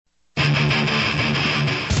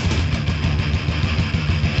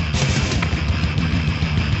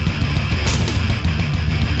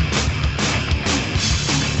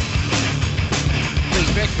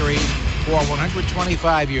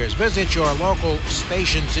125 years. Visit your local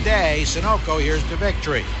station today. Sunoco, here's to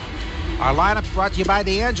victory. Our lineup brought to you by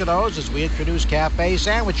the Angelos as we introduce cafe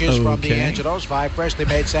sandwiches from the Angelos. 5 freshly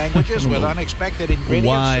made sandwiches with unexpected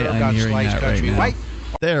ingredients served on sliced country white.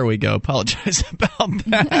 There we go. Apologize about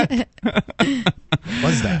that.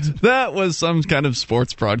 What's that? That was some kind of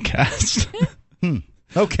sports broadcast.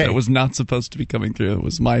 Okay. That was not supposed to be coming through. It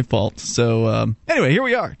was my fault. So anyway, here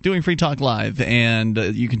we are doing Free Talk Live, and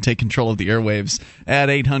you can take control of the airwaves at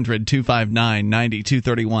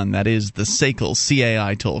 800-259-9231. That is the SACL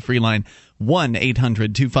CAI toll-free line,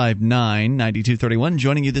 1-800-259-9231.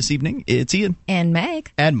 Joining you this evening, it's Ian. And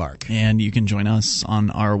Meg. And Mark. And you can join us on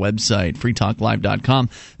our website, freetalklive.com.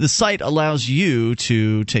 The site allows you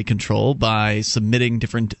to take control by submitting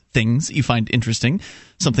different things you find interesting.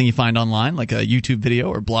 Something you find online, like a YouTube video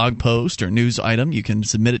or blog post or news item, you can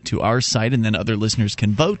submit it to our site, and then other listeners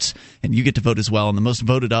can vote, and you get to vote as well. And the most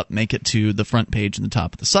voted up make it to the front page and the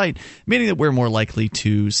top of the site, meaning that we're more likely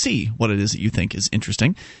to see what it is that you think is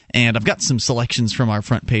interesting. And I've got some selections from our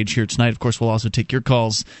front page here tonight. Of course, we'll also take your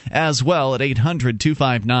calls as well at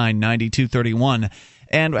 800-259-9231.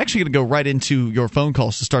 And we're actually going to go right into your phone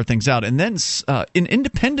calls to start things out. And then an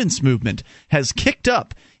independence movement has kicked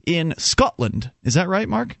up in Scotland. Is that right,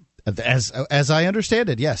 Mark? As I understand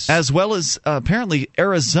it, yes. As well as apparently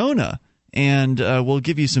Arizona. And we'll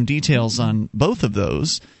give you some details on both of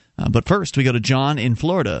those. But first, we go to John in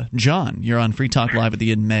Florida. John, you're on Free Talk Live with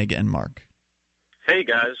Ian, Meg, and Mark. Hey,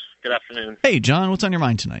 guys. Good afternoon. Hey, John. What's on your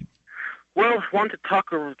mind tonight? Well, I wanted to talk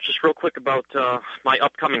just real quick about my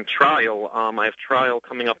upcoming trial. I have trial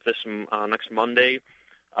coming up this next Monday.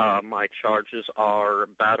 My charges are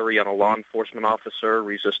battery on a law enforcement officer,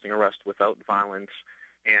 resisting arrest without violence,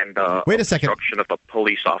 and Wait a second. obstruction of a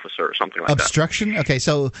police officer or something like Obstruction? Okay,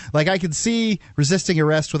 so like I can see resisting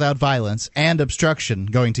arrest without violence and obstruction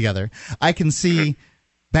going together. I can see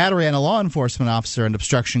battery on a law enforcement officer and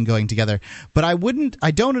obstruction going together. But I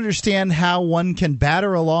don't understand how one can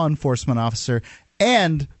batter a law enforcement officer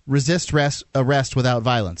and resist arrest without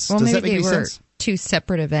violence. Well, Does maybe that make any they were sense? two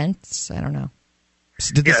separate events. I don't know.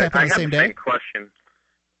 Did this happen on the same day? Same question.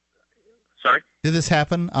 Sorry? Did this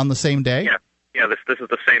happen on the same day? Yeah. This is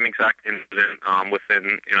the same exact incident.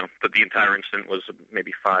 Within the entire incident was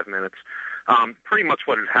maybe 5 minutes. Pretty much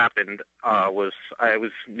what had happened was I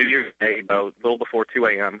was New Year's Day, about a little before 2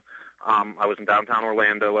 a.m. I was in downtown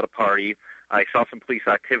Orlando at a party. I saw some police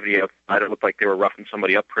activity outside. It looked like they were roughing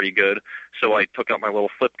somebody up pretty good. So I took out my little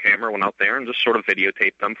flip camera, went out there, and just sort of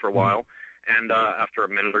videotaped them for a while. And after a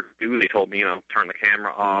minute or two, they told me, turn the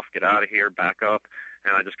camera off, get out of here, back up.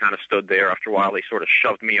 And I just kind of stood there. After a while, they sort of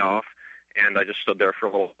shoved me off, and I just stood there for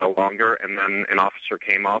a little while longer. And then an officer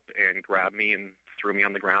came up and grabbed me and threw me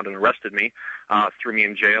on the ground and arrested me, threw me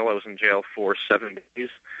in jail. I was in jail for 7 days.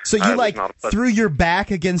 So you threw your back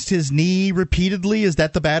against his knee repeatedly? Is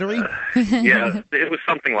that the battery? Yeah, it was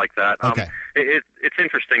something like that. Okay. It's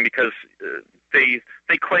interesting because they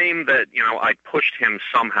claim that I pushed him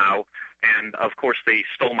somehow, and of course they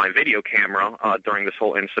stole my video camera during this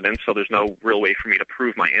whole incident. So there's no real way for me to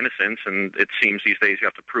prove my innocence, and it seems these days you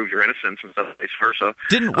have to prove your innocence instead of vice versa.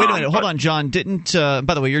 Wait a minute, hold on, John.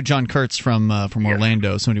 By the way, you're John Kurtz from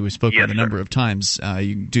Orlando, somebody we've spoken with a number of times.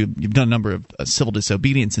 You've done a number of civil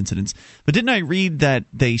disobedience incidents, but didn't I read that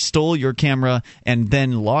they stole your camera and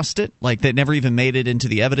then lost it? Like they never even made it into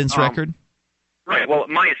the evidence record? Right. Well,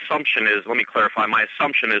 my assumption is, let me clarify, my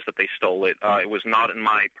assumption is that they stole it. It was not in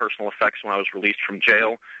my personal effects when I was released from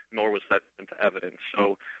jail, nor was that into evidence.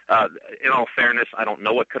 So, in all fairness, I don't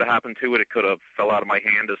know what could have happened to it. It could have fell out of my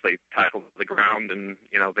hand as they tackled the ground and,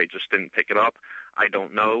 they just didn't pick it up. I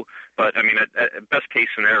don't know. But, I mean, at best case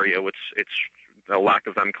scenario, it's a lack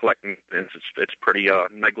of them collecting evidence. It's pretty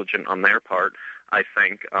negligent on their part, I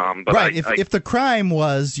think. But right. If the crime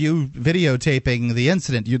was you videotaping the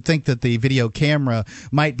incident, you'd think that the video camera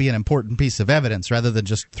might be an important piece of evidence rather than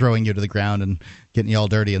just throwing you to the ground and getting you all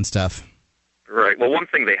dirty and stuff. Right. Well, one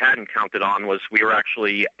thing they hadn't counted on was we were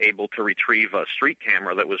actually able to retrieve a street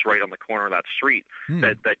camera that was right on the corner of that street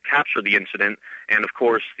that captured the incident. And, of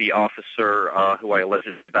course, the officer who I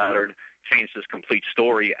allegedly battered changed his complete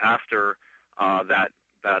story after that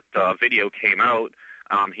video came out.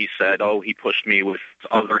 He said, he pushed me with his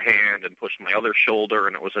other hand and pushed my other shoulder,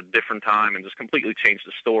 and it was a different time, and just completely changed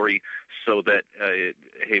the story so that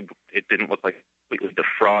it didn't look like completely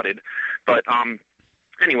defrauded. But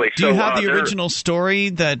anyway, do you have the original story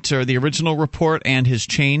or the original report and his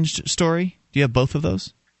changed story? Do you have both of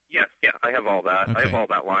those? Yeah, I have all that. Okay. I have all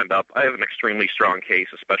that lined up. I have an extremely strong case,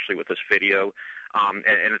 especially with this video. And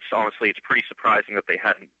it's honestly, it's pretty surprising that they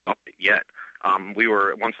hadn't upped it yet.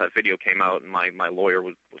 Once that video came out, and my lawyer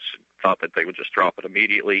thought that they would just drop it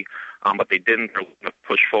immediately, but they didn't. They're going to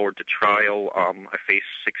push forward to trial. I face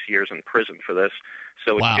 6 years in prison for this,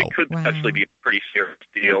 so it could potentially be a pretty serious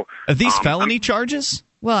deal. Are these felony charges?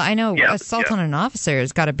 Well, I know assault on an officer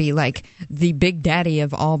has got to be like the big daddy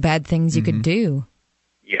of all bad things you could do.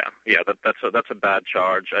 Yeah, that's a bad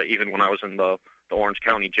charge. Even when I was in the Orange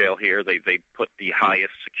County jail here, they put the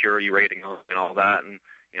highest security rating on and all that, and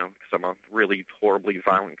because I'm a really horribly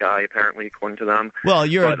violent guy, apparently, according to them. Well,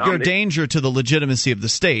 you're a danger to the legitimacy of the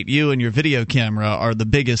state. You and your video camera are the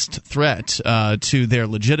biggest threat to their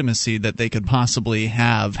legitimacy that they could possibly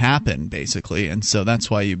have happen, basically, and so that's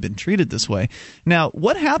why you've been treated this way. Now,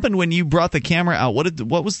 what happened when you brought the camera out?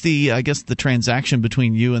 What was the transaction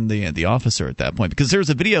between you and the officer at that point? Because there's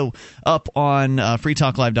a video up on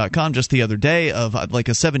freetalklive.com just the other day of like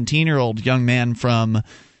a 17-year-old young man from,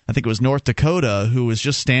 I think it was North Dakota, who was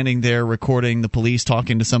just standing there recording the police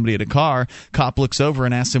talking to somebody at a car. Cop looks over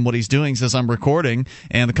and asks him what he's doing, says, "I'm recording,"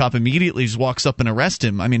 and the cop immediately just walks up and arrests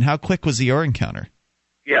him. I mean, how quick was your encounter?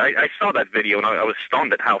 Yeah, I saw that video, and I was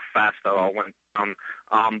stunned at how fast that all went down.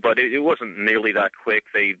 But it wasn't nearly that quick.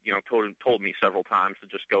 They told me several times to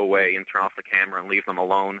just go away and turn off the camera and leave them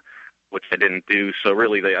alone, which I didn't do. So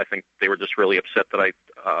really, I think they were just really upset that I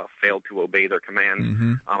failed to obey their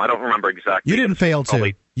command. I don't remember exactly. You didn't fail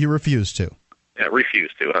to. You refused to. Yeah,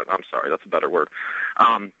 refused to. I'm sorry. That's a better word.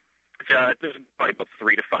 There's probably about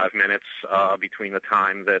 3 to 5 minutes between the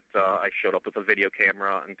time that I showed up with a video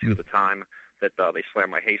camera and to the time that they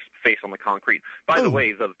slammed my face on the concrete. By the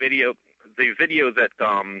way, the video that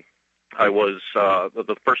I was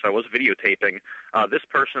the person I was videotaping, this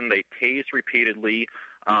person, they tased repeatedly.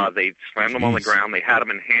 They slammed him on the ground. They had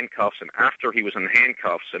him in handcuffs, and after he was in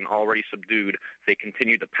handcuffs and already subdued, they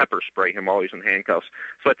continued to pepper spray him while he was in handcuffs.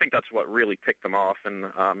 So I think that's what really ticked them off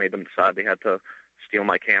and made them decide they had to steal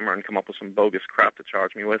my camera and come up with some bogus crap to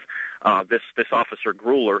charge me with. This officer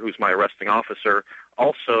Grueller, who's my arresting officer,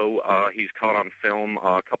 also he's caught on film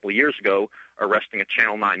a couple of years ago arresting a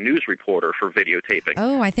Channel 9 news reporter for videotaping.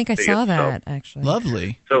 Oh, I think I saw that, actually.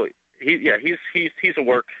 Lovely. So he's a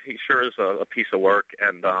work. He sure is a piece of work,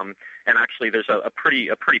 and actually there's a pretty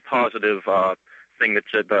positive thing that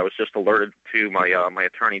I was just alerted to. My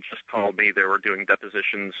attorney just called me. They were doing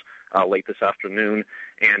depositions late this afternoon,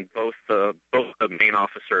 and both the main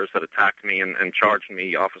officers that attacked me and charged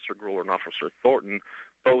me, Officer Grueller and Officer Thornton,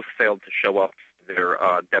 both failed to show up to their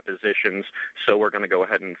depositions. So we're going to go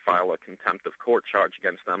ahead and file a contempt of court charge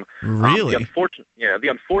against them. Really? The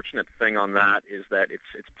unfortunate thing on that is that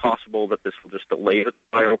it's possible that this will just delay the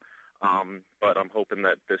trial. But I'm hoping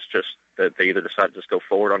that that they either decide to just go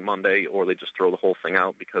forward on Monday or they just throw the whole thing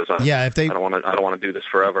out because I don't want to do this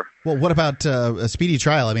forever. Well, what about a speedy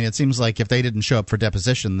trial? I mean, it seems like if they didn't show up for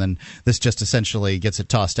deposition, then this just essentially gets it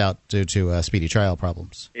tossed out due to speedy trial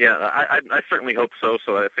problems. Yeah, I certainly hope so.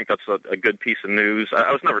 So I think that's a good piece of news.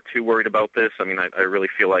 I was never too worried about this. I mean, I really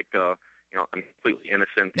feel like I'm completely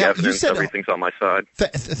innocent. The evidence, everything's on my side.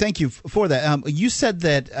 Thank you for that. You said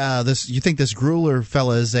that you think this Grueller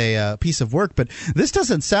fella is a piece of work, but this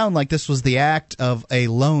doesn't sound like this was the act of a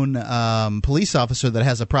lone police officer that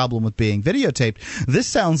has a problem with being videotaped. This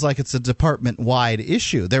sounds like it's a department-wide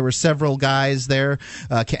issue. There were several guys there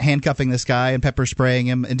handcuffing this guy and pepper spraying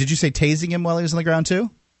him. And did you say tasing him while he was on the ground too?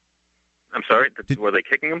 I'm sorry. Were they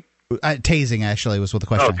kicking him? Tasing actually was what the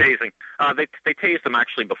question. Oh, tasing. They tased him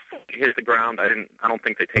actually before he hit the ground. I don't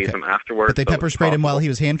think they tased him afterwards. But they pepper sprayed him while he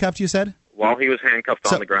was handcuffed, you said? While he was handcuffed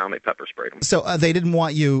on the ground, they pepper sprayed him. So they didn't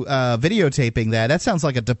want you videotaping that. That sounds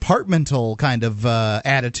like a departmental kind of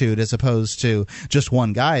attitude as opposed to just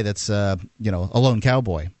one guy that's a lone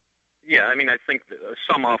cowboy. Yeah, I mean, I think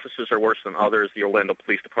some officers are worse than others. The Orlando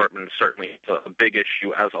Police Department is certainly a big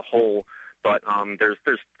issue as a whole. But there's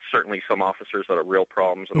certainly some officers that are real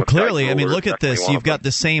problems. Well, clearly, I mean, look at this. You've got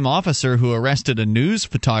the same officer who arrested a news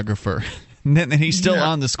photographer. And he's still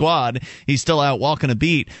on the squad. He's still out walking a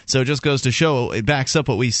beat. So it just goes to show, it backs up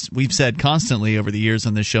what we've said constantly over the years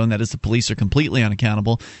on this show, and that is the police are completely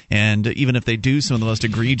unaccountable. And even if they do some of the most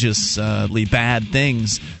egregiously bad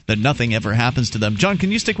things, that nothing ever happens to them. John,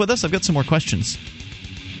 can you stick with us? I've got some more questions.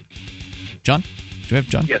 John? Do we have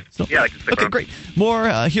John? Yes. Still? Yeah, I can stick Okay, around. Great. More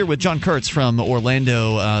here with John Kurtz from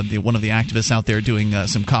Orlando, one of the activists out there doing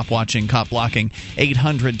some cop watching, cop blocking.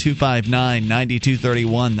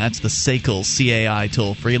 800-259-9231. That's the SACL CAI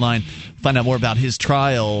toll-free line. Find out more about his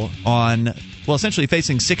trial on, well, essentially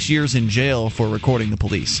facing 6 years in jail for recording the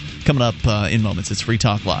police. Coming up in moments. It's Free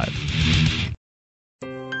Talk Live.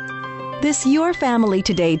 This Your Family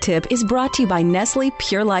Today tip is brought to you by Nestle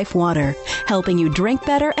Pure Life Water, helping you drink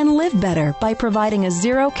better and live better by providing a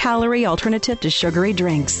zero-calorie alternative to sugary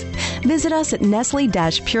drinks. Visit us at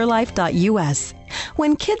nestle-purelife.us.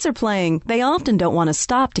 When kids are playing, they often don't want to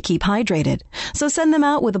stop to keep hydrated. So send them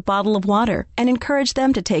out with a bottle of water and encourage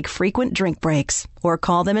them to take frequent drink breaks or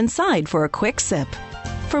call them inside for a quick sip.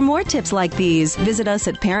 For more tips like these, visit us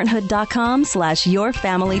at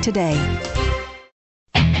parenthood.com/yourfamilytoday.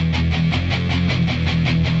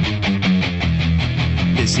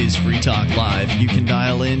 This is Free Talk Live. You can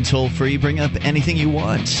dial in toll-free, bring up anything you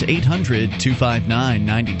want.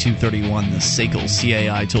 800-259-9231, the SACL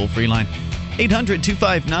CAI toll-free line.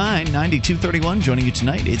 800-259-9231. Joining you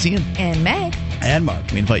tonight, it's Ian. And Meg. And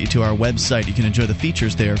Mark. We invite you to our website. You can enjoy the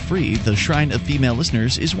features there free. The Shrine of Female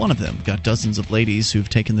Listeners is one of them. We've got dozens of ladies who've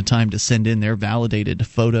taken the time to send in their validated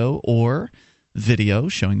photo or video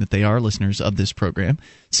showing that they are listeners of this program.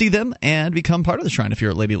 See them and become part of the Shrine if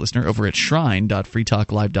you're a lady listener over at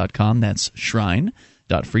shrine.freetalklive.com. That's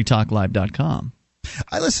shrine.freetalklive.com.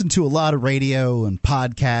 I listen to a lot of radio and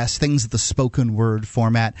podcasts, things at the spoken word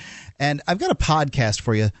format, and I've got a podcast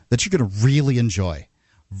for you that you're going to really enjoy.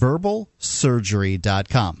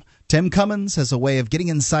 Verbalsurgery.com. Tim Cummins has a way of getting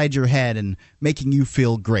inside your head and making you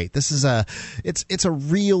feel great. This is it's a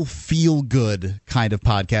real feel-good kind of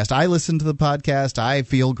podcast. I listen to the podcast. I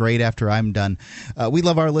feel great after I'm done. We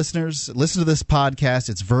love our listeners. Listen to this podcast.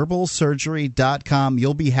 It's verbalsurgery.com.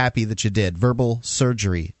 You'll be happy that you did.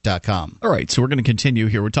 Verbalsurgery.com. All right, so we're going to continue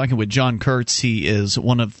here. We're talking with John Kurtz. He is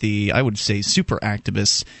one of the, I would say, super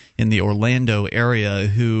activists in the Orlando area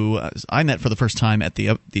who I met for the first time at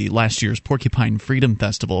the last year's Porcupine Freedom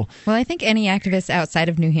Festival. Well, I think any activist outside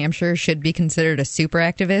of New Hampshire should be considered a super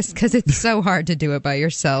activist because it's so hard to do it by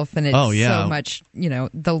yourself, and it's so much,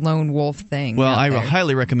 the lone wolf thing. Well, I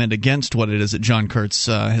highly recommend against what it is that John Kurtz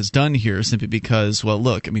has done here, simply because, well,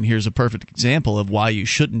 look, I mean, here's a perfect example of why you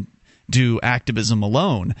shouldn't do activism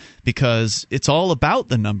alone, because it's all about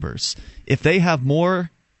the numbers. If they have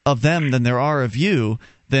more of them than there are of you,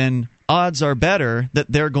 then odds are better that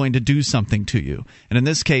they're going to do something to you. And in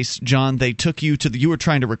this case, John, they took you to you were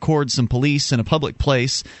trying to record some police in a public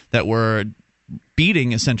place that were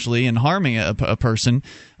beating, essentially, and harming a person.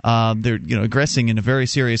 They're aggressing in a very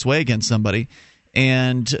serious way against somebody.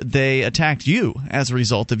 And they attacked you as a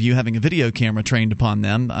result of you having a video camera trained upon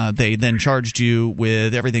them. They then charged you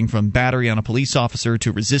with everything from battery on a police officer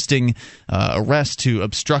to resisting arrest to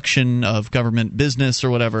obstruction of government business or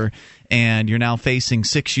whatever. And you're now facing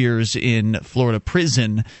 6 years in Florida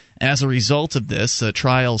prison as a result of this. The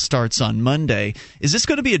trial starts on Monday. Is this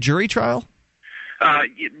going to be a jury trial?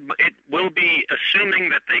 It will be, assuming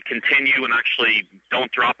that they continue and actually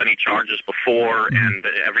don't drop any charges before and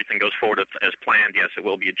everything goes forward as planned. Yes, it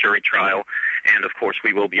will be a jury trial. And, of course,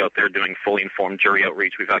 we will be out there doing fully informed jury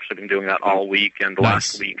outreach. We've actually been doing that all week and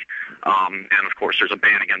last week. And, of course, there's a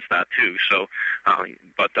ban against that, too. So,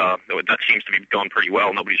 but that seems to be going pretty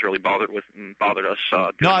well. Nobody's really bothered us.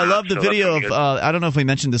 No, I love the video of, I don't know if we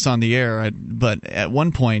mentioned this on the air, but at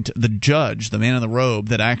one point, the judge, the man in the robe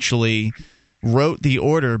that actually wrote the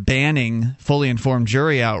order banning fully informed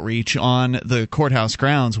jury outreach on the courthouse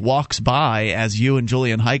grounds walks by as you and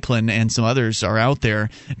Julian Heiklin and some others are out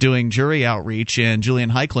there doing jury outreach, and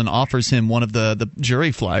Julian Heiklin offers him one of the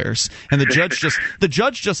jury flyers, and the judge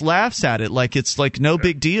just laughs at it like it's like no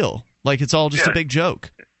big deal, like it's all just a big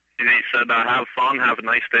joke. And he said, "Have fun, have a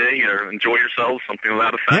nice day, or enjoy yourselves," something to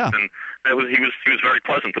that effect. Yeah. And he was very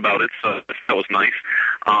pleasant about it, so that was nice.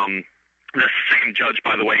 This same judge,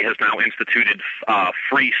 by the way, has now instituted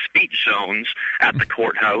free speech zones at the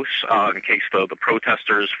courthouse in case the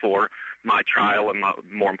protesters for my trial and,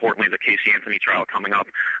 more importantly, the Casey Anthony trial coming up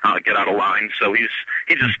get out of line. So he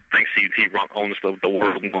just thinks he owns the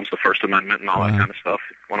world and owns the First Amendment and all that kind of stuff.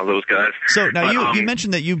 One of those guys. So now you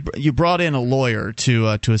mentioned that you brought in a lawyer to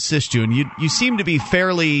assist you, and you seem to be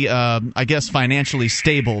fairly, I guess, financially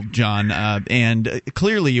stable, John, and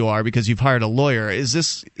clearly you are because you've hired a lawyer. Is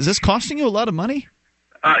this costing you a lot of money?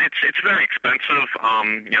 It's very expensive.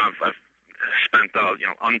 I've spent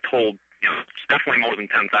untold. It's definitely more than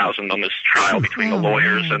 $10,000 on this trial between the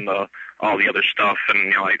lawyers and all the other stuff,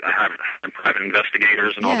 and I have private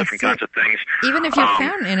investigators and all different kinds of things. Even if you're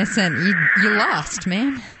found innocent, you lost,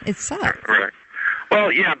 man. It sucks. Right.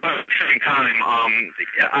 Well, yeah, but at the same time,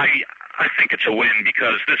 I think it's a win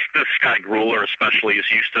because this guy Grueller especially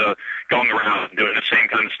is used to going around and doing the same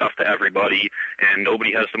kind of stuff to everybody, and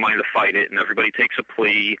nobody has the money to fight it, and everybody takes a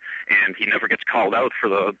plea, and he never gets called out for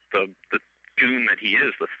the goon that he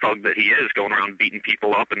is, the thug that he is, going around beating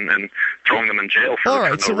people up and throwing them in jail for, all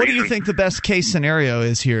right, for no what reason. do you think the best case scenario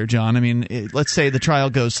is here, John? I mean, let's say the trial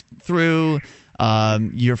goes through,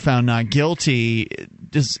 you're found not guilty.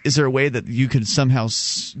 Is there a way that you could somehow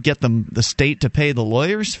get the state to pay the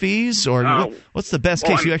lawyer's fees? Or what's the best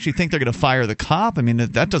case? You actually think they're going to fire the cop? I mean,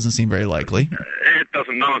 that doesn't seem very likely. It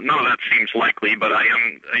doesn't. None of that seems likely, but I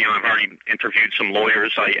am, I've already interviewed some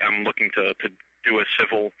lawyers. I am looking to do a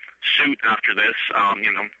civil suit after this.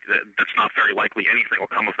 That's not very likely anything will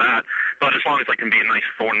come of that. But as long as I can be a nice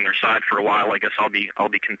thorn in their side for a while, I guess I'll be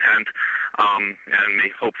content. And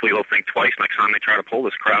hopefully they'll think twice next time they try to pull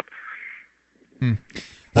this crap.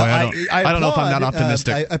 Boy, I don't know if I'm not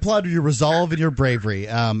optimistic. I applaud your resolve and your bravery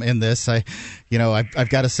in this. I've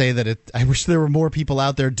got to say that I wish there were more people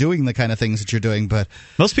out there doing the kind of things that you're doing, but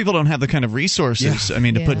most people don't have the kind of resources. Yeah. I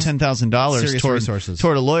mean, to put $10,000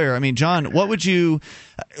 toward a lawyer. I mean, John, what would you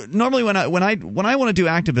normally when I want to do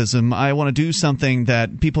activism, I want to do something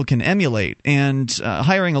that people can emulate, and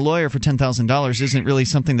hiring a lawyer for $10,000 isn't really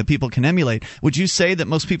something that people can emulate. Would you say that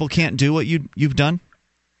most people can't do what you've done?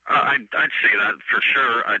 I'd say that for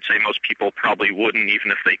sure. I'd say most people probably wouldn't,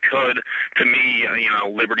 even if they could. To me,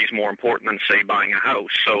 liberty's more important than, say, buying a house.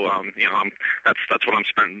 So, that's what I'm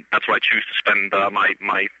spending. That's what I choose to spend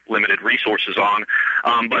my limited resources on.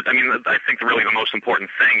 But I mean, I think really the most important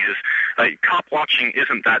thing is cop watching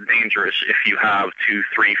isn't that dangerous if you have 2,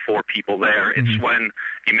 3, 4 people there. Mm-hmm. It's when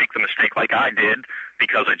you make the mistake like I did,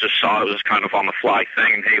 because I just saw it was kind of on the fly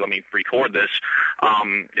thing, and hey, let me record this,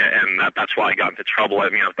 and that's why I got into trouble. I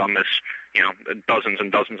mean, I've done this, dozens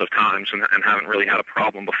and dozens of times, and haven't really had a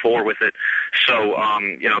problem before with it. So,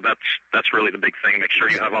 that's really the big thing. Make sure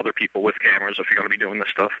you have other people with cameras if you're going to be doing this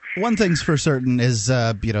stuff. One thing's for certain is,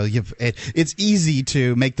 it's easy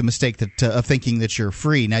to make the mistake of thinking that you're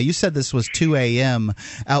free. Now, you said this was 2 a.m.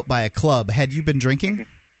 out by a club. Had you been drinking?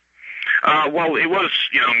 Well, it was,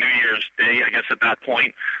 New Year's Day, I guess, at that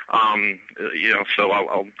point. So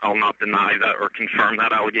I'll not deny that or confirm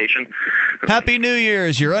that allegation. Happy New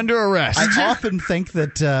Year's! You're under arrest. I often think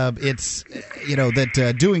that it's,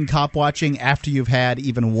 that doing cop watching after you've had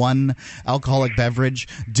even one alcoholic beverage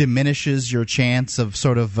diminishes your chance of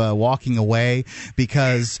sort of walking away,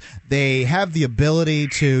 because they have the ability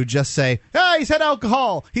to just say, he's had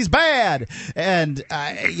alcohol, he's bad, and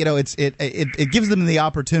it gives them the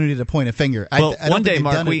opportunity to point a finger. Well, I don't one day, think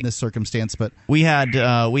Mark, done it in this circumstance, but we had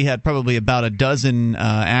probably about a dozen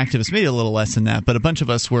activists, maybe a little less than that, but a bunch of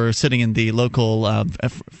us were sitting in the local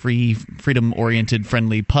freedom-oriented,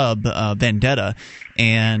 friendly pub, Vendetta,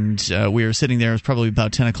 and we were sitting there. It was probably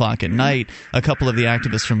about 10 o'clock at night. A couple of the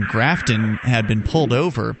activists from Grafton had been pulled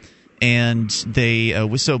over. And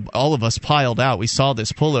so all of us piled out. We saw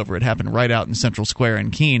this pullover. It happened right out in Central Square in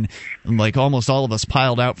Keene. And like almost all of us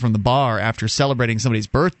piled out from the bar after celebrating somebody's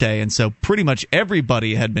birthday. And so pretty much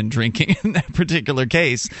everybody had been drinking in that particular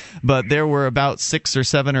case. But there were about 6 or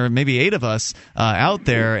 7 or maybe 8 of us out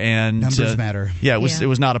there. And numbers matter. Yeah, it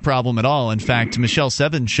was not a problem at all. In fact, Michelle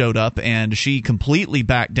Seven showed up and she completely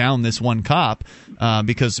backed down this one cop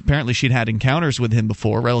because apparently she'd had encounters with him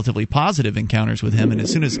before, relatively positive encounters with him. And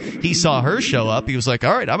as soon as he saw her show up, he was like,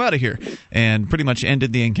 all right, I'm out of here, and pretty much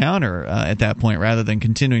ended the encounter at that point, rather than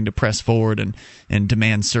continuing to press forward and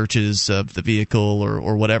demand searches of the vehicle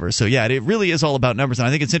or whatever. So yeah, it really is all about numbers, and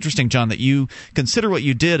I think it's interesting, John, that you consider what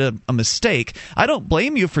you did a mistake. I don't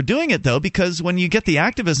blame you for doing it, though, because when you get the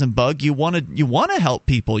activism bug, you want to help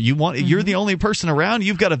people. You're the only person around.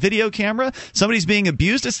 You've got a video camera. Somebody's being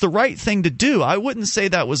abused. It's the right thing to do. I wouldn't say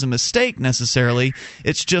that was a mistake necessarily.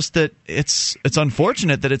 It's just that it's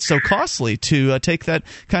unfortunate that it's so costly to take that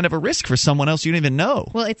kind of a risk for someone else you don't even know.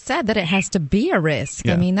 Well, it's sad that it has to be a risk.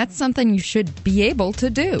 Yeah. I mean, that's something you should be able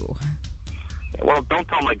to do. Well, don't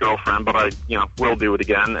tell my girlfriend, but I, will do it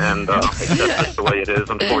again, and that's just the way it is,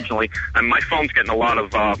 unfortunately. And my phone's getting a lot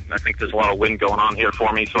of, I think there's a lot of wind going on here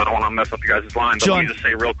for me, so I don't want to mess up your guys' line. But John, let me just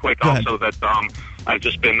say real quick also that I've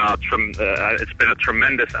just been, it's been a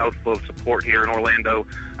tremendous outflow of support here in Orlando.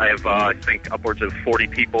 I have, I think, upwards of 40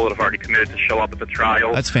 people that have already committed to show up at the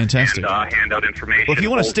trial. That's fantastic. And hand out information. Well, if you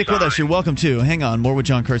want to stick with us, you're welcome to. Hang on, more with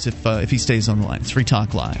John Kurtz if he stays on the line. It's Free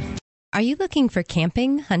Talk Live. Are you looking for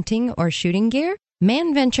camping, hunting, or shooting gear?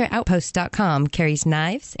 ManVentureOutpost.com carries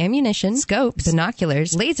knives, ammunition, scopes,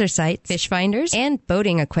 binoculars, laser sights, fish finders, and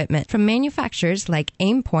boating equipment from manufacturers like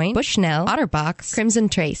Aimpoint, Bushnell, Otterbox, Crimson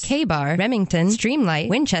Trace, K-Bar, Remington, Streamlight,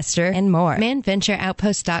 Winchester, and more.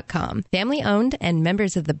 ManVentureOutpost.com. Family owned and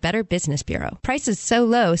members of the Better Business Bureau. Prices so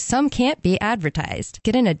low, some can't be advertised.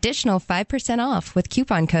 Get an additional 5% off with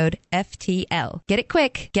coupon code FTL. Get it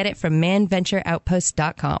quick. Get it from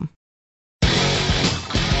ManVentureOutpost.com.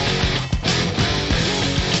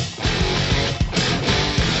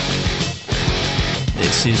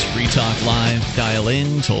 This is Free Talk Live. Dial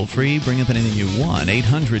in, toll free, bring up anything you want.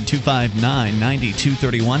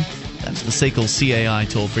 800-259-9231. That's the SACL CAI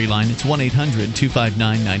toll-free line. It's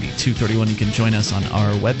 1-800-259-9231. You can join us on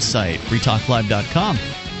our website, freetalklive.com.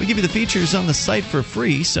 We give you the features on the site for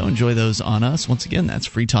free, so enjoy those on us. Once again, that's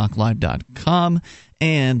freetalklive.com.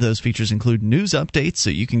 And those features include news updates, so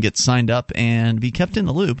you can get signed up and be kept in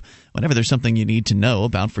the loop whenever there's something you need to know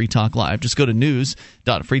about Free Talk Live. Just go to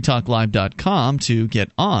news.freetalklive.com to get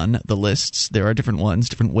on the lists. There are different ones,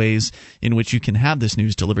 different ways in which you can have this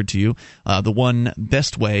news delivered to you. The one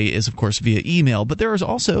best way is, of course, via email. But there is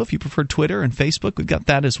also, if you prefer Twitter and Facebook, we've got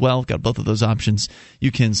that as well. We've got both of those options. You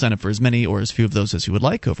can sign up for as many or as few of those as you would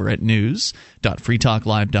like over at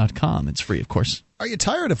news.freetalklive.com. It's free, of course. Are you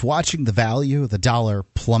tired of watching the value of the dollar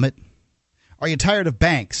plummet? Are you tired of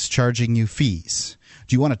banks charging you fees?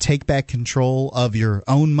 Do you want to take back control of your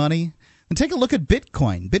own money? Then take a look at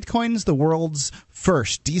Bitcoin. Bitcoin is the world's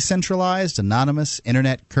first decentralized, anonymous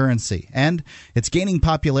internet currency, and it's gaining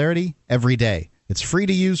popularity every day. It's free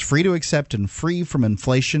to use, free to accept, and free from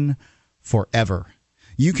inflation forever.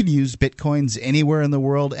 You can use Bitcoins anywhere in the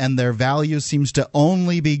world, and their value seems to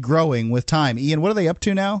only be growing with time. Ian, what are they up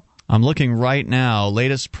to now? I'm looking right now.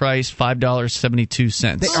 Latest price,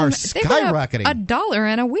 $5.72. They are skyrocketing.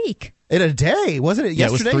 $1 in a week. In a day, wasn't it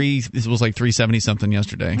yesterday? It was like $3.70 something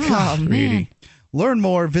yesterday. Oh, man. Learn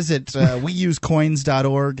more. Visit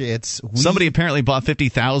weusecoins.org. Somebody apparently bought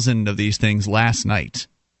 50,000 of these things last night.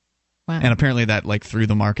 Wow. And apparently that threw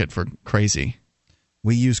the market for crazy.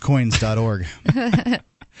 Weusecoins.org.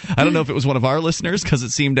 I don't know if it was one of our listeners because it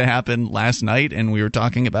seemed to happen last night and we were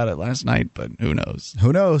talking about it last night, but who knows?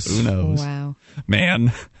 Who knows? Who knows? Wow.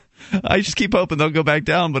 Man, I just keep hoping they'll go back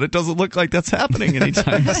down, but it doesn't look like that's happening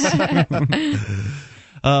anytime soon.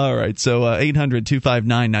 All right, so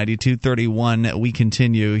 800-259-9231. We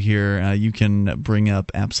continue here. You can bring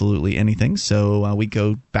up absolutely anything. So we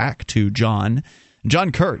go back to John.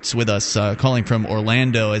 John Kurtz with us, calling from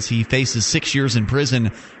Orlando as he faces 6 years in prison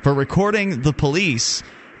for recording the police.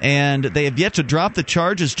 And they have yet to drop the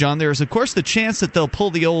charges, John. There is, of course, the chance that they'll pull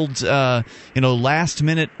the old, last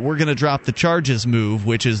minute, we're going to drop the charges move,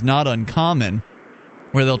 which is not uncommon,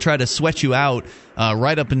 where they'll try to sweat you out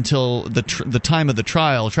right up until the time of the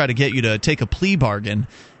trial, try to get you to take a plea bargain.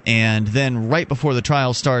 And then right before the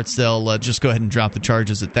trial starts, they'll just go ahead and drop the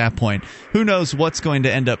charges at that point. Who knows what's going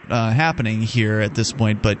to end up happening here at this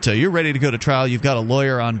point, but you're ready to go to trial. You've got a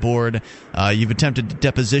lawyer on board. You've attempted to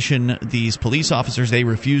deposition these police officers. They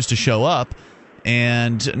refuse to show up.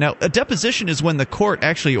 And now a deposition is when the court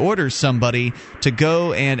actually orders somebody to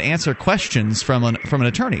go and answer questions from an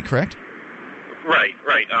attorney, correct? Right.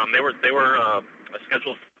 They were a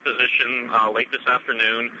scheduled position late this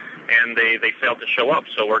afternoon, and they failed to show up.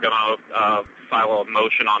 So we're going to file a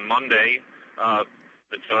motion on Monday, the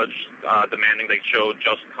judge demanding they show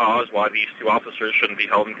just cause why these two officers shouldn't be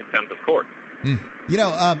held in contempt of court.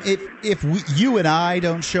 If you and I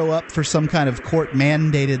don't show up for some kind of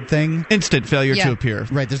court-mandated thing... Instant failure to appear.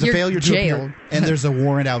 Right, there's a failure to appear, and there's a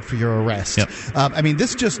warrant out for your arrest. Yep.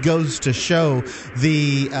 This just goes to show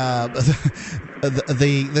the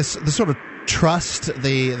sort of trust,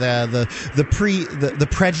 the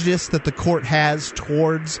prejudice that the court has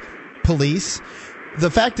towards police. The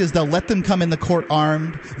fact is, they'll let them come in the court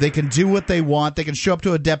armed. They can do what they want. They can show up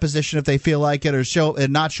to a deposition if they feel like it, or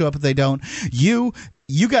not show up if they don't. You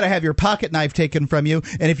got to have your pocket knife taken from you,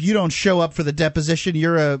 and if you don't show up for the deposition,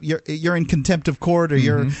 you're in contempt of court, or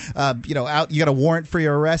you're out. You got a warrant for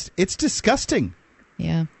your arrest. It's disgusting.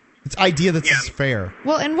 Yeah. It's idea that this is fair.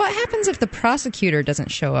 Well, and what happens if the prosecutor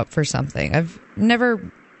doesn't show up for something? I've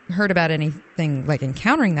never heard about anything like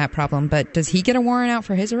encountering that problem, but does he get a warrant out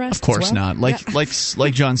for his arrest? Of course not. Like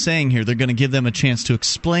John's saying here, they're going to give them a chance to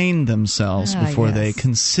explain themselves before they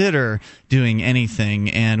consider doing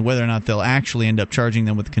anything, and whether or not they'll actually end up charging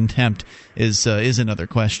them with contempt is another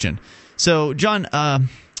question. So, John, so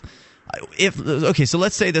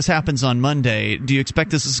let's say this happens on Monday. Do you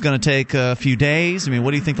expect this is going to take a few days? I mean,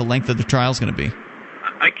 what do you think the length of the trial is going to be?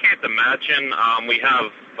 I can't imagine. We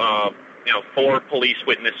have 4 police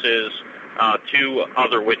witnesses, 2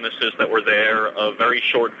 other witnesses that were there, a very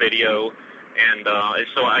short video, and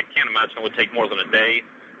so I can't imagine it would take more than a day.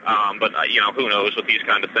 But who knows with these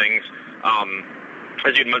kind of things.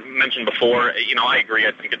 As you mentioned before, I agree.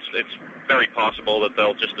 I think it's very possible that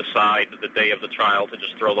they'll just decide the day of the trial to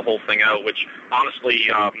just throw the whole thing out, which honestly,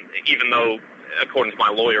 even though, according to my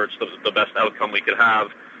lawyer, it's the best outcome we could have,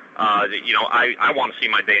 I want to see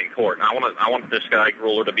my day in court. I want this guy,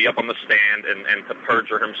 Grueller, to be up on the stand and to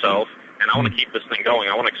perjure himself And I want to keep this thing going.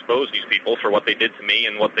 I want to expose these people for what they did to me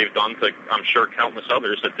and what they've done to, I'm sure, countless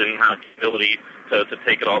others that didn't have the ability to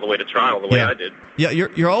take it all the way to trial the way I did. Yeah,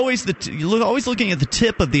 you're always always looking at the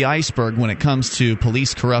tip of the iceberg when it comes to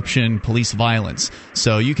police corruption, police violence.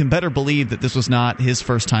 So you can better believe that this was not his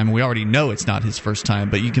first time. We already know it's not his first time,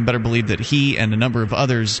 but you can better believe that he and a number of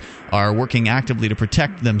others are working actively to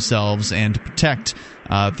protect themselves and to protect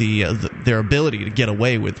their ability to get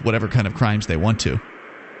away with whatever kind of crimes they want to.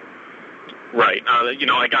 Right.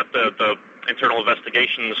 I got the internal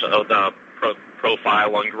investigations of the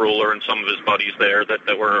profile on Grueller and some of his buddies there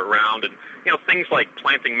that were around, and things like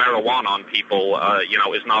planting marijuana on people,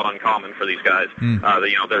 is not uncommon for these guys.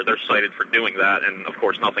 They're cited for doing that, and of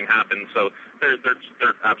course nothing happened. So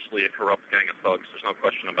they're absolutely a corrupt gang of thugs. There's no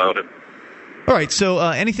question about it. All right. So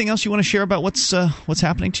anything else you want to share about what's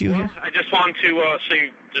happening to you here? I just want to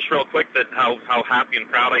say just real quick that how happy and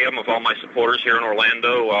proud I am of all my supporters here in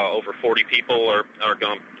Orlando. Over 40 people are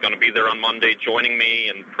going to be there on Monday joining me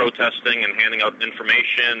and protesting and handing out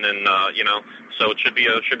information, and so it should be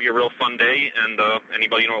a real fun day. And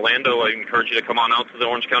anybody in Orlando, I encourage you to come on out to the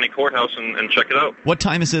Orange County Courthouse and check it out. What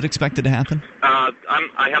time is it expected to happen?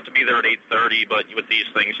 I have to be there at 8:30, but with these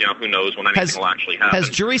things, who knows when anything will actually happen. Has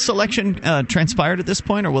jury selection transpired at this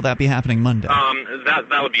point, or will that be happening Monday?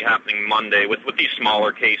 That would be happening Monday. With these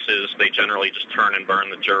smaller cases, they generally just turn and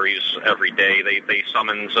burn the juries every day. They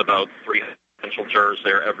summons about 300 potential jurors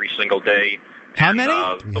there every single day. How many?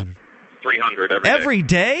 300 every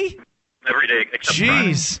day. Every day, except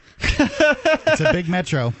Jeez. It's a big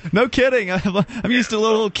metro. No kidding. I'm used to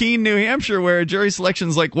little Keene, New Hampshire, where jury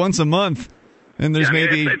selection's like once a month. And there's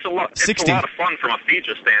maybe it's a lot, 60. It's a lot of fun from a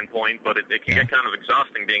feature standpoint, but it can get kind of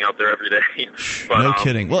exhausting being out there every day. But, no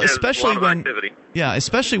kidding. Well, especially when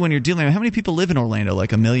you're dealing with, how many people live in Orlando?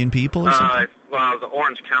 Like 1 million people or something? Well, the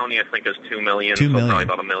Orange County, I think, is 2 million. 2 million. So probably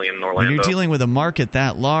about 1 million in Orlando. When you're dealing with a market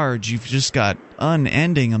that large, you've just got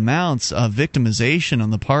unending amounts of victimization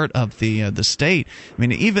on the part of the state. I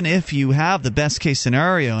mean, even if you have the best case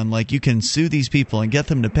scenario and like you can sue these people and get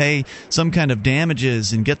them to pay some kind of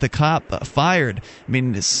damages and get the cop fired, I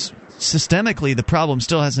mean, systemically the problem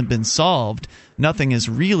still hasn't been solved. Nothing is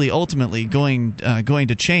really ultimately going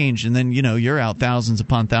to change, and then you're out thousands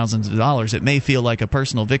upon thousands of dollars. It may feel like a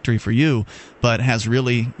personal victory for you, but has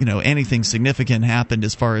really anything significant happened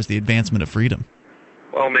as far as the advancement of freedom?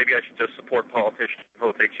 Well, maybe I should just support politicians and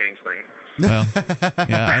hope they change things. Well,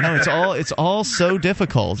 yeah, I know it's all so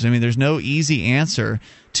difficult. I mean, there's no easy answer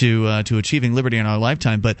to achieving liberty in our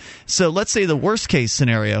lifetime. But so let's say the worst case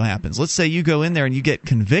scenario happens. Let's say you go in there and you get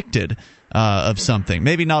convicted of something.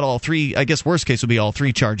 Maybe not all three. I guess worst case would be all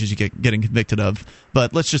three charges you getting convicted of.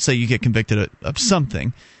 But let's just say you get convicted of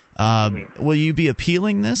something. Will you be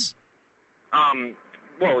appealing this?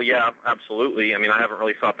 Well, yeah, absolutely. I mean, I haven't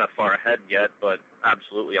really thought that far ahead yet, but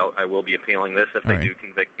absolutely, I will be appealing this if they do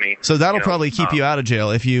convict me. So that'll probably keep you out of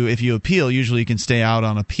jail. If you appeal, usually you can stay out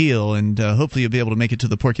on appeal, and hopefully you'll be able to make it to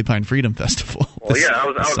the Porcupine Freedom Festival. Well, I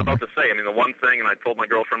was about to say. I mean, the one thing, and I told my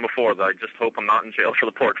girlfriend before, that I just hope I'm not in jail for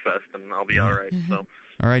the Pork Fest, and I'll be all right. So.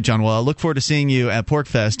 All right, John. Well, I look forward to seeing you at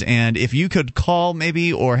PorcFest, and if you could call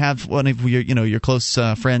maybe or have one of your close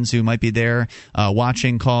friends who might be there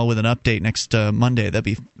watching call with an update next Monday.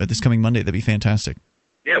 This coming Monday. That'd be fantastic.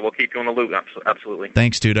 Yeah, we'll keep you on the loop. Absolutely.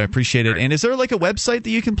 Thanks, dude. I appreciate it. And is there like a website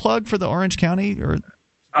that you can plug for the Orange County or?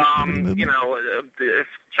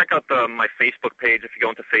 Check out my Facebook page. If you go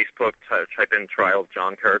into Facebook, type in Trial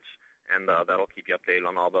John Kurtz, and that'll keep you updated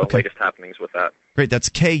on all the latest happenings with that. Great. That's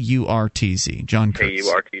Kurtz, John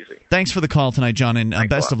Kurtz. Kurtz. Thanks for the call tonight, John, and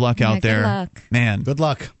best of luck out there. Good luck. Man. Good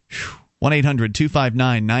luck.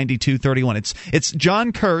 1-800-259-9231. It's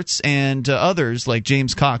John Kurtz and others like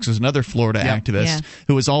James Cox, who's another Florida activist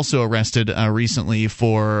who was also arrested recently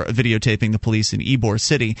for videotaping the police in Ybor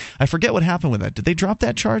City. I forget what happened with that. Did they drop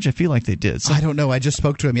that charge? I feel like they did. I don't know. I just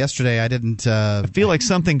spoke to him yesterday. I didn't. I feel like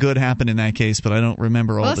something good happened in that case, but I don't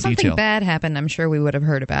remember all the details. Well, if something bad happened, I'm sure we would have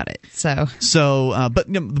heard about it. But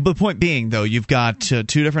the point being, though, you've got two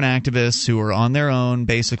different activists who are on their own,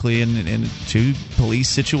 basically, in two police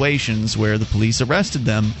situations where the police arrested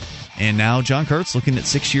them, and now John Kurtz looking at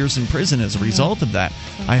 6 years in prison as a result of that.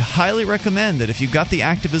 I highly recommend that if you've got the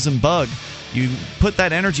activism bug, you put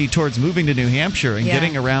that energy towards moving to New Hampshire and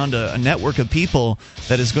getting around a network of people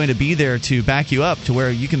that is going to be there to back you up to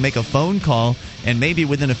where you can make a phone call and maybe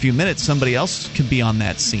within a few minutes somebody else can be on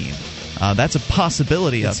that scene. That's a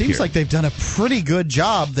possibility up here. It seems like they've done a pretty good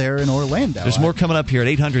job there in Orlando. There's more coming up here at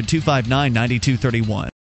 800-259-9231.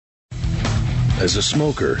 As a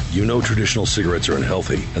smoker, you know traditional cigarettes are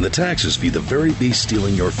unhealthy, and the taxes feed the very beast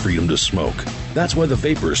stealing your freedom to smoke. That's why the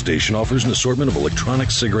Vapor Station offers an assortment of electronic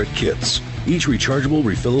cigarette kits. Each rechargeable,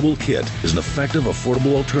 refillable kit is an effective,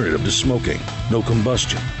 affordable alternative to smoking. No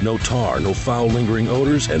combustion, no tar, no foul lingering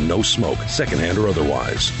odors, and no smoke, secondhand or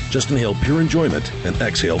otherwise. Just inhale pure enjoyment and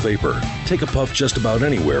exhale vapor. Take a puff just about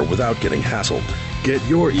anywhere without getting hassled. Get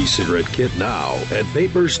your e-cigarette kit now at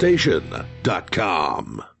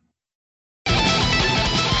vaporstation.com.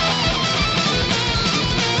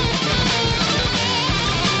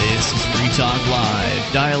 This is Free Talk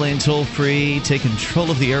Live. Dial in toll free. Take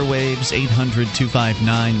control of the airwaves.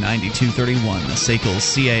 800-259-9231. The SACL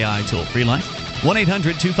CAI toll free line.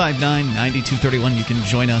 1-800-259-9231. You can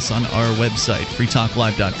join us on our website,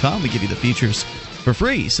 freetalklive.com. We give you the features for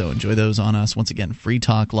free, so enjoy those on us. Once again,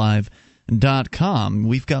 freetalklive.com.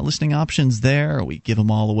 We've got listening options there. We give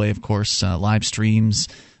them all away, of course, live streams,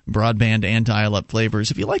 broadband and dial-up flavors.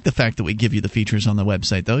 If you like the fact that we give you the features on the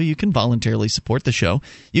website, though, you can voluntarily support the show.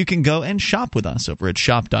 You can go and shop with us over at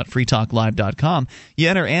shop.freetalklive.com. You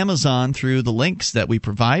enter Amazon through the links that we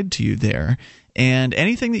provide to you there, and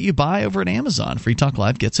anything that you buy over at Amazon, Free Talk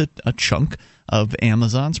Live gets a chunk of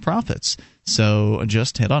Amazon's profits. So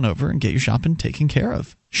just head on over and get your shopping taken care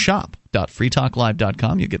of.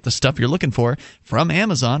 Shop.freetalklive.com. You get the stuff you're looking for from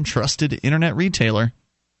Amazon, trusted internet retailer.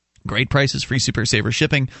 Great prices, free Super Saver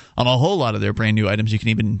shipping on a whole lot of their brand new items. You can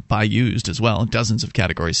even buy used as well, dozens of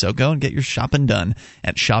categories. So go and get your shopping done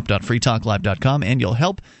at shop.freetalklive.com, and you'll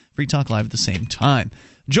help Free Talk Live at the same time.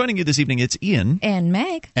 Joining you this evening, it's Ian. And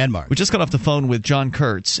Meg. And Mark. We just got off the phone with John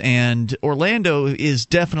Kurtz, and Orlando is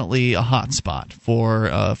definitely a hot spot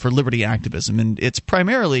for liberty activism, and it's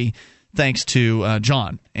primarily thanks to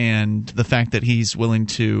John and the fact that he's willing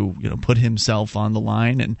to put himself on the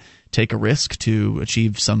line and take a risk to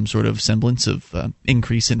achieve some sort of semblance of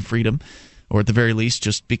increase in freedom, or at the very least,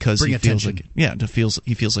 just because he feels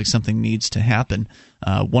like something needs to happen.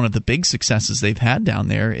 One of the big successes they've had down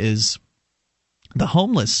there is the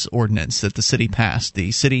homeless ordinance that the city passed.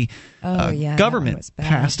 The city government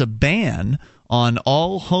passed a ban on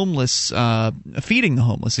all homeless, feeding the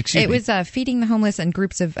homeless. It was feeding the homeless in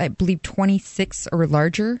groups of, I believe, 26 or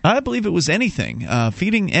larger. I believe it was anything.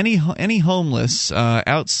 Feeding any homeless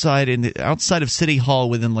outside of City Hall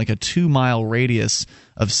within like a 2-mile radius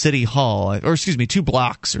of City Hall, 2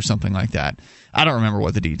 blocks or something like that. I don't remember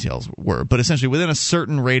what the details were, but essentially within a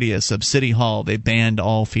certain radius of City Hall, they banned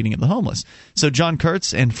all feeding of the homeless. So John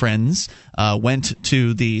Kurtz and friends went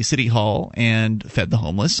to the City Hall and fed the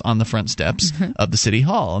homeless on the front steps of the City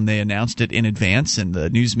Hall, and they announced it in advance, and the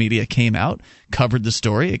news media came out, covered the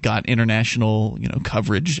story. It got international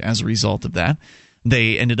coverage as a result of that.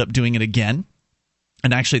 They ended up doing it again.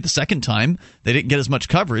 And actually, the second time, they didn't get as much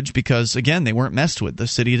coverage because, again, they weren't messed with. The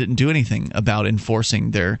city didn't do anything about enforcing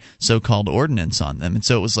their so-called ordinance on them. And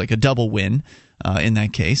so it was like a double win in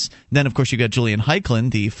that case. Then, of course, you got Julian Heiklin,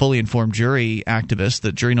 the fully informed jury activist,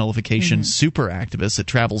 the jury nullification super activist that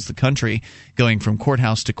travels the country going from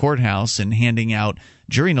courthouse to courthouse and handing out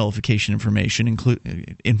jury nullification information,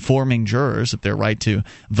 informing jurors of their right to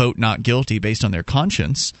vote not guilty based on their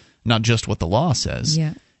conscience, not just what the law says.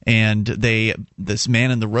 Yeah. And this man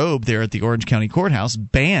in the robe there at the Orange County Courthouse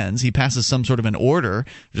he passes some sort of an order,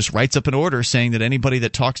 just writes up an order saying that anybody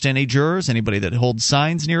that talks to any jurors, anybody that holds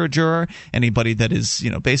signs near a juror, anybody that is,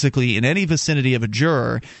 basically in any vicinity of a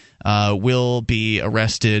juror, will be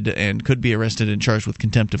arrested and could be arrested and charged with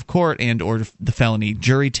contempt of court and or the felony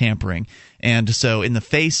jury tampering. And so in the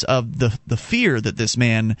face of the fear that this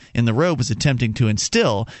man in the robe was attempting to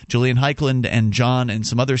instill, Julian Heiklin and John and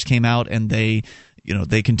some others came out, and they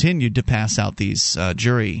continued to pass out these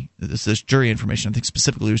jury information. I think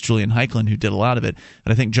specifically it was Julian Heiklin who did a lot of it,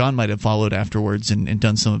 but I think John might have followed afterwards and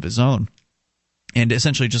done some of his own. And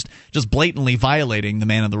essentially just blatantly violating the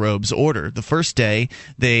man in the robe's order. The first day,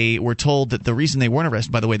 they were told that the reason they weren't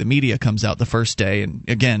arrested, by the way, the media comes out the first day and,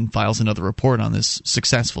 again, files another report on this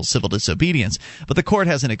successful civil disobedience. But the court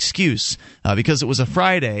has an excuse. Because it was a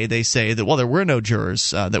Friday, they say that, there were no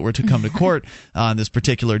jurors that were to come to court on this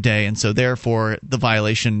particular day, and so therefore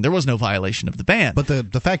there was no violation of the ban. But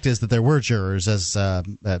the fact is that there were jurors as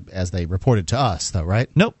they reported to us, though, right?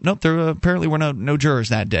 Nope. There apparently were no jurors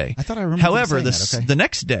that day. I thought I remember. However, the the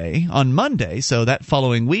next day, on Monday, so that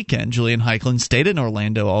following weekend, Julian Heiklin stayed in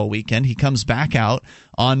Orlando all weekend. He comes back out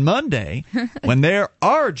on Monday when there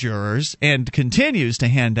are jurors and continues to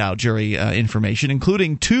hand out jury information,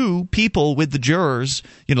 including 2 people with the jurors,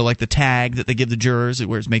 like the tag that they give the jurors,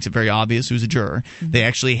 where it makes it very obvious who's a juror. Mm-hmm. They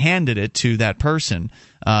actually handed it to that person.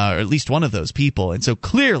 Or at least one of those people, and so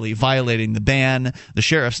clearly violating the ban. The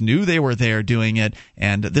sheriffs knew they were there doing it,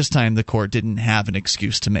 and this time the court didn't have an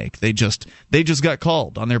excuse to make. They just got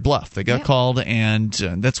called on their bluff. They got called, and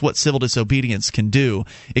that's what civil disobedience can do.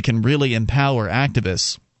 It can really empower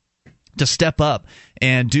activists to step up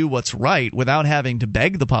and do what's right without having to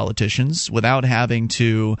beg the politicians, without having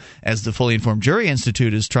to, as the Fully Informed Jury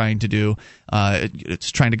Institute is trying to do,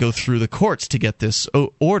 it's trying to go through the courts to get this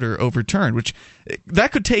order overturned, which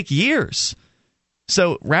that could take years.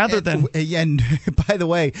 So rather than and by the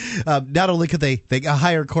way, not only could a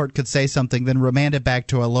higher court could say something, then remand it back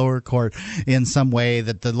to a lower court in some way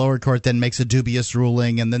that the lower court then makes a dubious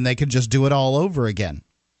ruling, and then they could just do it all over again.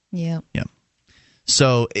 Yeah. Yeah.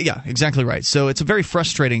 So, yeah, exactly right. So it's very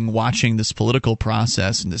frustrating watching this political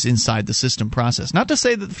process and this inside the system process. Not to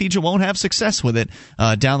say that FIJA won't have success with it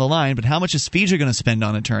down the line, but how much is FIJA going to spend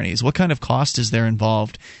on attorneys? What kind of cost is there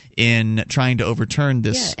involved in trying to overturn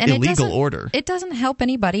this illegal order? It doesn't help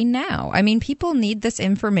anybody now. I mean, people need this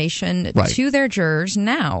information to their jurors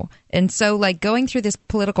now. And so, going through this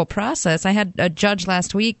political process, I had a judge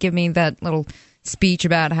last week give me that little speech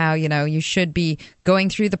about how, you should be going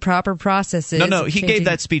through the proper processes. No, he gave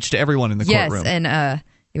that speech to everyone in the courtroom. Yes, and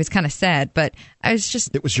it was kind of sad, but I was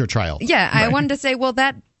just... It was your trial. Yeah, right. I wanted to say, well,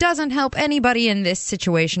 that doesn't help anybody in this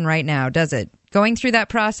situation right now, does it? Going through that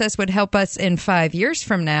process would help us in 5 years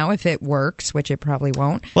from now if it works, which it probably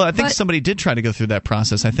won't. Well, I think somebody did try to go through that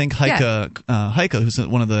process. I think Heike, who's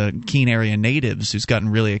one of the Keene area natives who's gotten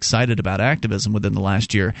really excited about activism within the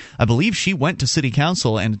last year, I believe she went to city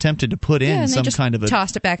council and attempted to put in some kind of a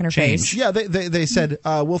tossed it back in her face. Yeah, they said,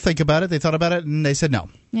 we'll think about it. They thought about it, and they said no.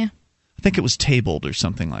 Yeah. I think it was tabled or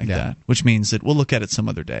something like that, which means that we'll look at it some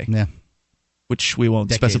other day. Yeah. Which we won't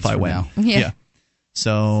specify when. Now. Yeah.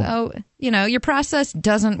 So, your process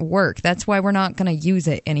doesn't work. That's why we're not going to use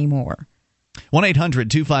it anymore.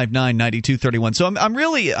 1-800-259-9231. So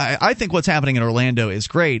I think what's happening in Orlando is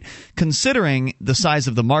great, considering the size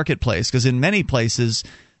of the marketplace, because in many places,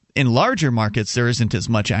 in larger markets, there isn't as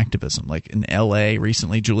much activism. Like in L.A.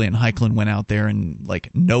 recently, Julian Heiklin went out there and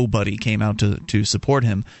nobody came out to support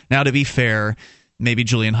him. Now, to be fair, maybe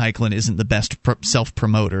Julian Heiklin isn't the best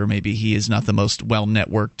self-promoter. Maybe he is not the most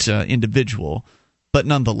well-networked individual. But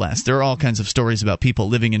nonetheless, there are all kinds of stories about people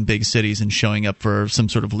living in big cities and showing up for some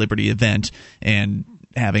sort of liberty event and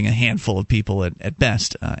having a handful of people at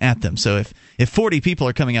best at them. So if 40 people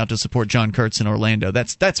are coming out to support John Kurtz in Orlando,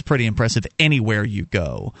 that's pretty impressive anywhere you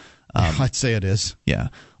go. I'd say it is. Yeah.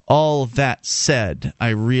 All that said,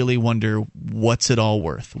 I really wonder, what's it all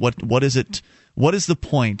worth? What is it? What is the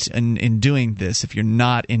point in doing this if you're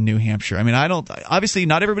not in New Hampshire? I mean, obviously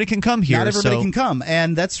not everybody can come here. Not everybody can come,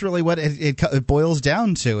 and that's really what it boils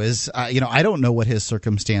down to is, I don't know what his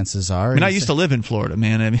circumstances are. I mean, I used to live in Florida,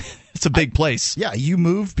 man. I mean, it's a big place. Yeah, you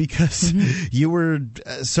moved because you were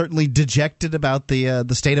certainly dejected about the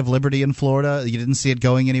state of liberty in Florida. You didn't see it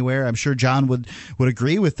going anywhere. I'm sure John would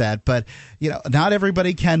agree with that, but not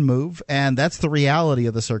everybody can move, and that's the reality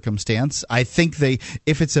of the circumstance. I think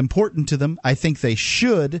if it's important to them, I think they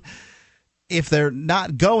should. If they're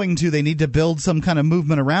not going to, they need to build some kind of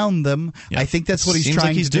movement around them. Yeah. I think that's what he's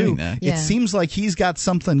trying to do. Yeah. It seems like he's got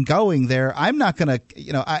something going there. I'm not going to,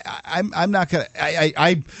 I'm not going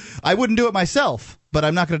to, I wouldn't do it myself, but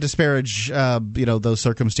I'm not going to disparage, those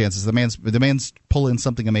circumstances. The man's pulling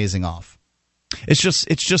something amazing off. It's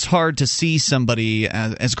just hard to see somebody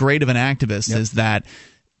as great of an activist as that,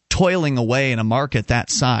 toiling away in a market that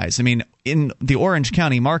size. I mean, in the Orange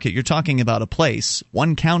County market, you're talking about a place,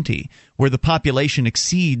 one county, where the population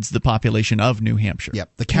exceeds the population of New Hampshire.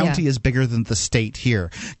 Yep, the county is bigger than the state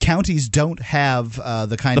here. Counties don't have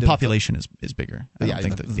the kind of... The population is bigger.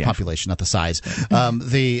 The population, not the size.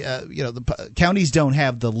 The counties don't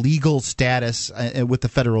have the legal status with the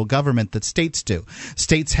federal government that states do.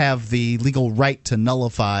 States have the legal right to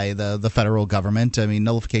nullify the federal government. I mean,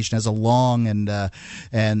 nullification has a long and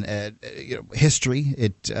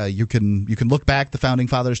history. You can look back. The founding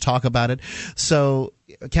fathers talk about it. So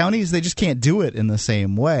counties, they just can't do it in the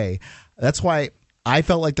same way. That's why I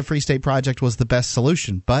felt like the Free State Project was the best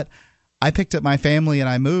solution. But I picked up my family and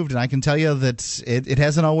I moved, and I can tell you that it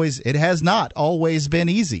has not always been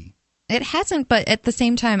easy. It hasn't, but at the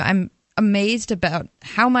same time, I'm amazed about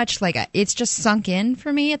how much it's just sunk in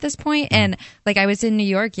for me at this point. And I was in New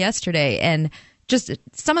York yesterday, and just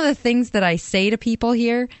some of the things that I say to people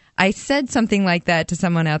here. I said something like that to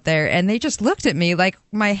someone out there, and they just looked at me like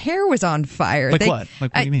my hair was on fire. Like what?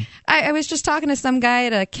 Like, what do you mean? I was just talking to some guy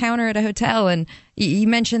at a counter at a hotel, and he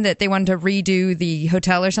mentioned that they wanted to redo the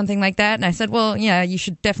hotel or something like that. And I said, well, yeah, you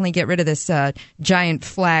should definitely get rid of this giant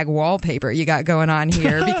flag wallpaper you got going on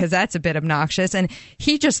here because that's a bit obnoxious. And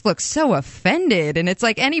he just looked so offended. And it's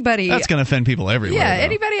like anybody... That's going to offend people everywhere. Yeah, though.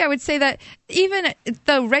 Anybody, I would say that even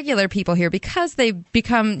the regular people here, because they've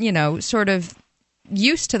become, sort of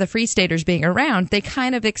used to the Free Staters being around, they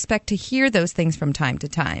kind of expect to hear those things from time to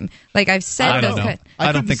time. Like I've said, I don't know.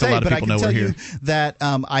 I don't think a lot of people know we're here. That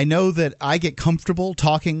I know that I get comfortable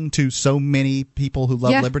talking to so many people who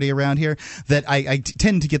love liberty around here that I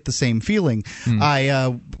tend to get the same feeling.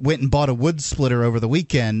 I went and bought a wood splitter over the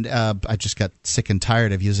weekend. I just got sick and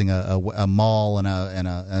tired of using a maul and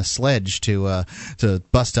a sledge to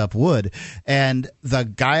bust up wood. And the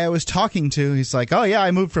guy I was talking to, he's like, "Oh yeah,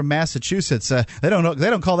 I moved from Massachusetts. They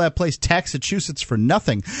don't call that place Taxachusetts for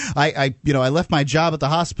nothing. I left my job at the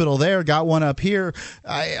hospital there, got one up here.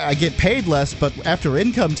 I get paid less, but after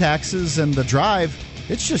income taxes and the drive,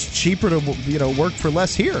 it's just cheaper to work for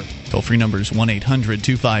less here." Toll-free numbers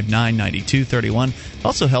 1-800-259-9231.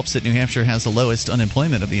 Also helps that New Hampshire has the lowest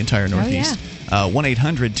unemployment of the entire Northeast.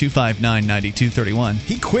 1-800-259-9231.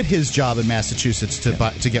 He quit his job in Massachusetts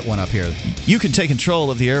to get one up here. You can take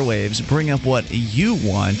control of the airwaves, bring up what you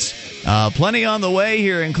want. Plenty on the way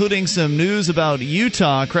here, including some news about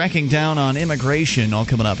Utah cracking down on immigration. All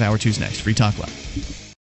coming up. Hour 2's next. Free Talk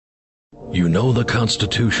Live. You know the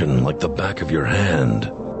Constitution like the back of your hand.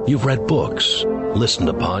 You've read books, listened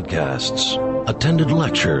to podcasts, attended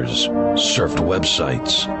lectures, surfed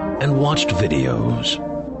websites, and watched videos.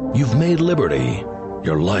 You've made liberty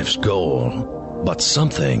your life's goal, but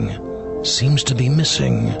something seems to be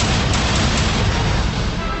missing.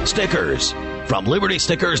 Stickers from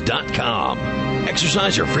LibertyStickers.com.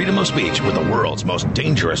 Exercise your freedom of speech with the world's most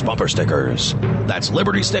dangerous bumper stickers. That's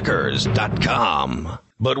LibertyStickers.com.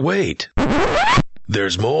 But wait,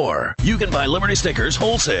 there's more. You can buy Liberty Stickers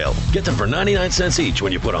wholesale. Get them for 99 cents each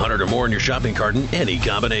when you put 100 or more in your shopping cart in any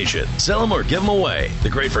combination. Sell them or give them away.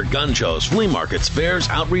 They're great for gun shows, flea markets, fairs,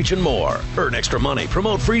 outreach, and more. Earn extra money,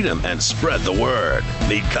 promote freedom, and spread the word.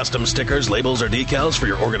 Need custom stickers, labels, or decals for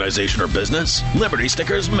your organization or business? Liberty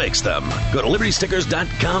Stickers makes them. Go to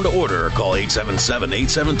LibertyStickers.com to order or call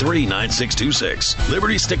 877-873-9626.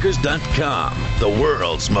 LibertyStickers.com, the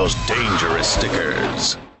world's most dangerous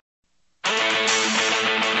stickers.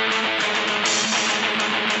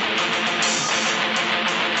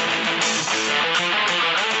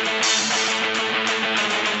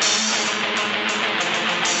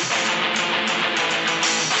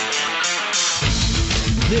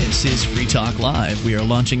 This is Free Talk Live. We are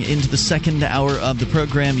launching into the second hour of the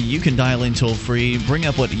program. You can dial in toll-free. Bring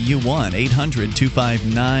up what you want.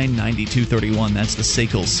 800-259-9231. That's the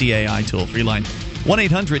SACL CAI toll-free line.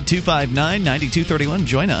 1-800-259-9231.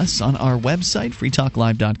 Join us on our website,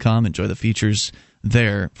 freetalklive.com. Enjoy the features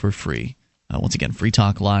there for free. Once again,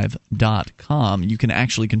 freetalklive.com. You can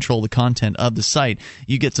actually control the content of the site.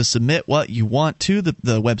 You get to submit what you want to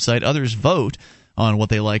the website. Others vote on what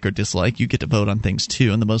they like or dislike. You get to vote on things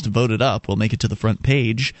too, and the most voted up will make it to the front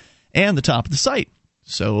page and the top of the site.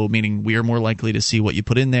 So, meaning we are more likely to see what you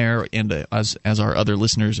put in there, and as are other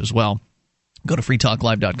listeners as well. Go to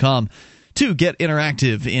freetalklive.com to get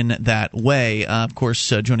interactive in that way. Of course,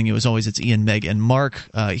 joining you as always, it's Ian, Meg, and Mark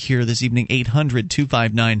here this evening.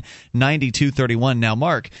 800-259-9231. Now,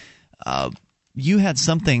 Mark, you had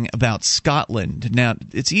something about Scotland. Now,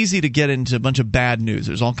 it's easy to get into a bunch of bad news.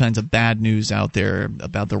 There's all kinds of bad news out there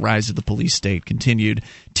about the rise of the police state, continued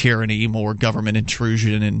tyranny, more government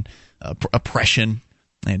intrusion and oppression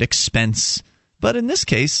and expense. But in this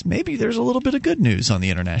case, maybe there's a little bit of good news on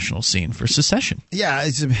the international scene for secession. Yeah,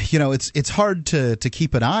 it's hard to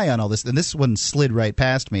keep an eye on all this. And this one slid right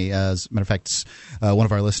past me. As a matter of fact, one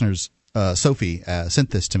of our listeners, Sophie,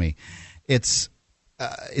 sent this to me. It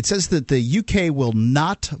says that the UK will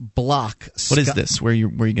not block... What is this? Where are you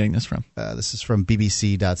getting this from? This is from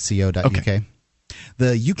bbc.co.uk. Okay.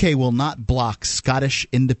 The UK will not block Scottish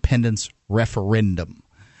independence referendum.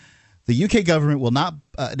 The UK government will not...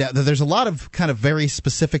 there's a lot of kind of very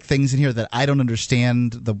specific things in here that I don't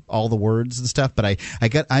understand all the words and stuff, but I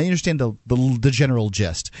understand the general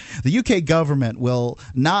gist. The UK government will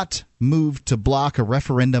not move to block a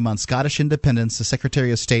referendum on Scottish independence, the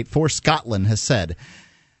Secretary of State for Scotland has said.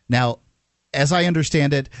 Now, as I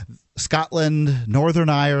understand it, Scotland, Northern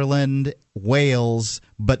Ireland, Wales,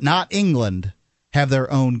 but not England, have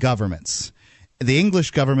their own governments. The English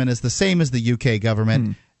government is the same as the UK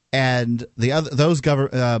government. and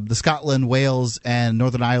the Scotland, Wales, and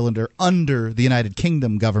Northern Ireland are under the United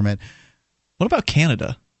Kingdom government. What about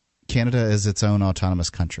Canada? Canada is its own autonomous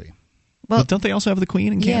country. Well, don't they also have the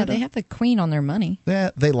Queen in Canada? Yeah, they have the Queen on their money.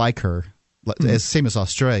 Yeah, they like her. Same as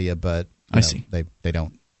Australia, but I see. They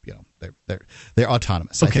don't. They're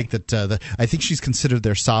autonomous. Okay. I think that I think she's considered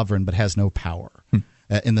their sovereign, but has no power.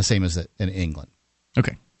 In the same as in England.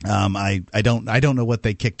 Okay. I don't know what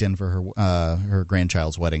they kicked in for her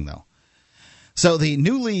grandchild's wedding though. So the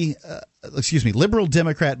liberal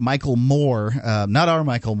Democrat Michael Moore, not our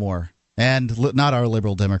Michael Moore. And not our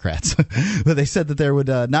liberal Democrats. But they said that there would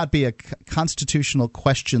not be constitutional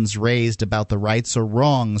questions raised about the rights or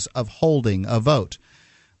wrongs of holding a vote.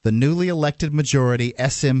 The newly elected majority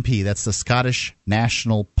SNP, that's the Scottish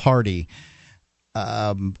National Party,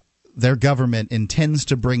 their government intends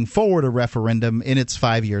to bring forward a referendum in its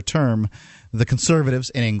 5-year term. The Conservatives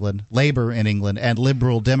in England, Labour in England, and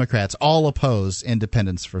Liberal Democrats all oppose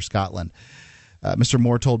independence for Scotland. Mr.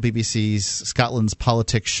 Moore told BBC's Scotland's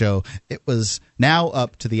Politics show it was now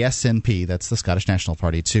up to the SNP, that's the Scottish National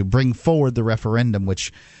Party, to bring forward the referendum,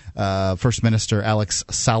 which First Minister Alex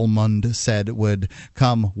Salmond said would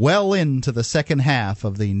come well into the second half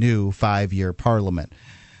of the new 5-year parliament.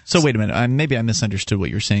 So wait a minute. Maybe I misunderstood what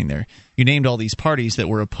you're saying there. You named all these parties that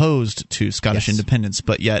were opposed to Scottish independence,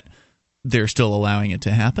 but yet they're still allowing it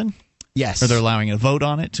to happen? Yes. Or they're allowing a vote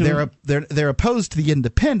on it too? They're opposed to the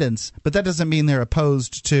independence, but that doesn't mean they're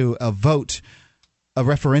opposed to a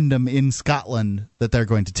referendum in Scotland that they're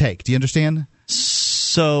going to take. Do you understand?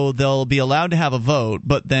 So they'll be allowed to have a vote,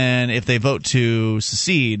 but then if they vote to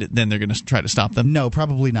secede, then they're going to try to stop them? No,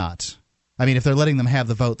 probably not. I mean, if they're letting them have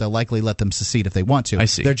the vote, they'll likely let them secede if they want to. I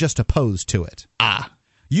see. They're just opposed to it.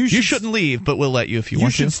 You shouldn't leave, but we'll let you if you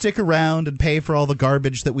want to. You should stick around and pay for all the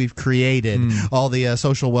garbage that we've created, all the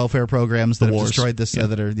social welfare programs that have destroyed this,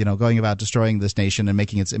 that are going about destroying this nation and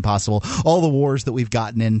making it impossible. All the wars that we've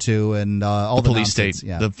gotten into, and all the police nonsense.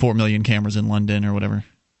 state, the 4 million cameras in London or whatever.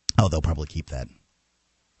 Oh, they'll probably keep that.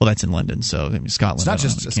 Well, that's in London, so I mean, Scotland. It's not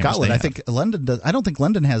just Scotland. I think London does. I don't think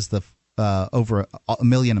London has the over a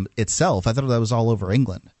million itself. I thought that was all over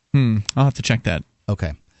England. I'll have to check that.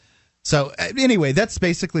 Okay. So anyway, that's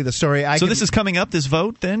basically the story. This is coming up. This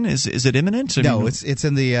vote, then, is it imminent? No, it's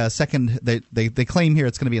in the second. They claim here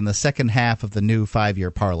it's going to be in the second half of the new 5-year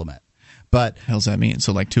parliament. But what does that mean?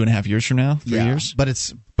 So like 2.5 years from now, 3 years. But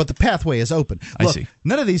the pathway is open. Look, I see.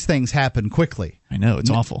 None of these things happen quickly. I know, it's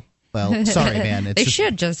awful. Well, sorry, man. They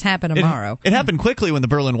should just happen tomorrow. It happened quickly when the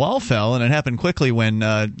Berlin Wall fell, and it happened quickly when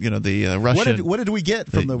the Russia. What did we get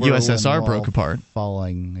from the USSR broke apart?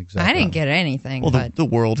 Falling. Exactly. I didn't get anything. Well, the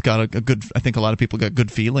world got a good. I think a lot of people got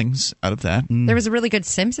good feelings out of that. There was a really good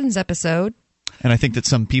Simpsons episode. And I think that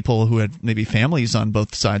some people who had maybe families on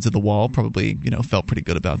both sides of the wall probably, felt pretty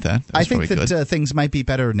good about that. I think that things might be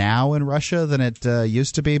better now in Russia than it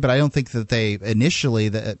used to be, but I don't think that they initially,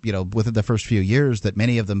 within the first few years, that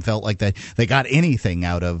many of them felt like they got anything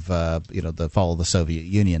out of, the fall of the Soviet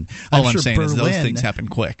Union. All I'm saying is those things happen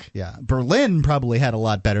quick. Yeah, Berlin probably had a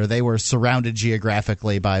lot better. They were surrounded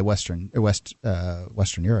geographically by Western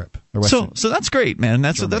Europe. So that's great, man.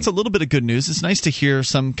 That's a little bit of good news. It's nice to hear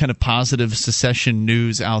some kind of positive secession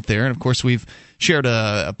news out there. And of course, we've shared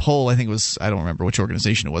a poll. I think it was, I don't remember which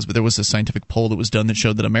organization it was, but there was a scientific poll that was done that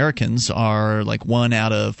showed that Americans are like 1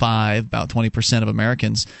 out of 5, about 20% of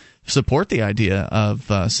Americans support the idea of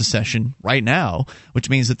secession right now, which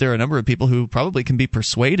means that there are a number of people who probably can be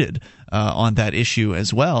persuaded on that issue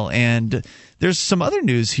as well. And there's some other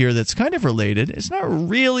news here that's kind of related. It's not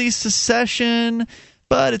really secession,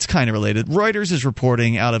 but it's kind of related. Reuters is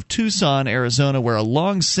reporting out of Tucson, Arizona, where a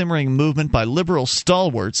long-simmering movement by liberal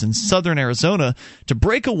stalwarts in southern Arizona to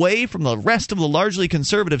break away from the rest of the largely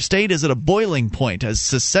conservative state is at a boiling point as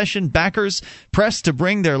secession backers press to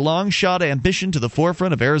bring their long-shot ambition to the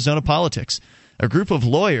forefront of Arizona politics. A group of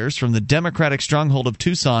lawyers from the Democratic stronghold of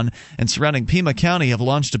Tucson and surrounding Pima County have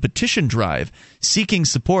launched a petition drive seeking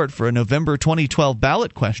support for a November 2012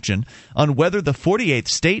 ballot question on whether the 48th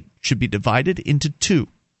state should be divided into 2.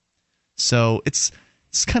 So it's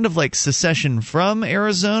kind of like secession from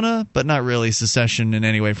Arizona, but not really secession in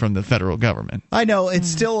any way from the federal government. I know. It's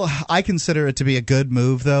still, I consider it to be a good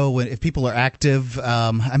move, though, if people are active.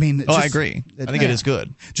 I agree. I think it is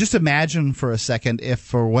good. Just imagine for a second if,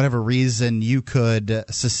 for whatever reason, you could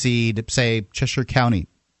secede, say, Cheshire County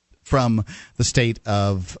from the state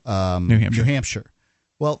of New Hampshire.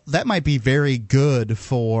 Well, that might be very good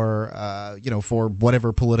for for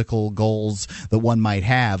whatever political goals that one might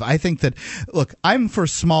have. I think that, look, I'm for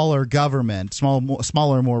smaller government,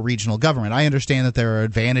 smaller, more regional government. I understand that there are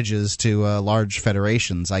advantages to large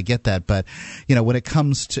federations. I get that, but when it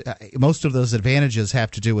comes to most of those advantages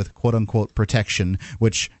have to do with quote unquote protection,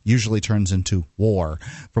 which usually turns into war,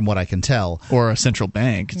 from what I can tell. Or a central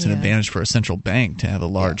bank. It's an advantage for a central bank to have a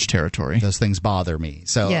large territory. Those things bother me.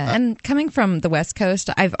 So and coming from the West Coast,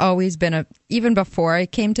 I've always been even before I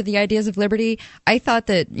came to the ideas of liberty, I thought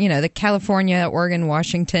that, the California, Oregon,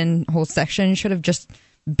 Washington whole section should have just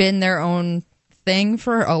been their own thing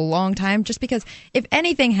for a long time, just because if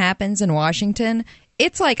anything happens in Washington,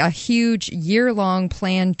 it's like a huge year-long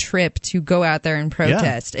planned trip to go out there and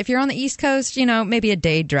protest. If you're on the East Coast, maybe a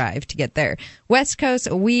day drive to get there. West Coast,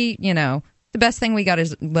 the best thing we got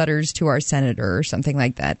is letters to our senator or something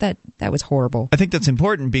like that. That was horrible. I think that's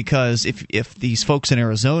important because if these folks in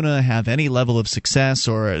Arizona have any level of success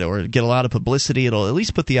or get a lot of publicity, it'll at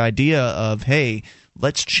least put the idea of, hey,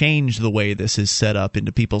 let's change the way this is set up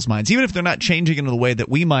into people's minds, even if they're not changing it in the way that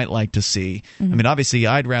we might like to see. Mm-hmm. I mean, obviously,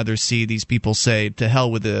 I'd rather see these people say, to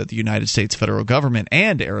hell with the United States federal government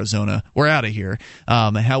and Arizona, we're out of here.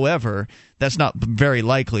 However, that's not very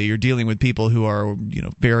likely. You're dealing with people who are,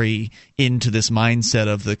 very into this mindset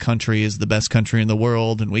of the country is the best country in the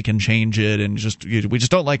world and we can change it, and we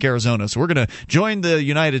just don't like Arizona, so we're going to join the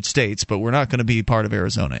United States, but we're not going to be part of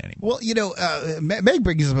Arizona anymore. Well, Meg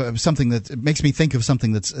brings up something that makes me think of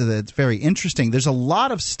something that's very interesting. There's a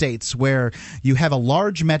lot of states where you have a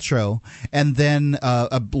large metro and then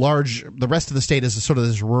the rest of the state is sort of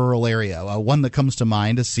this rural area. One that comes to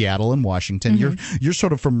mind is Seattle and Washington. Mm-hmm. You're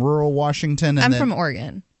sort of from rural Washington. I'm from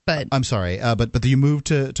Oregon, but I'm sorry, but you moved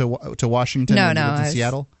to Washington? No, and you lived in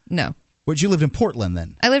Seattle? No. But you lived in Portland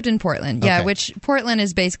then? I lived in Portland, yeah. Okay. Which Portland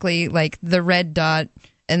is basically like the red dot,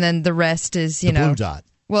 and then the rest is the blue dot.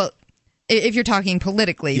 Well, if you're talking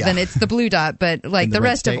politically, then it's the blue dot, but like the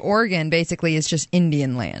rest of Oregon basically is just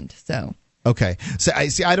Indian land. So. Okay, so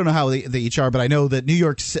I don't know how they each are, but I know that New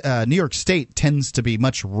York State tends to be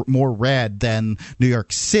much more red than New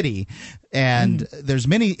York City, and there's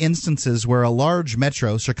many instances where a large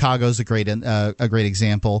metro, Chicago's a great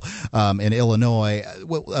example, in Illinois,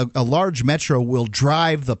 a large metro will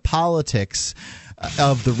drive the politics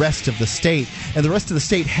of the rest of the state, and the rest of the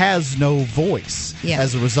state has no voice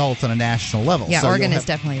as a result on a national level. Yeah, so Oregon is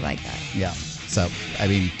definitely like that. Yeah. So, I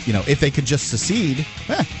mean, if they could just secede,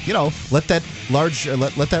 let that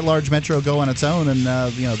large metro go on its own, and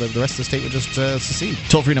the rest of the state would just secede.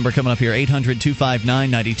 Toll-free number coming up here,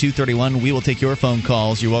 800-259-9231. We will take your phone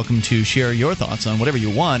calls. You're welcome to share your thoughts on whatever you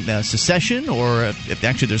want, secession, or if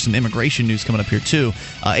actually there's some immigration news coming up here too.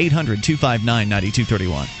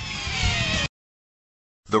 800-259-9231.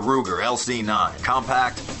 The Ruger LC9,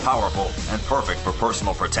 compact, powerful, and perfect for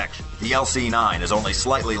personal protection. The LC9 is only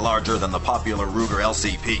slightly larger than the popular Ruger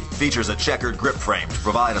LCP, features a checkered grip frame to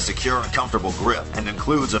provide a secure and comfortable grip, and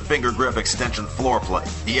includes a finger grip extension floor plate.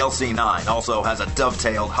 The LC9 also has a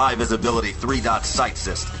dovetailed high-visibility 3-dot sight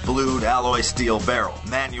system, blued alloy steel barrel,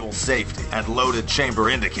 manual safety, and loaded chamber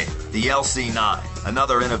indicator. The LC9,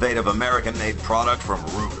 another innovative American-made product from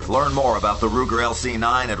Ruger. Learn more about the Ruger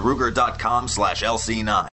LC9 at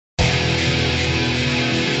Ruger.com/LC9.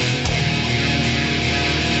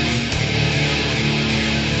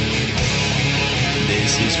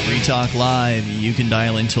 This is Free Talk Live. You can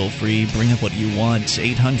dial in toll-free, bring up what you want.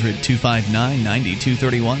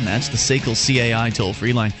 800-259-9231. That's the SACL CAI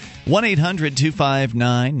toll-free line.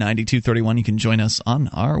 1-800-259-9231. You can join us on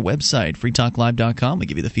our website, freetalklive.com. We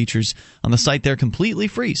give you the features on the site there completely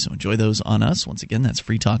free, so enjoy those on us. Once again, that's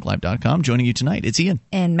freetalklive.com. Joining you tonight, it's Ian.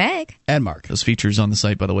 And Meg. And Mark. Those features on the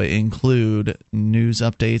site, by the way, include news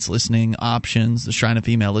updates, listening options, the Shrine of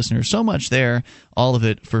Female Listeners, so much there, all of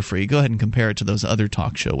it for free. Go ahead and compare it to those other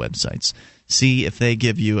talk show websites. See if they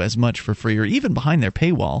give you as much for free, or even behind their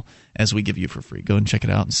paywall, as we give you for free. Go and check it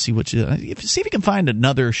out and see see if you can find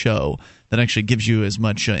another show that actually gives you as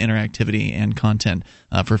much interactivity and content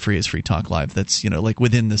for free as Free Talk Live. That's like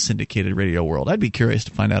within the syndicated radio world. I'd be curious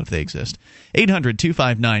to find out if they exist.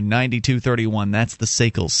 800-259-9231. That's the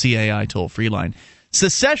SACL CAI toll free line.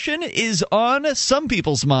 Secession is on some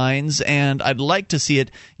people's minds, and I'd like to see it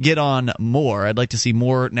get on more. I'd like to see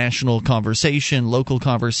more national conversation, local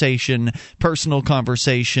conversation, personal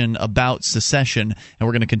conversation about secession, and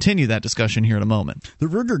we're going to continue that discussion here in a moment. The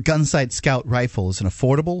Ruger Gunsight Scout rifle is an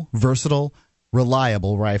affordable, versatile,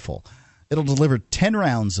 reliable rifle. It'll deliver 10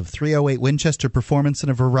 rounds of .308 Winchester performance in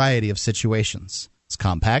a variety of situations. It's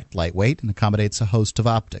compact, lightweight, and accommodates a host of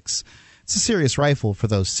optics. It's a serious rifle for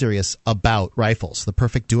those serious about rifles. The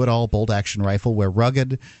perfect do-it-all bolt-action rifle where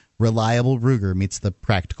rugged, reliable Ruger meets the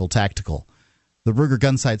practical tactical. The Ruger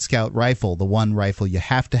Gunsight Scout rifle, the one rifle you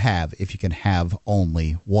have to have if you can have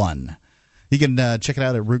only one. You can check it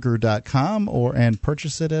out at Ruger.com and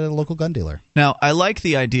purchase it at a local gun dealer. Now, I like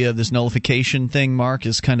the idea of this nullification thing, Mark,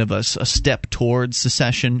 as kind of a step towards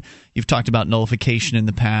secession. You've talked about nullification in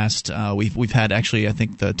the past. We've had actually, I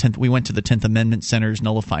think we went to the 10th Amendment Center's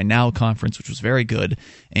Nullify Now conference, which was very good,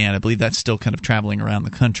 and I believe that's still kind of traveling around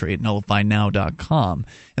the country at nullifynow.com.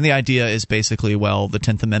 And the idea is basically, well, the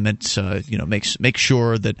 10th Amendment, makes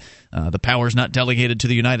sure that the power is not delegated to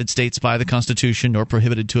the United States by the Constitution nor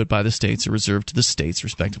prohibited to it by the states or reserved to the states,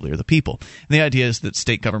 respectively, or the people. And the idea is that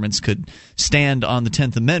state governments could stand on the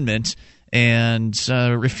 10th Amendment and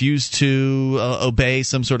refuse to obey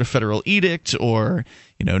some sort of federal edict, or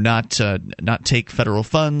not take federal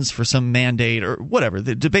funds for some mandate or whatever.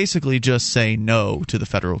 To basically just say no to the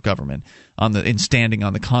federal government in standing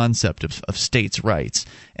on the concept of states' rights.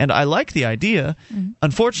 And I like the idea. Mm-hmm.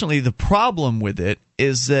 Unfortunately, the problem with it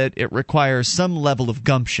is that it requires some level of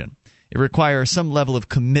gumption. It requires some level of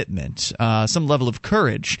commitment, some level of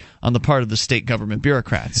courage on the part of the state government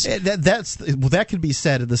bureaucrats. That could be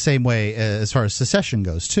said in the same way as far as secession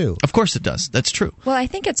goes, too. Of course it does. That's true. Well, I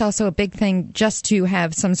think it's also a big thing just to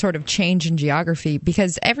have some sort of change in geography,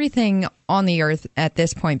 because everything on the Earth at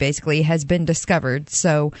this point basically has been discovered.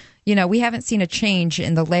 So, we haven't seen a change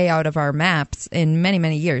in the layout of our maps in many,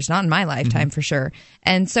 many years, not in my lifetime for sure.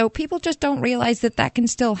 And so people just don't realize that can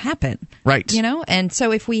still happen. Right. And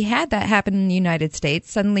so if we had that happen in the United States,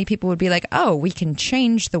 suddenly people would be like, oh, we can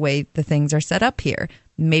change the way the things are set up here.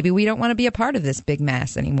 Maybe we don't want to be a part of this big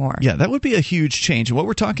mass anymore. Yeah, that would be a huge change. And what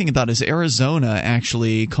we're talking about is Arizona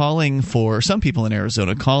actually some people in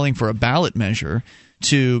Arizona calling for a ballot measure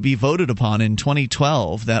to be voted upon in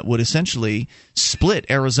 2012 that would essentially split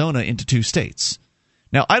Arizona into two states.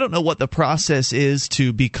 Now, I don't know what the process is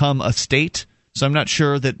to become a state, so I'm not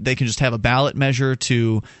sure that they can just have a ballot measure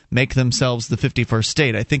to make themselves the 51st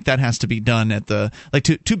state. I think that has to be done at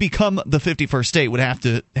to become the 51st state would have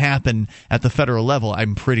to happen at the federal level,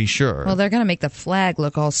 I'm pretty sure. Well, they're going to make the flag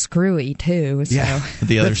look all screwy, too. So. Yeah.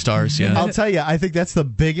 The other stars, yeah. I'll tell you, I think that's the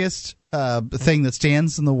biggest thing that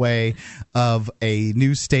stands in the way of a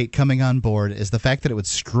new state coming on board is the fact that it would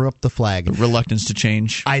screw up the flag. The reluctance to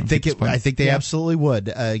change. I think they absolutely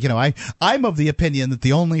would. I'm of the opinion that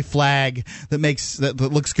the only flag that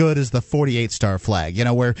looks good is the 48-star flag.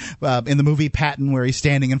 Where in the movie Patton, where he's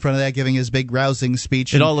standing in front of that giving his big rousing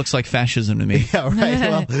speech. It all looks like fascism to me. Yeah, right.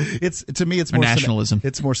 Well, it's more nationalism.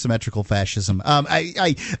 It's more symmetrical fascism.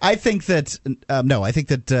 I think that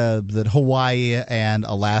that Hawaii and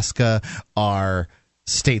Alaska are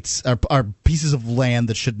states are pieces of land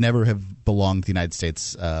that should never have belonged to the United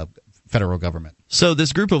States federal government. So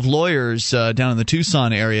this group of lawyers down in the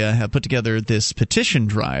Tucson area have put together this petition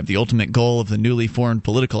drive. The ultimate goal of the newly formed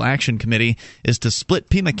Political Action Committee is to split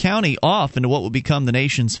Pima County off into what will become the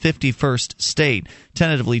nation's 51st state,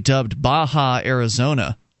 tentatively dubbed Baja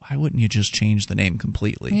Arizona. Why wouldn't you just change the name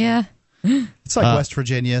completely? Yeah. It's like West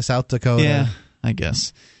Virginia, South Dakota. Yeah, I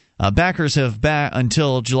guess. Backers have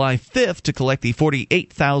until July 5th to collect the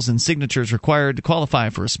 48,000 signatures required to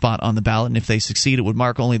qualify for a spot on the ballot, and if they succeed, it would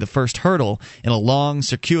mark only the first hurdle in a long,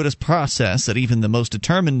 circuitous process that even the most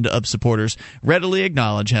determined of supporters readily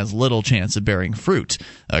acknowledge has little chance of bearing fruit.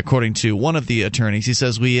 According to one of the attorneys, he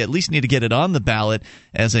says, we at least need to get it on the ballot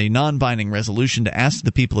as a non-binding resolution to ask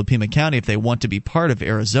the people of Pima County if they want to be part of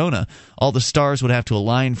Arizona. All the stars would have to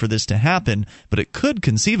align for this to happen, but it could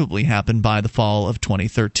conceivably happen by the fall of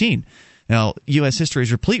 2013. Now, U.S. history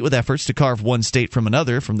is replete with efforts to carve one state from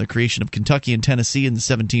another, from the creation of Kentucky and Tennessee in the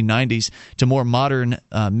 1790s to more modern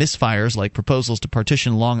misfires like proposals to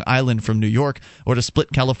partition Long Island from New York or to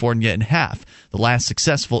split California in half. The last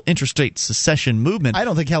successful interstate secession movement. I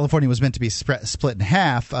don't think California was meant to be split in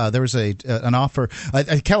half. There was an offer.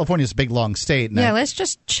 California is a big, long state. Yeah, let's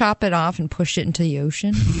just chop it off and push it into the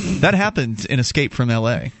ocean. That happened in Escape from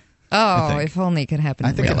L.A. Oh, if only it could happen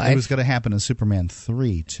in real life. I think it was going to happen in Superman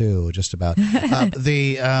 3, too, just about.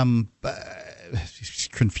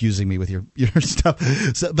 Confusing me with your stuff.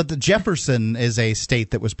 But the Jefferson is a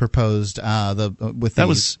state that was proposed. That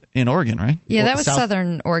was in Oregon, right? Yeah, that was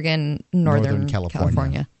Southern Oregon, Northern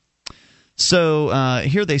California. So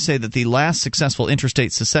here they say that the last successful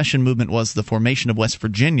interstate secession movement was the formation of West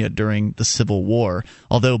Virginia during the Civil War.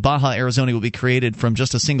 Although Baja Arizona will be created from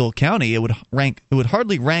just a single county, it would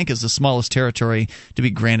hardly rank as the smallest territory to be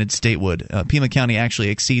granted statehood. Pima County actually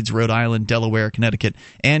exceeds Rhode Island, Delaware, Connecticut,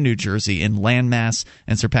 and New Jersey in landmass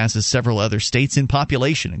and surpasses several other states in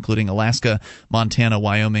population, including Alaska, Montana,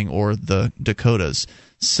 Wyoming, or the Dakotas.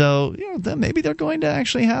 So maybe they're going to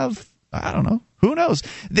actually have, I don't know, who knows?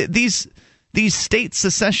 These state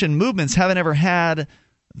secession movements haven't ever had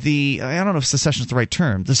I don't know if secession is the right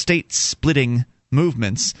term, the state splitting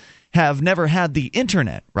movements have never had the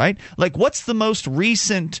internet, right? Like, what's the most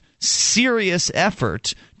recent serious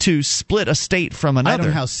effort to split a state from another? I don't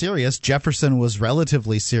know how serious. Jefferson was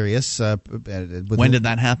relatively serious. When did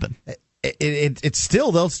that happen? It's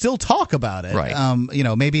still, they'll still talk about it, right?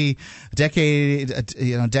 Maybe a decade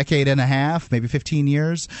and a half, maybe 15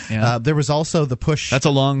 years. Yeah. There was also the push. That's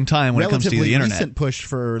a long time when it comes to the internet. Relatively recent push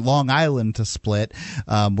for Long Island to split,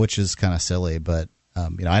 which is kind of silly, but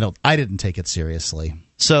I didn't take it seriously.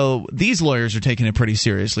 So these lawyers are taking it pretty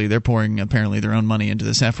seriously. They're pouring apparently their own money into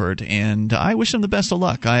this effort, and I wish them the best of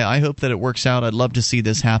luck. I hope that it works out. I'd love to see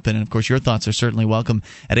this happen, and of course your thoughts are certainly welcome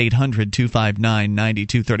at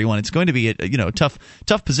 800-259-9231. It's going to be a tough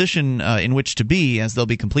position in which to be, as they'll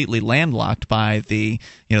be completely landlocked by the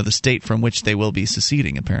state from which they will be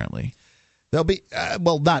seceding apparently. They'll be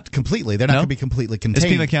not completely. They're not going to be completely contained.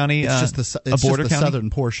 Is Pima County it's just a border county? Southern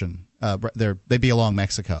portion. They'd be along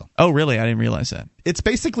Mexico. Oh, really? I didn't realize that. It's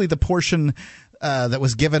basically the portion that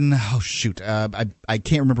was given. Oh, shoot! I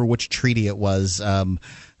can't remember which treaty it was.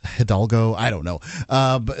 Hidalgo. I don't know.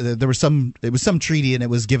 But there was some. It was some treaty, and it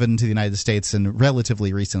was given to the United States, and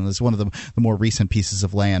relatively recent. It's one of the more recent pieces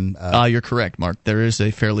of land. You're correct, Mark. There is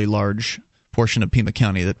a fairly large portion of Pima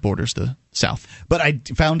County that borders the south. But I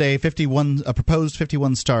found a proposed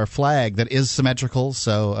 51-star flag that is symmetrical,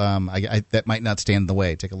 so that might not stand in the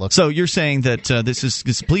way. Take a look. So you're saying that this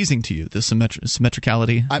is pleasing to you, the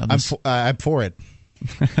symmetricality? I'm for it.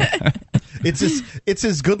 It's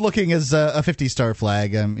as good looking as a 50-star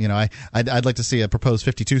flag. I'd like to see a proposed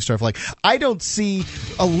 52-star flag. I don't see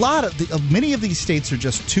a lot of many of these states are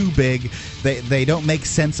just too big. They don't make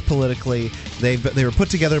sense politically. They were put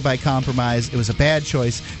together by compromise. It was a bad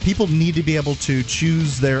choice. People need to be able to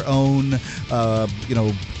choose their own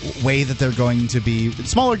way that they're going to be.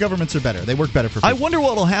 Smaller governments are better. They work better for people. I wonder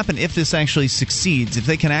what will happen if this actually succeeds, if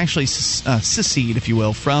they can actually secede, if you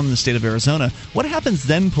will, from the state of Arizona. What happens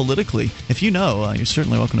then politically? If you know, you're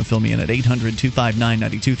certainly welcome to fill me in at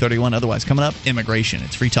 800-259-9231. Otherwise, coming up, immigration.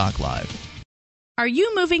 It's Free Talk Live. Are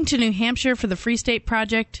you moving to New Hampshire for the Free State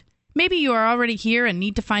Project? Maybe you are already here and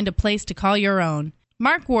need to find a place to call your own.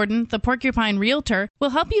 Mark Warden, the Porcupine Realtor,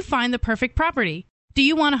 will help you find the perfect property. Do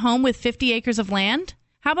you want a home with 50 acres of land?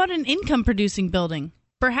 How about an income-producing building?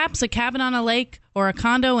 Perhaps a cabin on a lake or a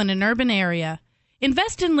condo in an urban area.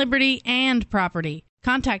 Invest in liberty and property.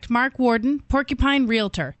 Contact Mark Warden, Porcupine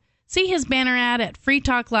Realtor. See his banner ad at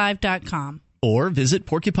freetalklive.com. Or visit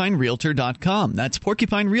porcupinerealtor.com. That's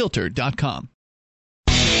porcupinerealtor.com.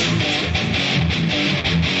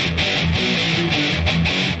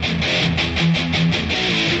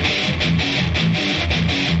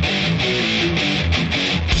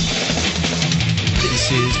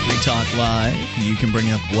 This is Free Talk Live. You can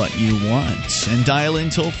bring up what you want and dial in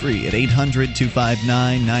toll-free at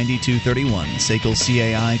 800-259-9231. SACL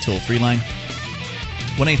CAI toll-free line.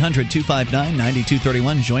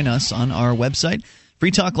 1-800-259-9231. Join us on our website,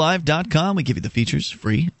 freetalklive.com. We give you the features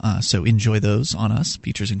free, so enjoy those on us.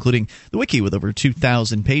 Features including the wiki with over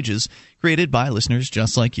 2,000 pages created by listeners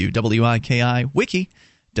just like you. WIKI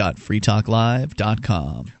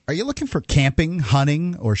wiki.freetalklive.com. Are you looking for camping,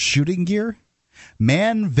 hunting, or shooting gear?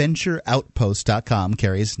 ManVentureOutpost.com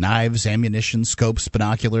carries knives, ammunition, scopes,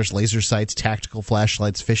 binoculars, laser sights, tactical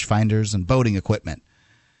flashlights, fish finders, and boating equipment.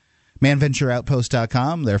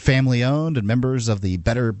 ManVentureOutpost.com, they're family-owned and members of the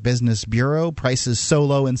Better Business Bureau. Prices so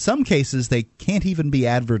low, in some cases, they can't even be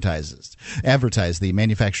advertised. The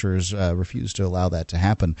manufacturers refuse to allow that to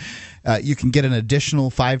happen. You can get an additional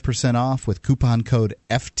 5% off with coupon code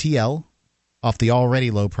FTL off the already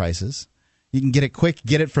low prices. You can get it quick.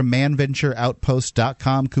 Get it from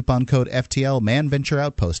ManVentureOutpost.com. Coupon code FTL,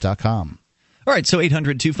 ManVentureOutpost.com. All right, so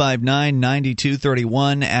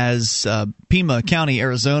 800-259-9231. As Pima County,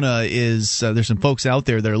 Arizona is, there's some folks out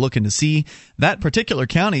there that are looking to see that particular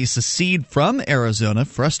county secede from Arizona,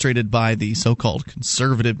 frustrated by the so-called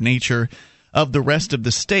conservative nature of the rest of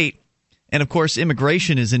the state. And, of course,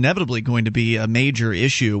 immigration is inevitably going to be a major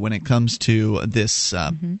issue when it comes to this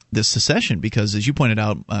this secession because, as you pointed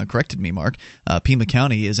out, corrected me, Mark, Pima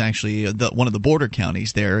County is actually one of the border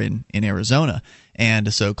counties there in Arizona.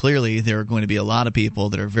 And so clearly there are going to be a lot of people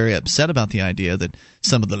that are very upset about the idea that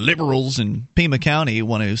some of the liberals in Pima County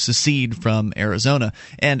want to secede from Arizona.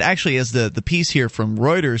 And actually, as the piece here from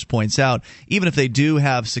Reuters points out, even if they do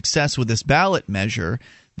have success with this ballot measure,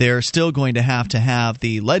 they're still going to have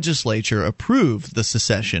the legislature approve the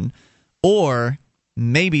secession, or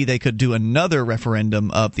maybe they could do another referendum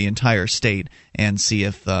of the entire state and see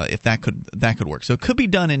if that could work. So it could be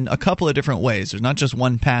done in a couple of different ways. There's not just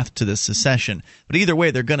one path to this secession, but either way,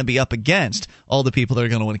 they're going to be up against all the people that are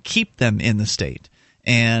going to want to keep them in the state.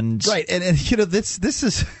 And right, and this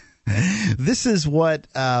is. This is what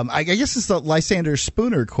I guess it's the Lysander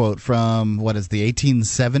Spooner quote from the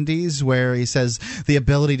 1870s, where he says the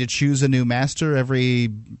ability to choose a new master every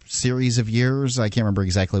series of years. I can't remember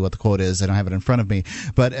exactly what the quote is. I don't have it in front of me,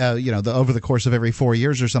 but over the course of every 4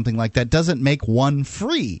 years or something like that doesn't make one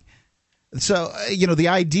free. So the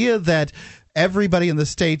idea that everybody in the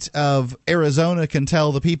state of Arizona can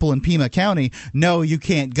tell the people in Pima County, no, you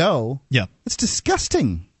can't go. Yeah, it's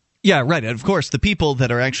disgusting. Yeah, right. And of course, the people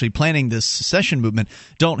that are actually planning this secession movement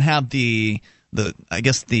don't have the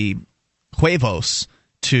huevos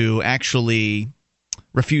to actually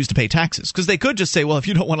refuse to pay taxes, because they could just say, well, if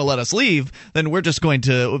you don't want to let us leave, then we're just going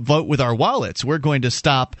to vote with our wallets. We're going to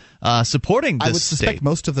stop supporting this I would suspect state.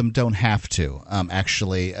 Most of them don't have to,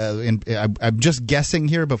 actually. I'm just guessing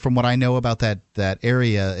here, but from what I know about that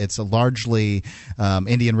area, it's largely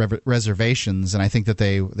Indian reservations, and I think that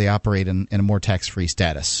they operate in a more tax-free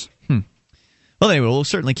status. Well, anyway, we'll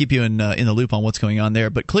certainly keep you in the loop on what's going on there.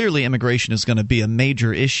 But clearly, immigration is going to be a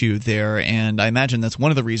major issue there, and I imagine that's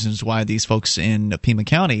one of the reasons why these folks in Pima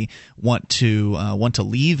County want to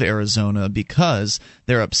leave Arizona, because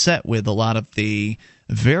they're upset with a lot of the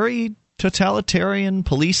very totalitarian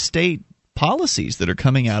police state policies that are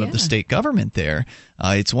coming out of the state government there.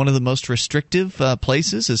 It's one of the most restrictive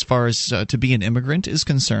places as far as to be an immigrant is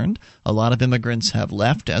concerned. A lot of immigrants have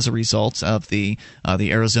left as a result of the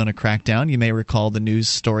Arizona crackdown. You may recall the news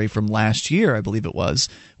story from last year, I believe it was,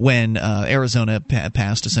 when Arizona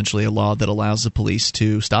passed essentially a law that allows the police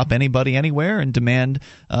to stop anybody anywhere and demand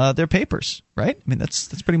their papers. Right? I mean,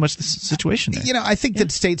 that's pretty much the situation there. I think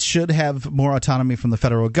that states should have more autonomy from the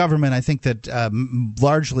federal government. I think that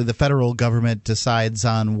largely the federal government decides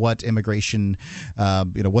on what immigration,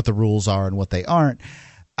 what the rules are and what they aren't.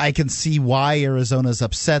 I can see why Arizona's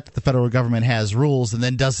upset that the federal government has rules and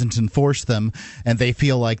then doesn't enforce them, and they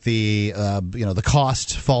feel like the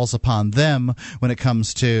cost falls upon them when it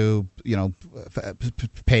comes to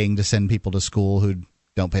paying to send people to school who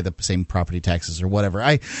don't pay the same property taxes or whatever.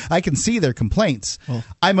 I can see their complaints. Well,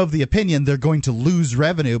 I'm of the opinion they're going to lose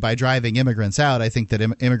revenue by driving immigrants out. I think that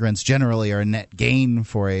immigrants generally are a net gain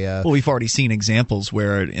for a... Well, we've already seen examples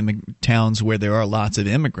where towns where there are lots of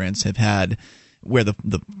immigrants have had... where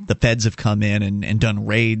the feds have come in and done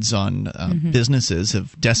raids on businesses,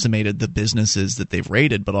 have decimated the businesses that they've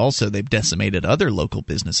raided, but also they've decimated other local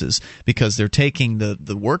businesses because they're taking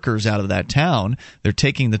the workers out of that town, they're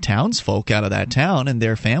taking the townsfolk out of that town, and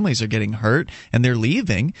their families are getting hurt, and they're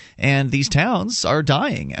leaving, and these towns are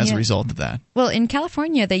dying as a result of that. Well, in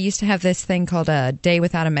California, they used to have this thing called a Day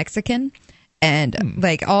Without a Mexican, and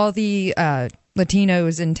like all the...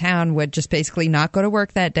 Latinos in town would just basically not go to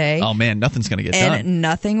work that day. Oh, man, nothing's going to get done. And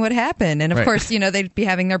nothing would happen. And, of course, they'd be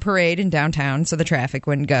having their parade in downtown, so the traffic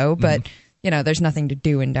wouldn't go. But, there's nothing to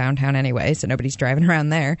do in downtown anyway, so nobody's driving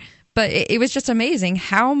around there. But it was just amazing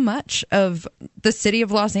how much of the city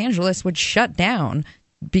of Los Angeles would shut down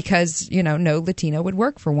because, no Latino would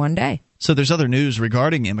work for one day. So there's other news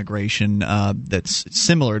regarding immigration that's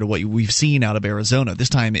similar to what we've seen out of Arizona. This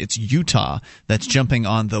time it's Utah that's jumping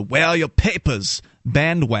on the "wear your papers"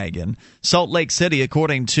 bandwagon. Salt Lake City,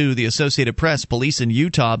 according to the Associated Press, police in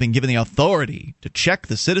Utah have been given the authority to check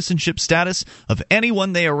the citizenship status of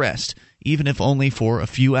anyone they arrest, even if only for a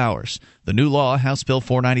few hours. The new law, House Bill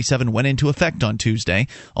 497, went into effect on Tuesday,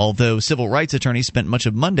 although civil rights attorneys spent much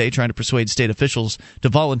of Monday trying to persuade state officials to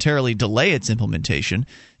voluntarily delay its implementation.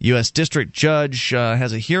 U.S. District Judge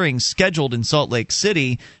has a hearing scheduled in Salt Lake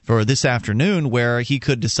City for this afternoon where he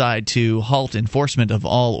could decide to halt enforcement of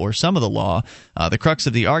all or some of the law. The crux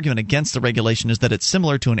of the argument against the regulation is that it's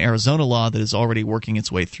similar to an Arizona law that is already working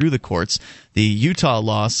its way through the courts. The Utah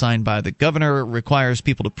law, signed by the governor, requires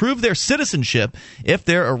people to prove their citizenship if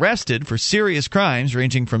they're arrested for serious crimes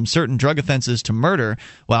ranging from certain drug offenses to murder,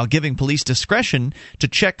 while giving police discretion to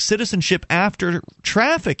check citizenship after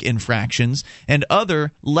traffic infractions and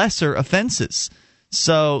other lesser offenses.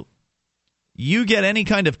 So you get any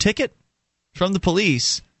kind of ticket from the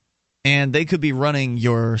police, and they could be running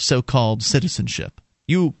your so-called citizenship.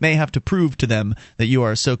 You may have to prove to them that you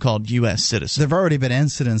are a so-called U.S. citizen. There have already been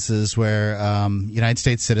incidences where United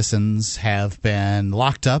States citizens have been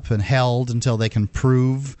locked up and held until they can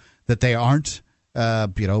prove that they aren't,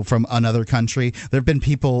 from another country. There have been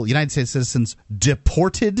people, United States citizens,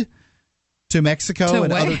 deported to Mexico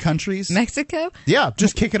and other countries. Mexico? Yeah,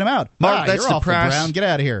 just kicking them out. Mark, that's you're the off the price. ground. Get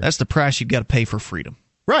out of here. That's the price you got to pay for freedom.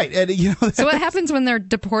 Right. And, so what happens when they're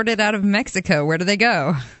deported out of Mexico? Where do they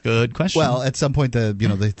go? Good question. Well, at some point,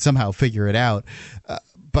 they somehow figure it out.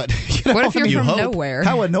 But what if you're from nowhere?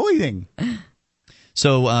 How annoying.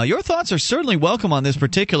 So your thoughts are certainly welcome on this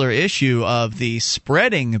particular issue of the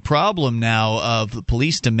spreading problem now of the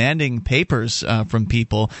police demanding papers from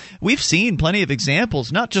people. We've seen plenty of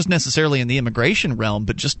examples, not just necessarily in the immigration realm,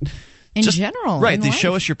 but just in general. Right, the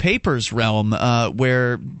show us your papers realm,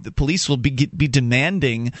 where the police will be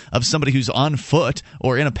demanding of somebody who's on foot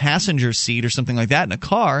or in a passenger seat or something like that in a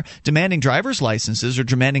car, demanding driver's licenses or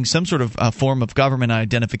demanding some sort of form of government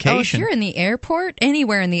identification. Oh, if you're in the airport,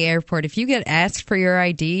 anywhere in the airport, if you get asked for your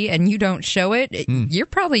ID and you don't show it, you're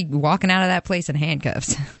probably walking out of that place in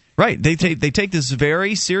handcuffs. Right. They take this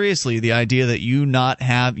very seriously. The idea that you not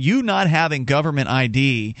having government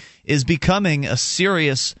ID is becoming a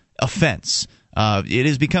serious offense. It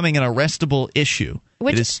is becoming an arrestable issue.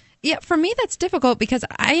 Yeah, for me that's difficult because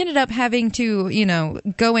I ended up having to,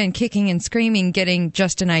 go in kicking and screaming, getting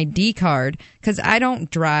just an ID card because I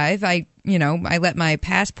don't drive. I let my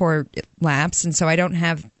passport lapse, and so I don't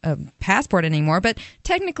have a passport anymore. But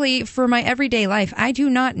technically, for my everyday life, I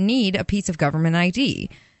do not need a piece of government ID.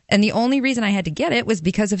 And the only reason I had to get it was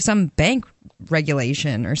because of some bank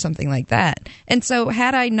regulation or something like that. And so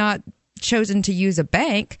had I not chosen to use a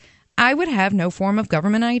bank, I would have no form of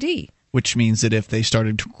government ID. Which means that if they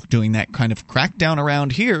started doing that kind of crackdown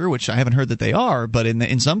around here, which I haven't heard that they are, but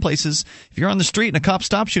in some places, if you're on the street and a cop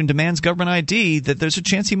stops you and demands government ID, that there's a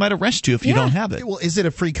chance he might arrest you if you don't have it. Well, is it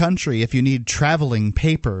a free country if you need traveling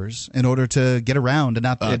papers in order to get around and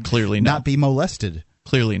not be molested?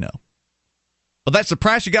 Clearly no. Well, that's the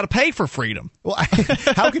price you got to pay for freedom. Well,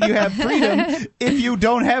 how can you have freedom if you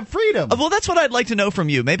don't have freedom? Well, that's what I'd like to know from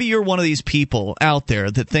you. Maybe you're one of these people out there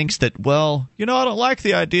that thinks that, I don't like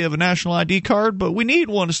the idea of a national ID card, but we need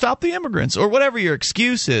one to stop the immigrants, or whatever your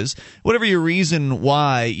excuse is, whatever your reason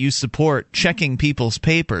why you support checking people's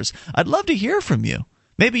papers. I'd love to hear from you.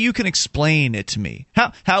 Maybe you can explain it to me,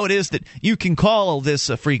 how it is that you can call this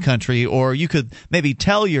a free country, or you could maybe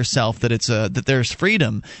tell yourself that that there's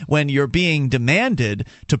freedom when you're being demanded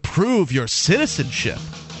to prove your citizenship,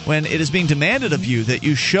 when it is being demanded of you that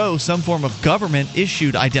you show some form of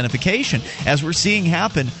government-issued identification, as we're seeing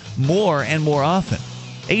happen more and more often.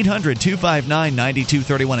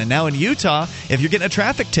 800-259-9231. And now in Utah, if you're getting a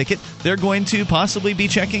traffic ticket, they're going to possibly be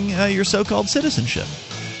checking your so-called citizenship.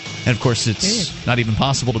 And, of course, it's not even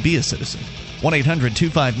possible to be a citizen.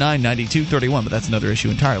 1-800-259-9231, but that's another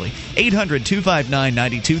issue entirely.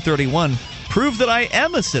 800-259-9231. Prove that I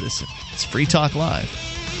am a citizen. It's Free Talk Live.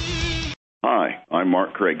 Hi, I'm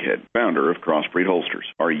Mark Craighead, founder of Crossbreed Holsters.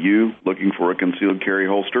 Are you looking for a concealed carry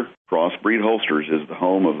holster? Crossbreed Holsters is the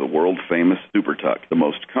home of the world-famous Super Tuck, the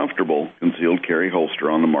most comfortable concealed carry holster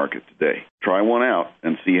on the market today. Try one out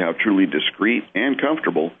and see how truly discreet and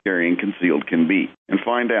comfortable carrying concealed can be, and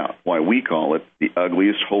find out why we call it the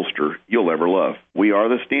ugliest holster you'll ever love. We are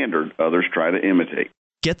the standard others try to imitate.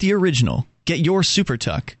 Get the original. Get your Super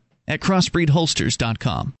Tuck at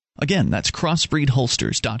crossbreedholsters.com. Again, that's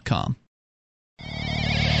crossbreedholsters.com.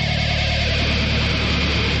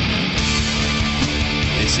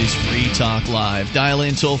 This is Free Talk Live. Dial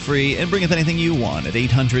in toll free and bring up anything you want at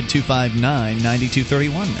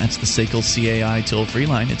 800-259-9231. That's the SACL CAI toll free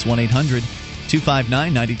line. It's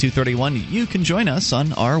 1-800-259-9231. You can join us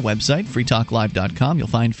on our website, freetalklive.com. You'll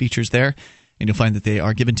find features there, and you'll find that they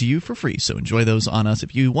are given to you for free. So enjoy those on us.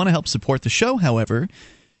 If you want to help support the show, however,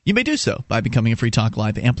 you may do so by becoming a Free Talk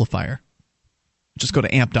Live amplifier. Just go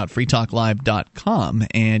to amp.freetalklive.com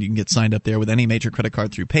and you can get signed up there with any major credit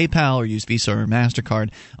card through PayPal or use Visa or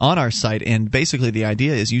MasterCard on our site. And basically the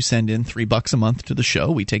idea is you send in $3 a month to the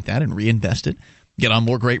show. We take that and reinvest it. Get on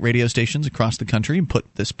more great radio stations across the country and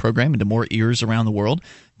put this program into more ears around the world.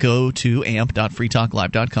 Go to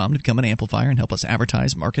amp.freetalklive.com to become an amplifier and help us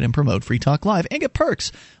advertise, market, and promote Free Talk Live and get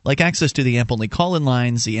perks like access to the AMP-only call-in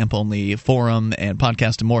lines, the AMP-only forum, and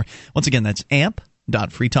podcast and more. Once again, that's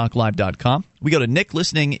amp.freetalklive.com. We go to Nick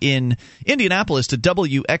listening in Indianapolis to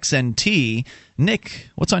WXNT. Nick,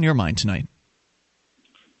 what's on your mind tonight?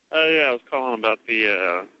 I was calling about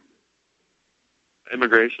the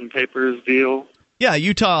immigration papers deal. Yeah,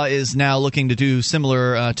 Utah is now looking to do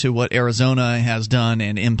similar to what Arizona has done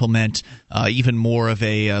and implement even more of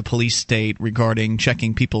a police state regarding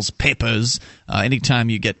checking people's papers.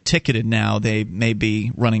 Anytime you get ticketed now, they may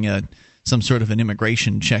be running some sort of an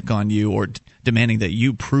immigration check on you or demanding that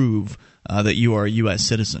you prove that you are a U.S.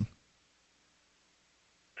 citizen.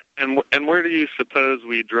 And where do you suppose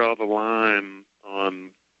we draw the line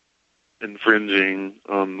on infringing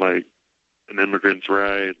on, like, an immigrant's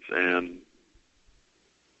rights and...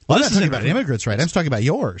 Well, I'm not talking about immigrants' rights. I'm talking about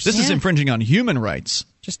yours. This is infringing on human rights.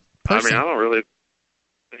 Just I mean, I don't really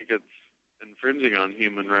think it's infringing on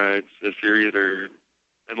human rights if you're either...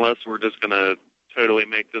 Unless we're just going to totally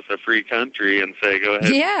make this a free country and say, go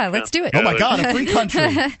ahead. Yeah, let's do it. Oh, my God, a free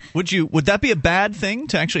country. Would that be a bad thing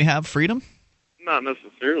to actually have freedom? Not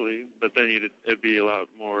necessarily, but then it'd be a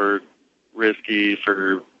lot more risky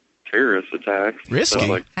for terrorist attacks. Risky?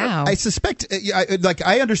 Like How? I suspect,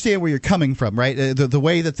 I understand where you're coming from, right? The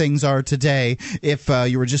way that things are today, if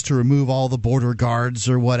you were just to remove all the border guards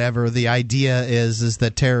or whatever, the idea is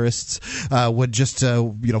that terrorists would just,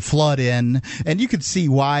 flood in. And you could see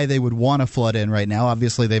why they would want to flood in right now.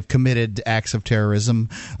 Obviously, they've committed acts of terrorism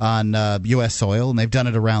on U.S. soil, and they've done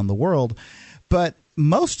it around the world. But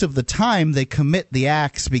most of the time, they commit the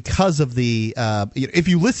acts because of the if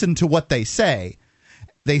you listen to what they say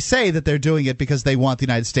that they're doing it because they want the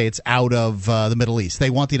United States out of the Middle East. They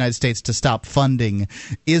want the United States to stop funding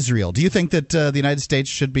Israel. Do you think that the United States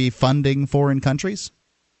should be funding foreign countries?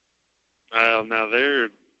 No,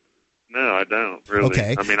 I don't really.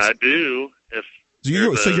 Okay. I mean, I do if.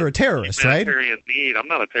 So you're a terrorist, right? Need. I'm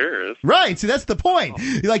not a terrorist. Right. See, that's the point.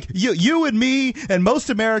 Like you and me and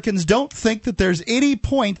most Americans don't think that there's any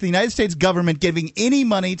point the United States government giving any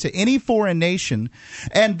money to any foreign nation,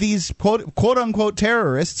 and these quote unquote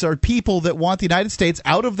terrorists are people that want the United States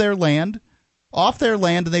out of their land, off their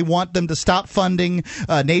land, and they want them to stop funding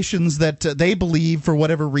nations that they believe for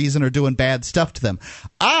whatever reason are doing bad stuff to them.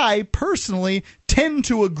 I personally tend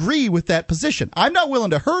to agree with that position. I'm not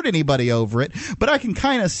willing to hurt anybody over it, but I can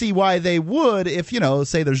kind of see why they would if,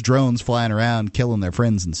 say there's drones flying around killing their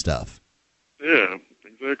friends and stuff. Yeah,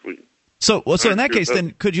 exactly. So in that case,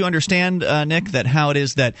 then, could you understand, Nick, that how it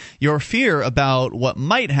is that your fear about what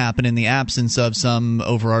might happen in the absence of some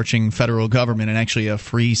overarching federal government and actually a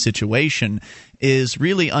free situation is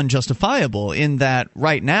really unjustifiable, in that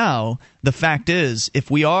right now the fact is,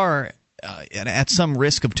 if we are at some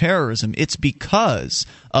risk of terrorism, it's because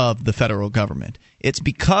of the federal government. It's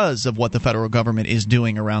because of what the federal government is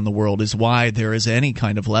doing around the world is why there is any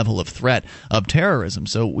kind of level of threat of terrorism.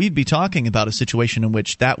 So we'd be talking about a situation in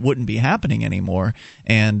which that wouldn't be happening anymore.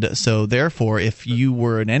 And so therefore, if you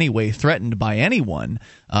were in any way threatened by anyone,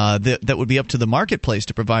 that would be up to the marketplace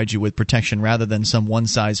to provide you with protection rather than some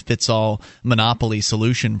one-size-fits-all monopoly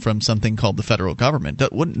solution from something called the federal government.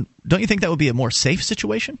 Don't you think that would be a more safe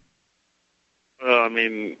situation? Well, I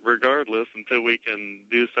mean, regardless, until we can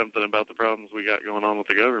do something about the problems we got going on with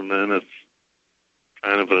the government, it's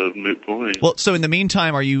kind of a moot point. Well, so in the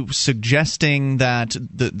meantime, are you suggesting that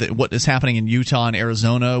what is happening in Utah and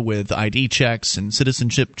Arizona with ID checks and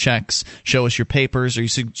citizenship checks, show us your papers, are you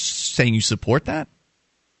saying you support that?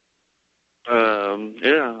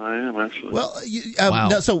 Yeah, I am actually. Well, wow.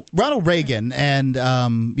 No, so Ronald Reagan, and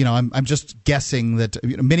I'm just guessing that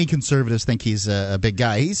many conservatives think he's a big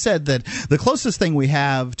guy. He said that the closest thing we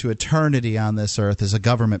have to eternity on this earth is a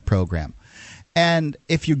government program. And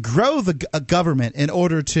if you grow a government in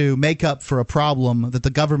order to make up for a problem that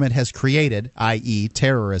the government has created, i.e.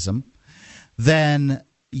 terrorism, then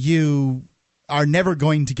you are never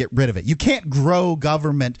going to get rid of it. You can't grow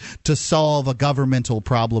government to solve a governmental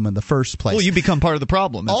problem in the first place. Well, you become part of the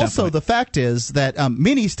problem at also, that point. the fact is that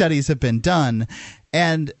many studies have been done,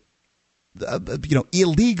 and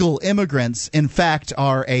illegal immigrants, in fact,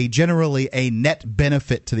 are generally a net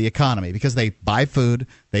benefit to the economy because they buy food,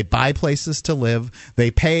 they buy places to live,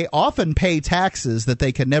 they often pay taxes that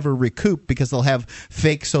they can never recoup because they'll have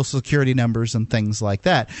fake Social Security numbers and things like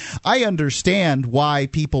that. I understand why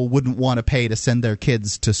people wouldn't want to pay to send their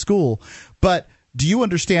kids to school, but do you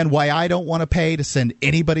understand why I don't want to pay to send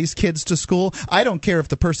anybody's kids to school? I don't care if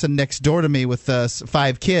the person next door to me with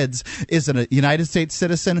 5 kids is a United States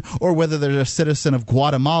citizen or whether they're a citizen of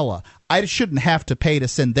Guatemala. I shouldn't have to pay to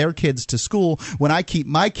send their kids to school when I keep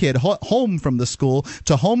my kid home from the school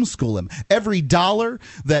to homeschool him. Every dollar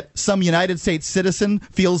that some United States citizen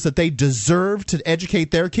feels that they deserve to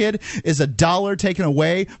educate their kid is a dollar taken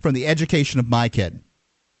away from the education of my kid.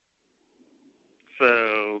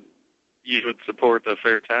 So you would support the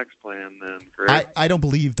fair tax plan then, correct? I don't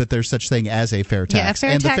believe that there's such thing as a fair tax.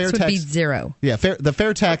 Yeah, a fair tax would be zero. Yeah, the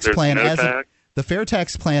fair tax plan no tax? The fair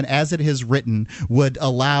tax plan, as it is written, would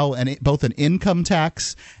allow both an income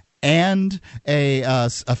tax and a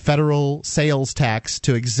federal sales tax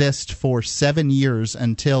to exist for 7 years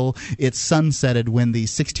until it's sunsetted when the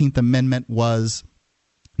 16th Amendment was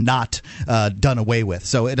not done away with.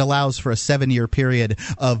 So it allows for a 7-year period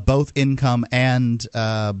of both income and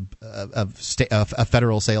a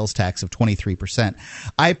federal sales tax of 23%.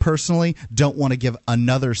 I personally don't want to give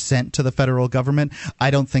another cent to the federal government. I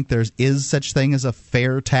don't think there is such thing as a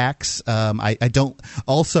fair tax. I don't.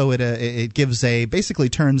 Also, it gives basically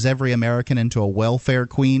turns every American into a welfare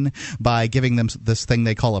queen by giving them this thing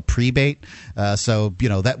they call a prebate. So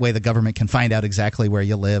that way the government can find out exactly where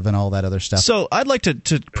you live and all that other stuff. So I'd like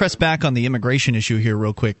to press back on the immigration issue here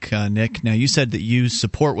real quick, Nick. Now, you said that you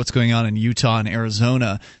support what's going on in Utah and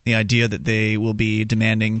Arizona, the idea that they will be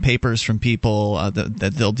demanding papers from people,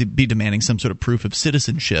 that they'll be demanding some sort of proof of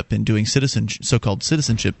citizenship and doing so-called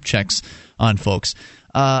citizenship checks on folks.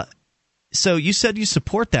 So you said you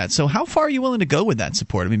support that. So how far are you willing to go with that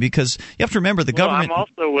support? I mean, because you have to remember the government... I'm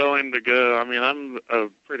also willing to go. I mean, I'm a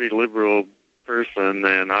pretty liberal person,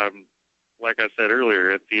 and I'm, like I said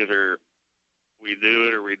earlier, it's either we do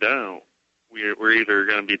it or we don't. We're either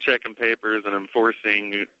going to be checking papers and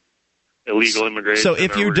enforcing illegal immigration. So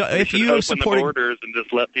if you open the borders and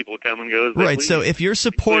just let people come and go as they leave, so if you're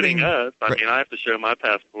supporting us, I mean, I have to show my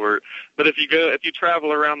passport. But if you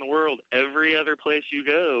travel around the world, every other place you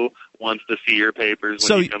go wants to see your papers.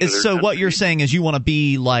 When you come to their country. What you're saying is you want to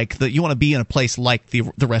be in a place like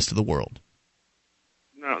the rest of the world.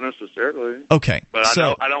 Not necessarily. Okay, but I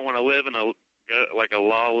don't want to live in a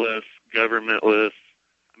lawless, governmentless.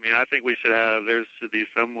 I mean, I think there should be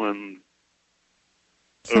someone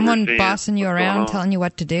bossing you around, telling you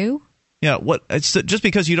what to do. Yeah, it's just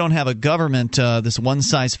because you don't have a government, this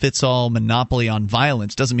one-size-fits-all monopoly on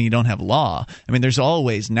violence doesn't mean you don't have law. I mean, there's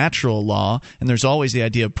always natural law, and there's always the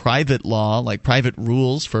idea of private law, like private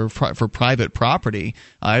rules for private property.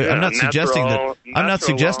 I'm not suggesting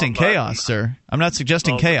chaos, sir. I'm not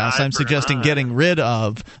suggesting chaos. I'm suggesting getting rid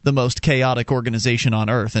of the most chaotic organization on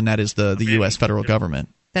earth, and that is the U.S. federal government.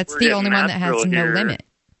 That's the only one that has no limit.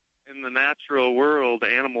 In the natural world,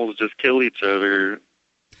 animals just kill each other.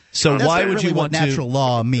 So why would you want to? Natural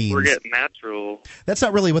law means we're getting natural. That's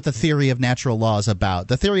not really what the theory of natural law is about.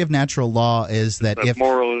 The theory of natural law is that if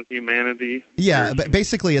moral humanity. Yeah, but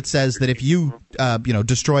basically it says that if you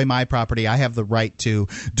destroy my property, I have the right to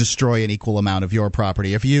destroy an equal amount of your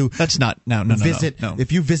property. If you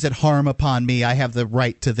if you visit harm upon me, I have the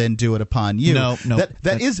right to then do it upon you. No.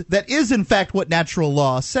 That is in fact what natural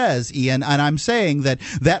law says, Ian, and I'm saying that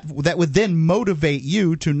would then motivate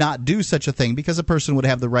you to not do such a thing because a person would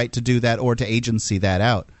have the right to do that or to agency that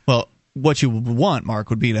out. Well, what you would want, Mark,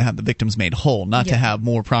 would be to have the victims made whole, not to have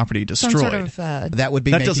more property destroyed. That would be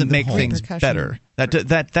that doesn't make things repercussion. better.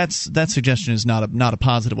 That suggestion is not a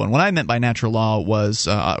positive one. What I meant by natural law was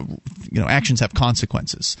actions have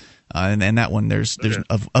consequences, and that one there's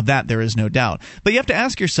of that there is no doubt. But you have to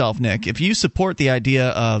ask yourself, Nick, if you support the idea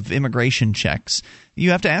of immigration checks, you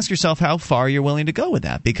have to ask yourself how far you're willing to go with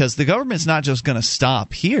that, because the government's not just going to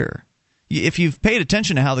stop here. If you've paid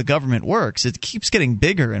attention to how the government works, it keeps getting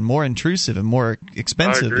bigger and more intrusive and more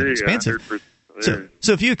expensive and expansive.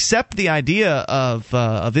 So if you accept the idea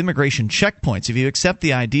of immigration checkpoints, if you accept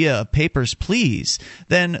the idea of papers, please,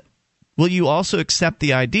 then will you also accept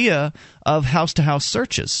the idea of house-to-house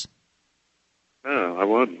searches? No, I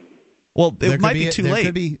wouldn't. Well, it might be too late. There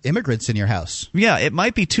could be immigrants in your house. Yeah, it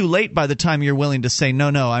might be too late by the time you're willing to say, no,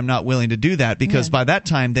 I'm not willing to do that, because by that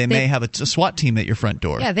time they may have a SWAT team at your front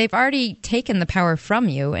door. Yeah, they've already taken the power from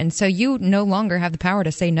you, and so you no longer have the power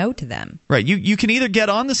to say no to them. Right. You can either get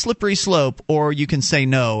on the slippery slope, or you can say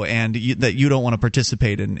no, and that you don't want to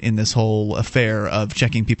participate in this whole affair of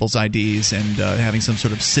checking people's IDs and having some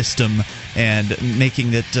sort of system and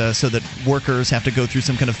making it so that workers have to go through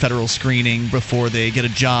some kind of federal screening before they get a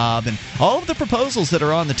job, and all of the proposals that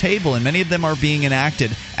are on the table, and many of them are being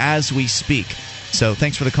enacted as we speak. So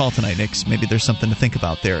thanks for the call tonight, Nick. Maybe there's something to think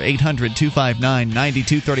about there.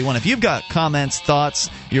 800-259-9231. If you've got comments, thoughts,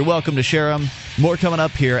 you're welcome to share them. More coming up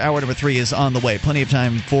here. Hour number 3 is on the way. Plenty of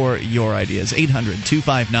time for your ideas.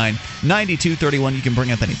 800-259-9231. You can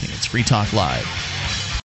bring up anything. It's Free Talk Live.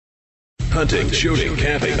 Hunting, shooting,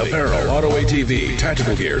 camping, apparel, auto ATV,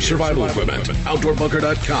 tactical gear, survival equipment.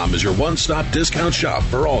 OutdoorBunker.com is your one-stop discount shop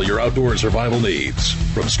for all your outdoor survival needs.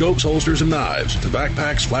 From scopes, holsters, and knives to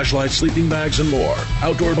backpacks, flashlights, sleeping bags, and more.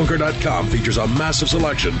 OutdoorBunker.com features a massive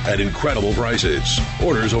selection at incredible prices.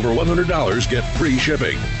 Orders over $100 get free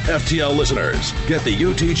shipping. FTL listeners, get the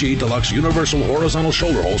UTG Deluxe Universal Horizontal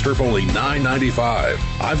Shoulder Holster for only $9.95.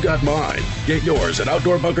 I've got mine. Get yours at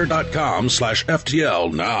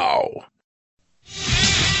OutdoorBunker.com/FTL now.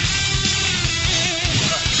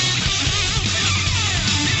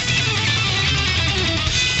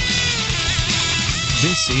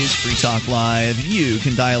 This is Free Talk Live. You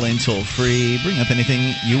can dial in toll free, bring up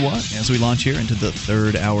anything you want as we launch here into the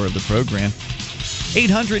third hour of the program.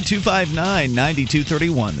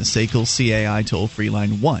 800-259-9231, the SACL CAI toll-free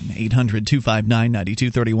line,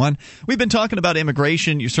 1-800-259-9231. We've been talking about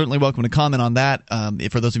immigration. You're certainly welcome to comment on that.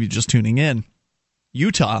 For those of you just tuning in,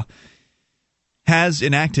 Utah has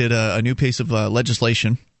enacted a new piece of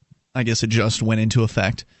legislation. I guess it just went into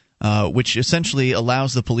effect, which essentially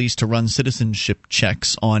allows the police to run citizenship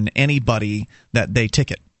checks on anybody that they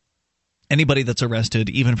ticket. Anybody that's arrested,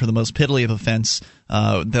 even for the most piddly of offense,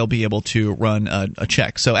 they'll be able to run a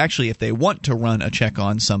check. So actually, if they want to run a check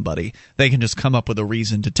on somebody, they can just come up with a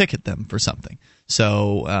reason to ticket them for something.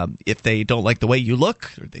 So if they don't like the way you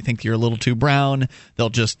look, or they think you're a little too brown, they'll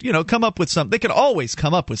just, come up with something. They can always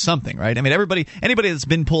come up with something, right? I mean, anybody that's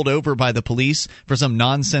been pulled over by the police for some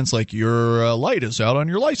nonsense like your light is out on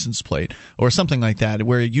your license plate or something like that,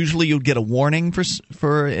 where usually you'd get a warning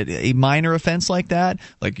for a minor offense like that,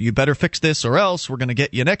 like you better fix this or else we're going to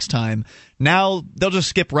get you next time. Now they'll just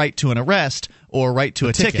skip right to an arrest or right to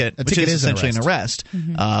a ticket, which is essentially an arrest.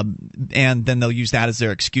 Mm-hmm. And then they'll use that as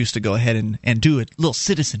their excuse to go ahead and do a little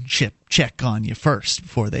citizenship check on you first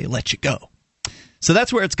before they let you go. So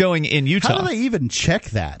that's where it's going in Utah. How do they even check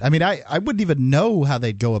that? I mean, I wouldn't even know how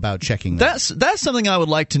they'd go about checking that. That's something I would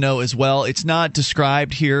like to know as well. It's not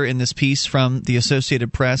described here in this piece from the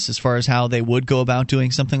Associated Press as far as how they would go about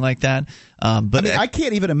doing something like that. But I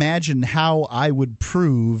can't even imagine how I would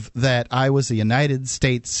prove that I was a United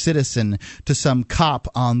States citizen to some cop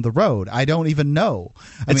on the road. I don't even know.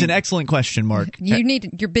 It's an excellent question, Mark. You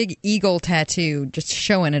need your big eagle tattoo just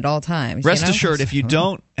showing at all times. Rest assured, if you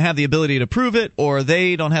don't have the ability to prove it, or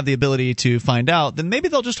they don't have the ability to find out, then maybe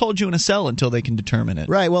they'll just hold you in a cell until they can determine it.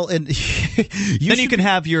 Right. Well, and then you can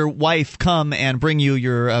have your wife come and bring you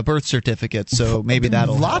your birth certificate. So maybe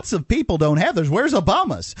that'll. Lots of people don't have theirs. Where's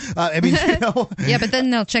Obama's? Yeah, but then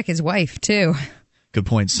they'll check his wife too. Good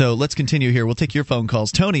point. So let's continue here. We'll take your phone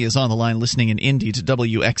calls. Tony is on the line, listening in Indy to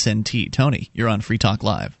WXNT. Tony, you're on Free Talk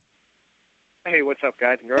Live. Hey, what's up,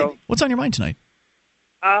 guys and girls? Hey, what's on your mind tonight?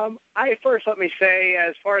 Let me say,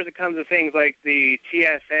 as far as it comes to things like the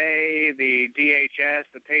TSA, the DHS,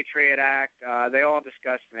 the Patriot Act, they all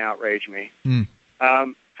disgust and outrage me.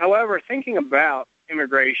 However, thinking about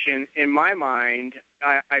immigration, in my mind,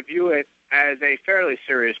 I view it as a fairly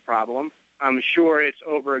serious problem. I'm sure it's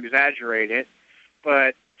over-exaggerated,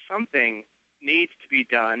 but something needs to be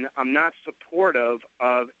done. I'm not supportive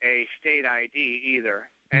of a state ID either,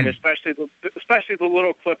 and especially the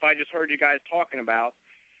little clip I just heard you guys talking about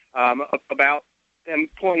them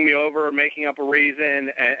pulling me over, making up a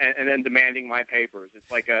reason, and then demanding my papers. It's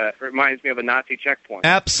like it reminds me of a Nazi checkpoint.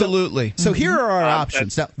 Absolutely. So here are our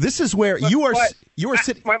options. Now, this is where you are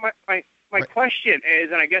sitting. My question is,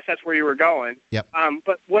 and I guess that's where you were going. Yep.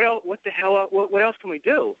 But what else? What the hell? What else can we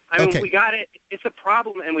do? I mean, we got it. It's a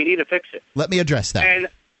problem, and we need to fix it. Let me address that. And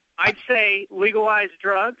I'd say legalize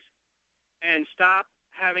drugs, and stop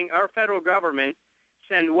having our federal government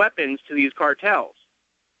send weapons to these cartels,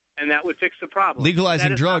 and that would fix the problem.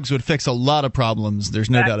 Legalizing drugs would fix a lot of problems. There's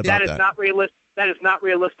no doubt about that. That is not realistic. That is not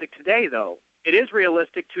realistic today, though. It is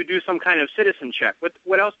realistic to do some kind of citizen check.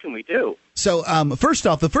 What else can we do? So first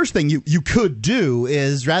off, the first thing you could do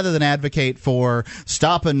is, rather than advocate for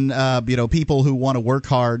stopping people who want to work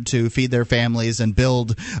hard to feed their families and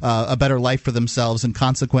build a better life for themselves and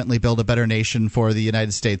consequently build a better nation for the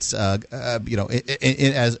United States,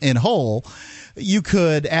 in whole, you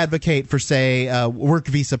could advocate for, say, work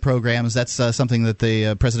visa programs. That's something that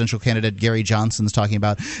the presidential candidate Gary Johnson's talking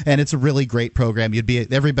about, and it's a really great program.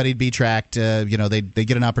 Everybody'd be tracked. They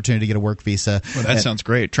get an opportunity to get a work visa. Well, that sounds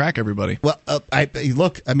great. Track everybody. Well,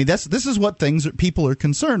 this is what things people are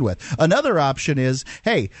concerned with. Another option is,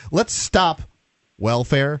 hey, let's stop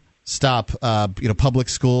welfare, stop public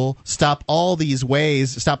school, stop all these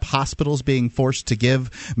ways, stop hospitals being forced to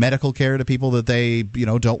give medical care to people that they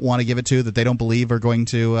don't want to give it to, that they don't believe are going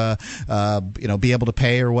to be able to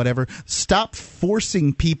pay or whatever. Stop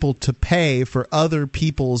forcing people to pay for other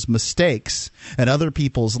people's mistakes and other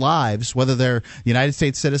people's lives, whether they're United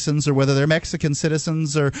States citizens or whether they're Mexican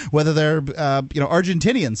citizens or whether they're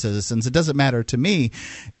Argentinian citizens. It doesn't matter to me.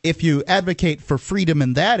 If you advocate for freedom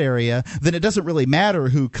in that area, then it doesn't really matter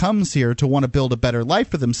who comes here to want to build a better life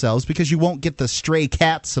for themselves, because you won't get the stray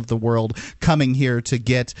cats of the world coming here to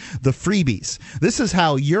get the freebies. This is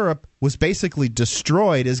how Europe was basically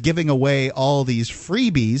destroyed, is giving away all these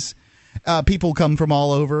freebies. People come from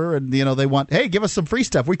all over, and they want, hey, give us some free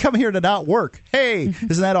stuff. We come here to not work. Hey,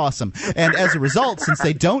 isn't that awesome? And as a result, since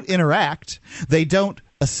they don't interact, they don't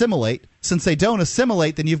assimilate. Since they don't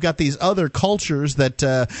assimilate, then you've got these other cultures that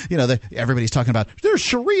everybody's talking about. There's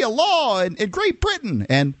Sharia law in Great Britain,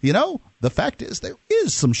 and the fact is there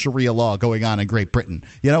is some Sharia law going on in Great Britain.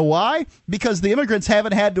 You know why? Because the immigrants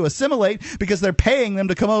haven't had to assimilate, because they're paying them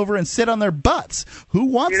to come over and sit on their butts. Who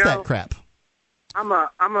wants that crap? I'm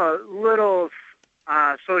a little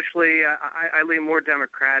socially. I lean more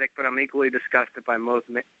Democratic, but I'm equally disgusted by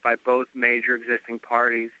both major existing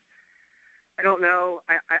parties. I don't know.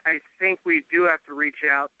 I think we do have to reach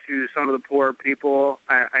out to some of the poor people.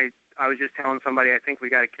 I was just telling somebody I think we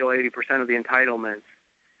got to kill 80% of the entitlements.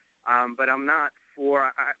 But I'm not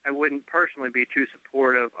for. I wouldn't personally be too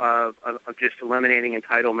supportive of just eliminating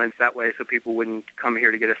entitlements that way, so people wouldn't come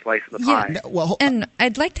here to get a slice of the pie. And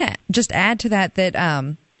I'd like to just add to that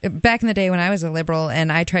back in the day when I was a liberal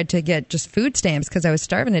and I tried to get just food stamps because I was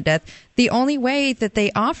starving to death, the only way that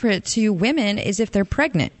they offer it to women is if they're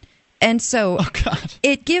pregnant. And so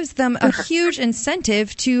it gives them a huge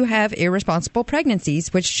incentive to have irresponsible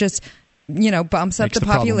pregnancies, which just, bumps up the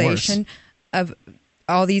population of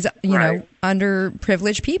all these,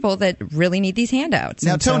 underprivileged people that really need these handouts.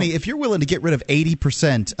 Now, Tony, if you're willing to get rid of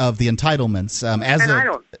 80% of the entitlements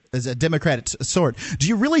as a Democrat sort, do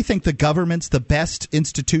you really think the government's the best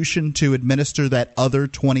institution to administer that other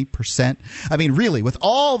 20%? I mean, really, with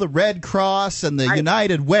all the Red Cross and the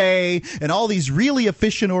United Way and all these really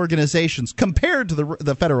efficient organizations compared to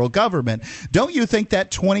the federal government, don't you think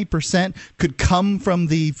that 20% could come from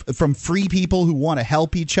free people who want to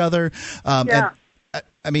help each other?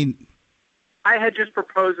 I had just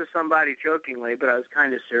proposed to somebody jokingly, but I was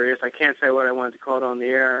kind of serious. I can't say what I wanted to call it on the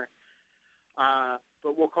air, but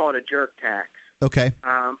we'll call it a jerk tax. Okay.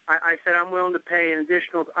 I said I'm willing to pay an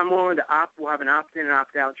additional. I'm willing to we'll have an opt-in and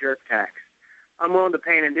opt-out jerk tax. I'm willing to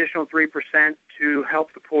pay an additional 3% to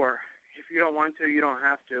help the poor. If you don't want to, you don't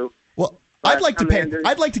have to. Well, I'd like to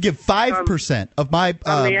give 5% of my.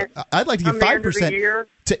 I'd like to give 5%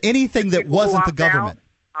 to anything that wasn't the government.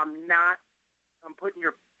 I'm putting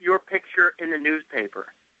your picture in the newspaper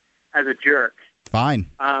as a jerk. Fine.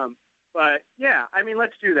 But, yeah,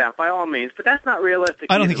 let's do that, by all means. But that's not realistic.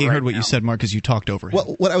 I don't think he heard what you said, Mark, because you talked over him.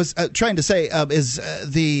 Well, what I was trying to say is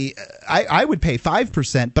I would pay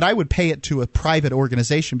 5%, but I would pay it to a private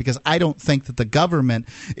organization because I don't think that the government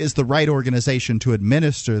is the right organization to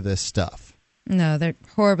administer this stuff. No, they're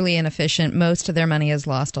horribly inefficient. Most of their money is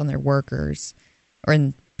lost on their workers or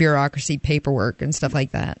in bureaucracy, paperwork, and stuff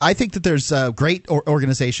like that. I think that there's great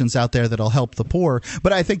organizations out there that'll help the poor,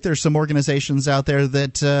 but I think there's some organizations out there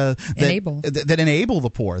that enable the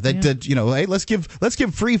poor. Hey, let's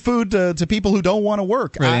give free food to people who don't want to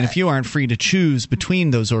work. Right, and if you aren't free to choose between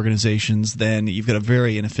those organizations, then you've got a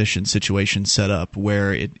very inefficient situation set up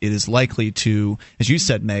where it is likely to, as you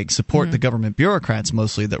said, Meg, support the government bureaucrats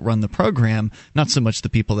mostly that run the program, not so much the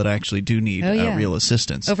people that actually do need real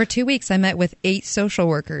assistance. Over 2 weeks, I met with 8 social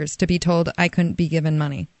workers to be told I couldn't be given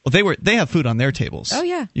money. Well, they have food on their tables. Oh,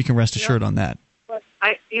 yeah. You can rest assured on that. But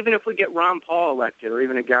even if we get Ron Paul elected or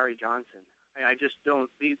even a Gary Johnson, I just don't.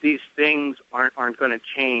 These things aren't going to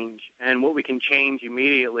change. And what we can change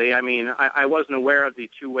immediately, I wasn't aware of the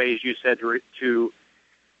 2 ways you said to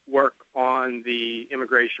work on the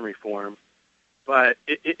immigration reform. But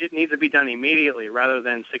it needs to be done immediately rather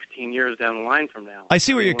than 16 years down the line from now. I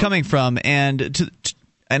see where you're coming from,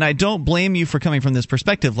 and I don't blame you for coming from this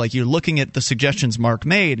perspective. Like, you're looking at the suggestions Mark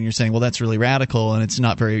made, and you're saying, well, that's really radical, and it's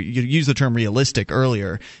not very – you used the term realistic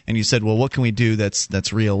earlier, and you said, well, what can we do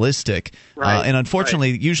that's realistic? Right. And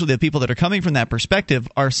unfortunately, usually the people that are coming from that perspective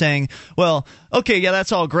are saying, well, okay, yeah,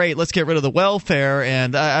 that's all great. Let's get rid of the welfare,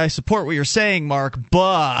 and I support what you're saying, Mark,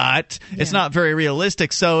 but it's not very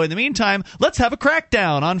realistic. So in the meantime, let's have a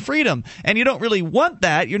crackdown on freedom. And you don't really want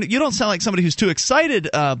that. You don't sound like somebody who's too excited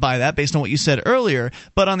by that based on what you said earlier.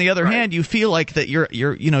 But on the other hand, you feel like that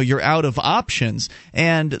you're out of options.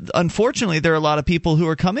 And unfortunately, there are a lot of people who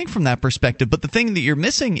are coming from that perspective. But the thing that you're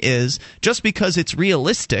missing is just because it's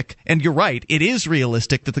realistic, and you're right, it is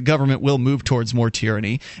realistic that the government will move towards more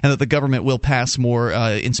tyranny and that the government will pass more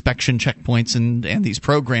inspection checkpoints and these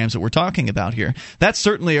programs that we're talking about here. That's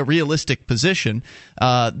certainly a realistic position.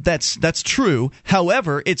 That's true.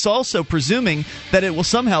 However, it's also presuming that it will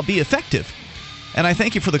somehow be effective. And I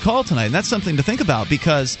thank you for the call tonight. And that's something to think about,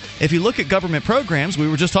 because if you look at government programs, we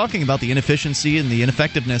were just talking about the inefficiency and the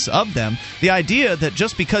ineffectiveness of them. The idea that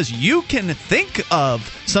just because you can think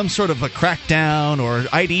of some sort of a crackdown or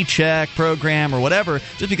ID check program or whatever,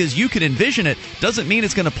 just because you can envision it, doesn't mean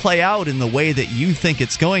it's going to play out in the way that you think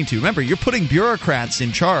it's going to. Remember, you're putting bureaucrats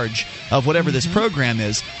in charge of whatever this program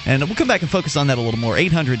is. And we'll come back and focus on that a little more.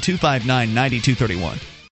 800-259-9231.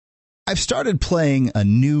 I've started playing a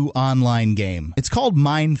new online game. It's called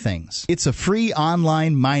Mine Things. It's a free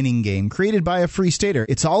online mining game created by a free stater.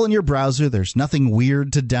 It's all in your browser. There's nothing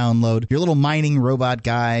weird to download. Your little mining robot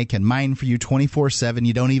guy can mine for you 24/7.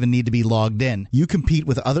 You don't even need to be logged in. You compete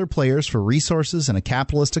with other players for resources in a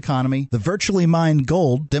capitalist economy. The virtually mined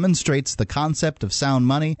gold demonstrates the concept of sound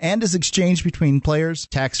money and is exchanged between players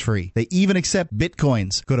tax-free. They even accept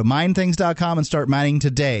bitcoins. Go to minethings.com and start mining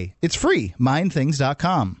today. It's free.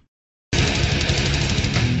 minethings.com.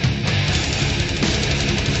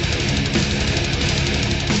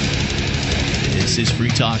 This is Free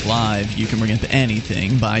Talk Live. You can bring up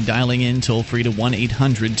anything by dialing in toll-free to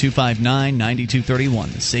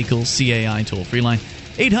 1-800-259-9231, the SACL CAI toll-free line.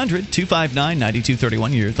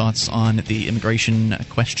 800-259-9231. Your thoughts on the immigration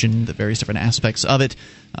question, the various different aspects of it,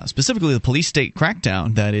 specifically the police state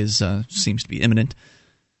crackdown that is seems to be imminent.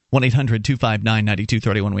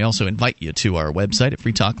 1-800-259-9231. We also invite you to our website at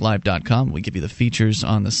freetalklive.com. We give you the features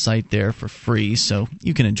on the site there for free, so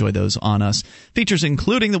you can enjoy those on us. Features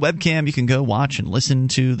including the webcam. You can go watch and listen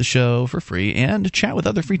to the show for free and chat with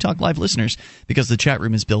other Free Talk Live listeners, because the chat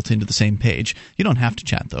room is built into the same page. You don't have to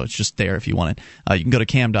chat, though. It's just there if you want it. You can go to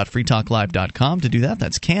cam.freetalklive.com to do that.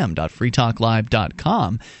 That's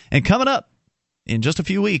cam.freetalklive.com. And coming up in just a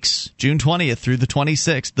few weeks, June 20th through the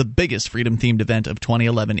 26th, the biggest freedom-themed event of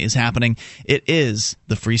 2011 is happening. It is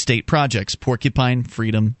the Free State Project's Porcupine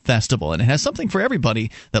Freedom Festival, and it has something for everybody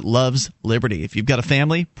that loves liberty. If you've got a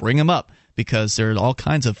family, bring them up, because there are all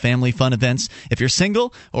kinds of family fun events. If you're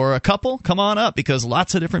single or a couple, come on up, because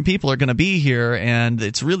lots of different people are going to be here, and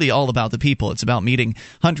it's really all about the people. It's about meeting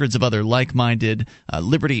hundreds of other like-minded,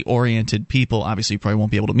 liberty-oriented people. Obviously, you probably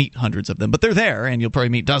won't be able to meet hundreds of them, but they're there, and you'll probably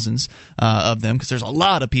meet dozens of them, because there's a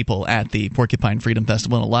lot of people at the Porcupine Freedom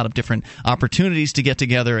Festival and a lot of different opportunities to get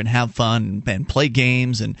together and have fun and play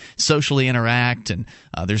games and socially interact. And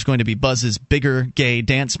there's going to be Buzz's bigger gay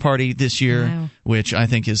dance party this year, which I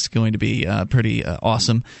think is going to be pretty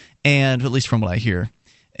awesome, and at least from what I hear.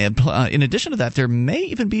 And in addition to that, there may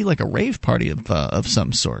even be like a rave party of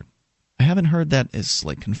some sort. I haven't heard that is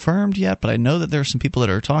like confirmed yet, but I know that there are some people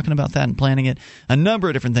that are talking about that and planning it. A number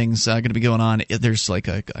of different things going to be going on. There's like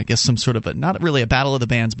I guess some sort of not really a battle of the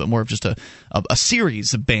bands, but more of just a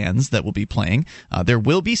series of bands that will be playing. There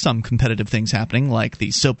will be some competitive things happening, like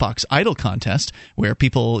the Soapbox Idol contest, where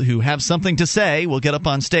people who have something to say will get up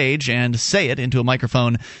on stage and say it into a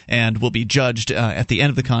microphone and will be judged at the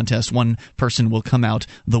end of the contest. One person will come out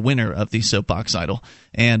the winner of the Soapbox Idol.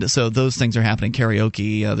 And so those things are happening.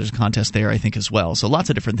 Karaoke, there's a contest there, I think, as well. So lots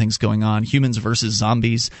of different things going on. Humans versus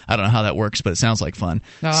zombies. I don't know how that works, but it sounds like fun.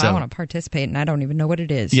 No, I want to participate, and I don't even know what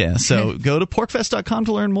it is. Yeah, so go to porkfest.com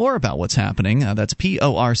to learn more about what's happening. That's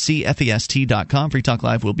porcfest.com. Free Talk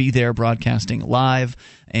Live will be there broadcasting live,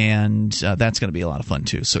 and that's going to be a lot of fun,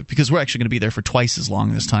 too. So because we're actually going to be there for twice as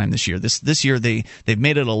long this time this year. This year, they've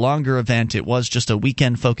made it a longer event. It was just a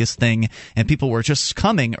weekend-focused thing, and people were just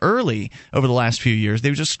coming early over the last few years. They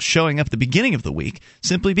were just showing up at the beginning of the week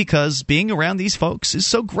simply because being around these folks is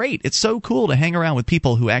so great. It's so cool to hang around with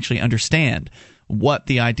people who actually understand what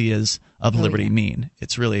the ideas of liberty mean.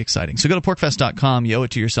 It's really exciting. So go to porkfest.com. You owe it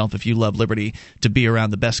to yourself, if you love liberty, to be around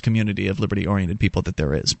the best community of liberty-oriented people that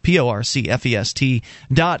there is. porcfest.com.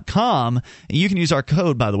 You can use our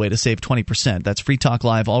code, by the way, to save 20%. That's Free Talk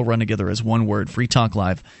Live, all run together as one word, Free Talk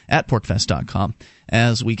Live at porkfest.com.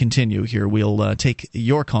 As we continue here, we'll take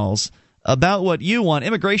your calls about what you want.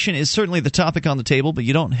 Immigration is certainly the topic on the table, but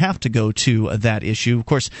you don't have to go to that issue. Of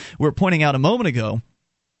course, we were pointing out a moment ago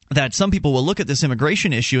that some people will look at this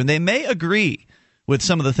immigration issue and they may agree with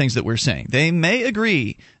some of the things that we're saying. They may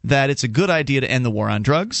agree that it's a good idea to end the war on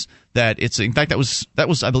drugs. That it's, in fact, that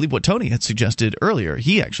was I believe what Tony had suggested earlier.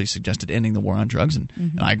 He actually suggested ending the war on drugs, and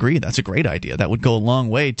I agree. That's a great idea. That would go a long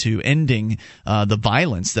way to ending the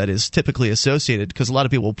violence that is typically associated. Because a lot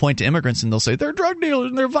of people will point to immigrants and they'll say they're drug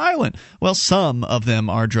dealers and they're violent. Well, some of them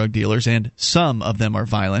are drug dealers and some of them are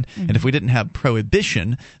violent. And if we didn't have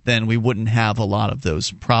prohibition, then we wouldn't have a lot of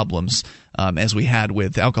those problems as we had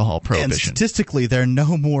with alcohol prohibition. And statistically, there are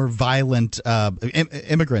no more violent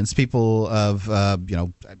immigrants. People of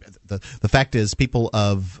the fact is, people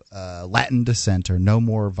of Latin descent are no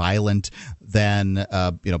more violent than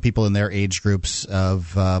people in their age groups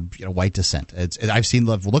of white descent.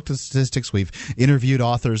 I've looked at statistics. We've interviewed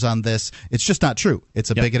authors on this. It's just not true. It's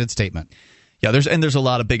a bigoted statement. Yeah, there's a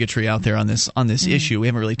lot of bigotry out there on this issue. We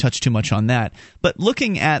haven't really touched too much on that. But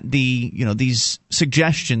looking at these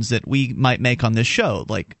suggestions that we might make on this show,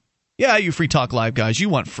 like, yeah, you Free Talk Live guys, you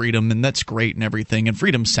want freedom, and that's great and everything, and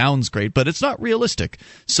freedom sounds great, but it's not realistic.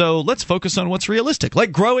 So let's focus on what's realistic,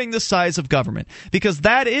 like growing the size of government, because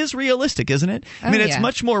that is realistic, isn't it? It's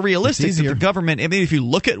much more realistic that the government. I mean, if you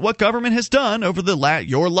look at what government has done over the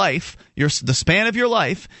span of your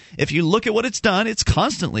life, if you look at what it's done, it's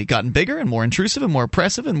constantly gotten bigger and more intrusive and more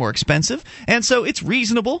oppressive and more expensive, and so it's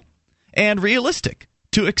reasonable and realistic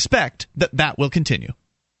to expect that will continue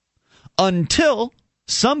until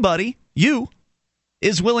somebody, you,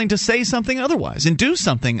 is willing to say something otherwise and do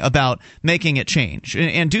something about making it change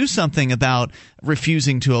and do something about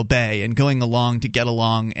refusing to obey and going along to get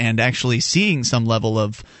along and actually seeing some level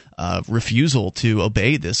of refusal to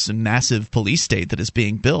obey this massive police state that is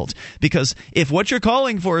being built. Because if what you're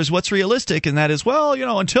calling for is what's realistic, and that is, well,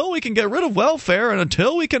 until we can get rid of welfare and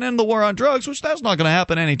until we can end the war on drugs, which that's not going to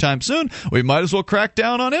happen anytime soon, we might as well crack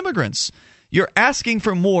down on immigrants. You're asking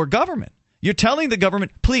for more government. You're telling the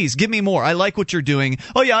government, please, give me more. I like what you're doing.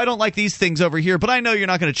 Oh, yeah, I don't like these things over here, but I know you're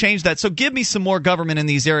not going to change that, so give me some more government in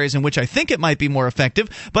these areas in which I think it might be more effective.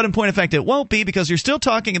 But in point of fact, it won't be, because you're still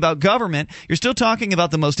talking about government. You're still talking about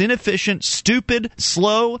the most inefficient, stupid,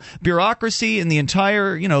 slow bureaucracy in the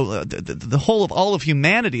entire, the whole of all of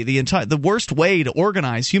humanity, the worst way to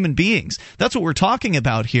organize human beings. That's what we're talking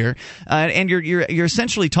about here. And you're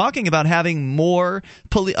essentially talking about having more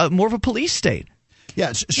of a police state.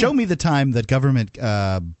 Yeah, show me the time that government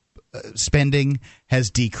spending has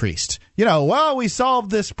decreased. We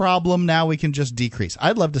solved this problem, now we can just decrease.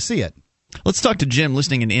 I'd love to see it. Let's talk to Jim,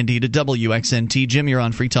 listening in Indy to WXNT. Jim, you're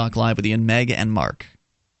on Free Talk Live with Ian, Meg, and Mark.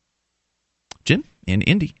 Jim, in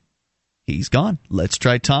Indy. He's gone. Let's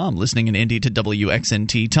try Tom, listening in Indy to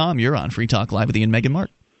WXNT. Tom, you're on Free Talk Live with Ian, Meg, and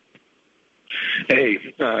Mark. Hey,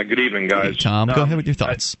 good evening, guys. Hey, Tom, go ahead with your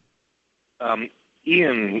thoughts.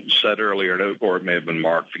 Ian said earlier, or it may have been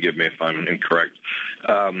Mark, forgive me if I'm incorrect,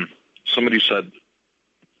 somebody said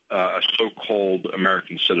a so-called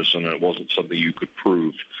American citizen, and it wasn't something you could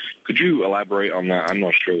prove. Could you elaborate on that? I'm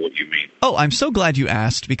not sure what you mean. Oh, I'm so glad you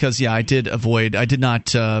asked, because, I did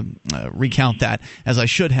not recount that as I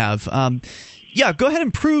should have. Go ahead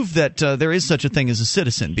and prove that there is such a thing as a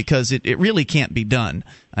citizen, because it really can't be done.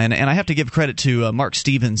 And I have to give credit to Mark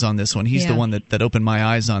Stevens on this one. He's the one that opened my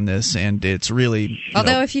eyes on this, and it's really...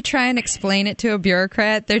 Although if you try and explain it to a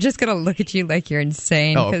bureaucrat, they're just going to look at you like you're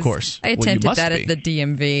insane. Oh, of course. I attempted that at the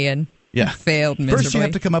DMV and failed miserably. First, you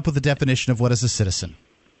have to come up with a definition of what is a citizen.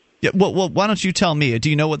 Yeah. Well, why don't you tell me? Do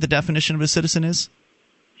you know what the definition of a citizen is?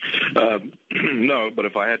 No, but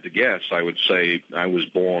if I had to guess, I would say I was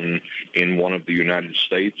born in one of the United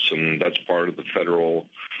States, and that's part of the federal,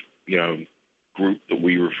 group that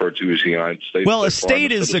we refer to as the United States. Well, a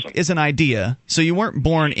state is an idea, so you weren't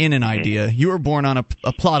born in an idea. You were born on a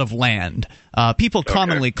plot of land. People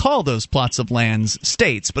commonly call those plots of lands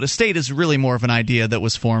states, but a state is really more of an idea that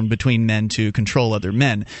was formed between men to control other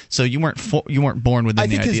men. So you weren't born within the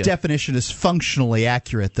idea. I think his definition is functionally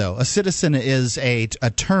accurate, though. A citizen is a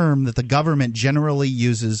term that the government generally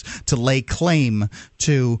uses to lay claim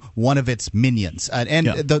to one of its minions.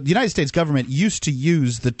 The United States government used to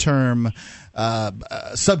use the term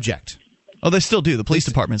subject. Oh, they still do. The police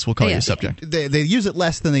departments will call you a subject. They use it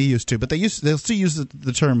less than they used to, but they'll still use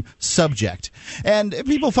the term subject. And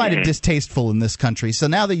people find it distasteful in this country, so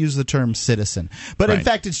now they use the term citizen. But in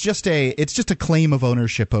fact, it's just a claim of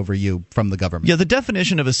ownership over you from the government. Yeah, the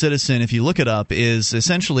definition of a citizen, if you look it up, is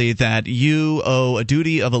essentially that you owe a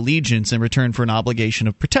duty of allegiance in return for an obligation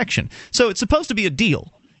of protection. So it's supposed to be a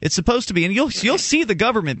deal. It's supposed to be, and you'll see the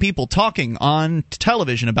government people talking on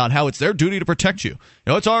television about how it's their duty to protect you.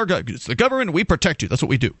 It's the government, we protect you. That's what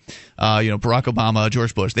we do. Barack Obama,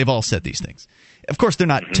 George Bush, they've all said these things. Of course, they're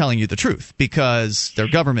not telling you the truth, because they're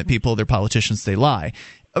government people, they're politicians, they lie.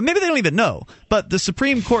 Maybe they don't even know, but the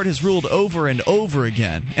Supreme Court has ruled over and over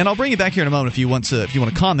again, and I'll bring you back here in a moment if you want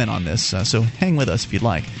to comment on this, so hang with us if you'd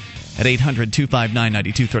like, at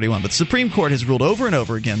 800-259-9231. But the Supreme Court has ruled over and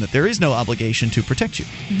over again that there is no obligation to protect you.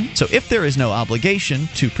 Mm-hmm. So if there is no obligation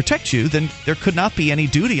to protect you, then there could not be any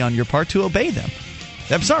duty on your part to obey them.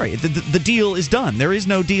 I'm sorry, the deal is done. There is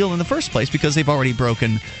no deal in the first place because they've already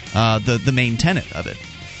broken the main tenet of it.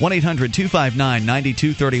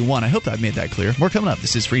 1-800-259-9231. I hope I've made that clear. More coming up.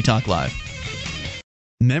 This is Free Talk Live.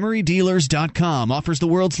 MemoryDealers.com offers the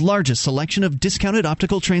world's largest selection of discounted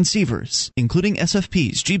optical transceivers, including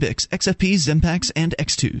SFPs, GBICs, XFPs, Xempax, and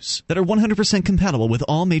X2s, that are 100% compatible with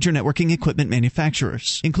all major networking equipment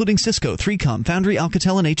manufacturers, including Cisco, 3Com, Foundry,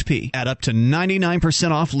 Alcatel, and HP, at up to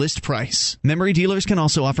 99% off list price. Memory Dealers can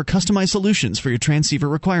also offer customized solutions for your transceiver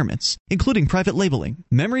requirements, including private labeling.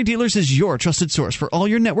 Memory Dealers is your trusted source for all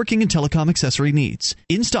your networking and telecom accessory needs,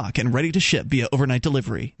 in stock and ready to ship via overnight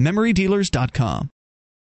delivery. MemoryDealers.com.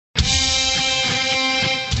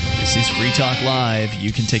 This is Free Talk Live.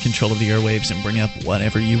 You can take control of the airwaves and bring up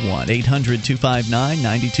whatever you want.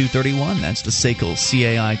 800-259-9231. That's the SACL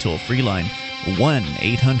CAI toll-free line.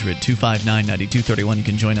 1-800-259-9231. You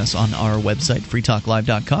can join us on our website,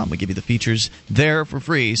 freetalklive.com. We give you the features there for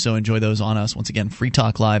free, so enjoy those on us. Once again,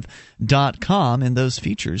 freetalklive.com, and those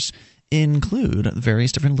features include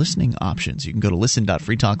various different listening options. You can go to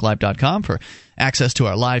listen.freetalklive.com for access to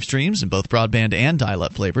our live streams in both broadband and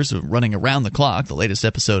dial-up flavors, running around the clock. The latest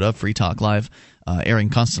episode of Free Talk Live airing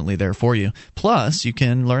constantly there for you. Plus, you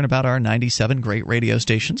can learn about our 97 great radio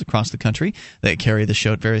stations across the country that carry the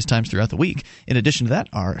show at various times throughout the week. In addition to that,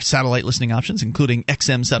 our satellite listening options, including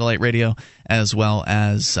XM satellite radio, as well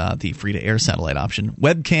as the free-to-air satellite option.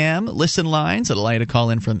 Webcam, listen lines that allow you to call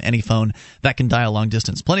in from any phone that can dial long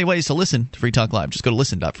distance. Plenty of ways to listen to Free Talk Live. Just go to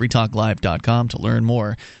listen.freetalklive.com to learn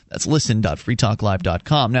more. That's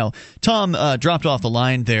listen.freetalklive.com. Now, Tom dropped off the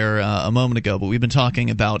line there a moment ago, but we've been talking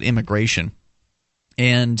about immigration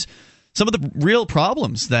and some of the real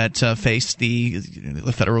problems that face the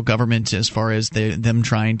federal government as far as them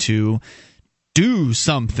trying to do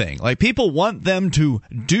something. Like, people want them to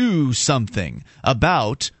do something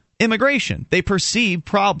about immigration. They perceive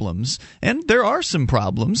problems, and there are some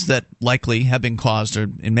problems that likely have been caused, or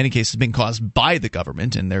in many cases been caused by the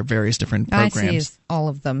government and their various different programs. I see all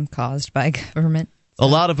of them caused by government. A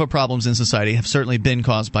lot of problems in society have certainly been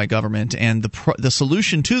caused by government, and the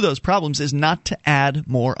solution to those problems is not to add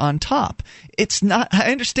more on top. It's not.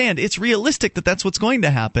 I understand it's realistic that that's what's going to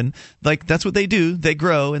happen. Like, that's what they do. They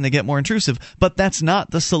grow and they get more intrusive, but that's not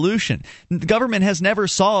the solution. The government has never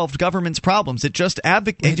solved government's problems. It just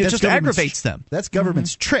aggravates them. That's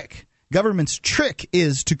government's trick. Government's trick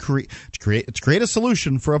is to create a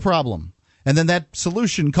solution for a problem, and then that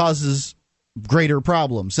solution causes greater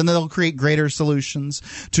problems, and then they'll create greater solutions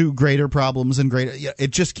to greater problems and greater.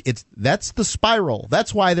 That's the spiral.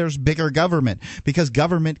 That's why there's bigger government, because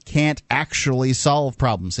government can't actually solve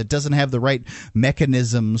problems. It doesn't have the right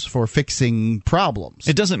mechanisms for fixing problems.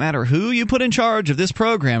 It doesn't matter who you put in charge of this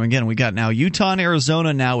program. Again, we got now Utah and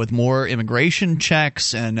Arizona now with more immigration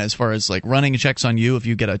checks, and as far as like running checks on you if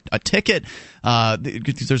you get a ticket,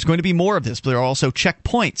 there's going to be more of this. But there are also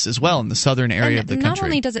checkpoints as well in the southern area of the country. Not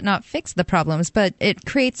only does it not fix the problems, but it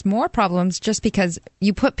creates more problems just because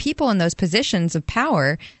you put people in those positions of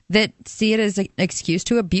power that see it as an excuse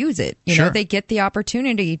to abuse it. You know, they get the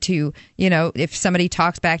opportunity to, if somebody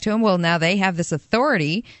talks back to them, well, now they have this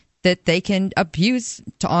authority that they can abuse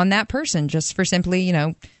on that person just for simply,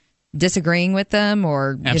 disagreeing with them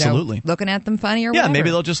or looking at them funny or whatever. Yeah, maybe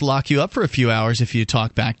they'll just lock you up for a few hours if you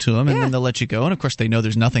talk back to them, and then they'll let you go. And of course, they know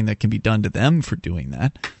there's nothing that can be done to them for doing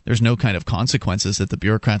that. There's no kind of consequences that the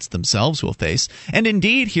bureaucrats themselves will face. And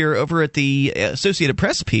indeed, here over at the Associated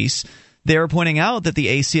Press piece, they're pointing out that the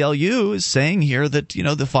ACLU is saying here that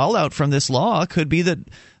the fallout from this law could be that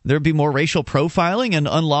there'd be more racial profiling and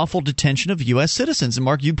unlawful detention of U.S. citizens. And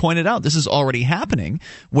Mark, you pointed out this is already happening,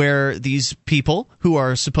 where these people who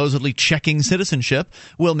are supposedly checking citizenship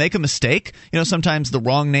will make a mistake. Sometimes the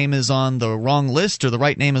wrong name is on the wrong list, or the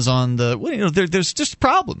right name is on the. There's just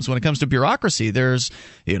problems when it comes to bureaucracy. There's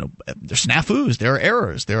snafus, there are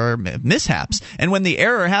errors, there are mishaps, and when the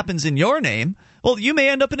error happens in your name, well, you may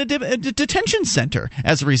end up in a detention center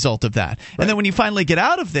as a result of that. Right. And then when you finally get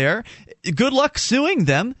out of there, good luck suing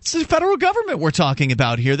them. It's the federal government we're talking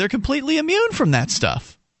about here. They're completely immune from that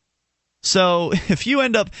stuff. So if you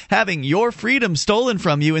end up having your freedom stolen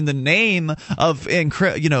from you in the name of in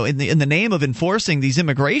the name of enforcing these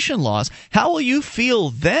immigration laws, how will you feel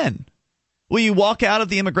then? Will you walk out of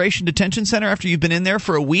the immigration detention center after you've been in there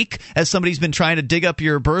for a week as somebody's been trying to dig up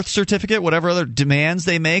your birth certificate, whatever other demands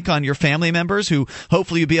they make on your family members, who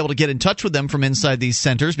hopefully you'll be able to get in touch with them from inside these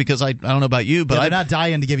centers? Because I don't know about you, but they're not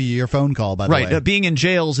dying to give you your phone call, by the way. Right. Being in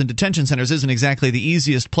jails and detention centers isn't exactly the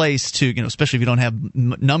easiest place to, especially if you don't have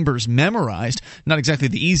numbers memorized, not exactly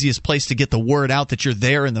the easiest place to get the word out that you're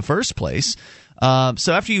there in the first place. So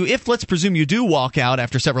let's presume you do walk out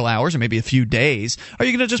after several hours or maybe a few days, are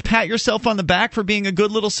you going to just pat yourself on the back for being a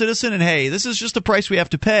good little citizen and, hey, this is just the price we have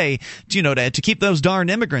to pay, to keep those darn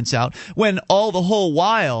immigrants out, when all the whole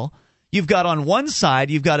while you've got on one side,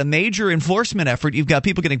 you've got a major enforcement effort. You've got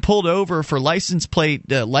people getting pulled over for license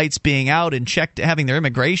plate lights being out and having their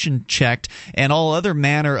immigration checked, and all other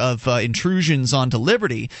manner of intrusions onto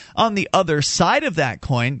liberty. On the other side of that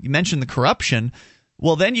coin, you mentioned the corruption.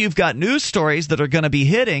 Well, then you've got news stories that are going to be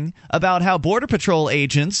hitting about how Border Patrol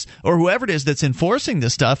agents or whoever it is that's enforcing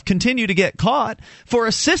this stuff continue to get caught for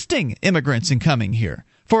assisting immigrants in coming here,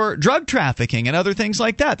 for drug trafficking and other things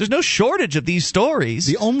like that. There's no shortage of these stories.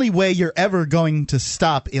 The only way you're ever going to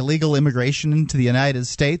stop illegal immigration into the United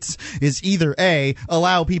States is either A,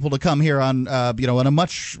 allow people to come here on in a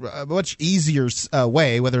much easier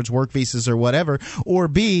way, whether it's work visas or whatever, or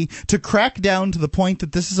B, to crack down to the point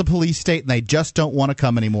that this is a police state and they just don't want to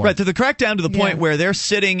come anymore. Right, to the crack down to the point where they're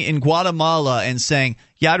sitting in Guatemala and saying,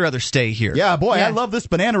 yeah, I'd rather stay here. Yeah, boy, I love this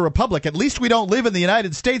banana republic. At least we don't live in the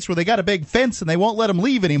United States where they got a big fence and they won't let them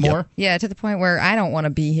leave anymore. Yep. Yeah, to the point where I don't want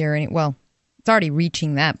to be here. Well, it's already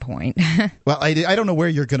reaching that point. Well, I don't know where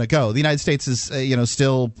you're going to go. The United States is,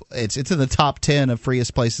 still it's in the top 10 of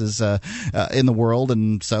freest places in the world,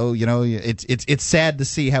 and so it's sad to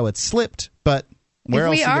see how it's slipped. But where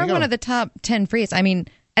else? We are one of the top 10 freest. I mean,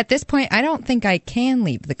 at this point, I don't think I can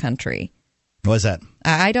leave the country. What is that?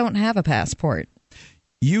 I don't have a passport.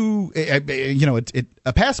 A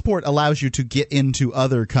passport allows you to get into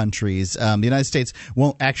other countries. The United States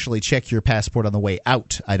won't actually check your passport on the way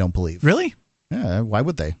out, I don't believe. Really? Yeah, why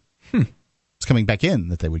would they? It's coming back in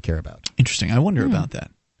that they would care about. Interesting. I wonder about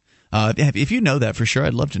that. If you know that for sure,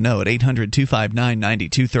 I'd love to know at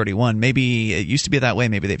 800-259-9231. Maybe it used to be that way.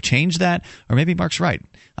 Maybe they've changed that, or maybe Mark's right.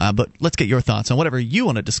 But let's get your thoughts on whatever you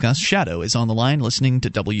want to discuss. Shadow is on the line listening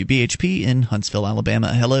to WBHP in Huntsville,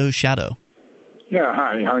 Alabama. Hello, Shadow. Yeah,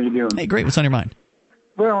 hi. How you doing? Hey, great. What's on your mind?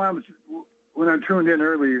 Well, when I tuned in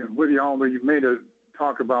early with y'all, you made a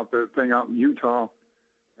talk about the thing out in Utah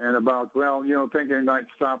and about, thinking they might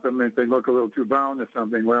stop them if they look a little too brown or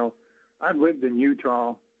something. Well, I've lived in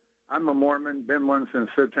Utah. I'm a Mormon, been one since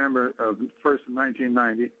September 1st of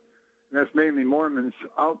 1990. And that's mainly Mormons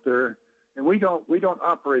out there. And we don't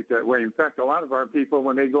operate that way. In fact, a lot of our people,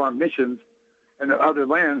 when they go on missions in other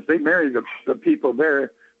lands, they marry the people there. In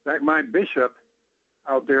fact, my bishop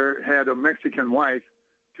out there had a Mexican wife,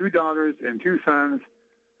 2 daughters and 2 sons,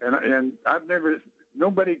 and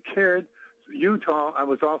nobody cared. Utah, I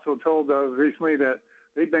was also told recently that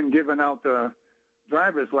they've been giving out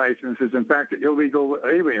driver's licenses. In fact, illegal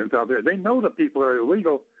aliens out there. They know the people are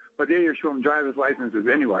illegal, but they issue them driver's licenses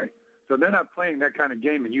anyway. So they're not playing that kind of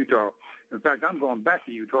game in Utah. In fact, I'm going back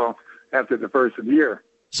to Utah after the first of the year.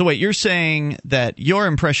 So wait, you're saying that your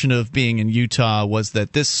impression of being in Utah was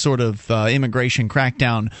that this sort of immigration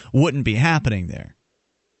crackdown wouldn't be happening there?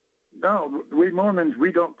 No, we Mormons,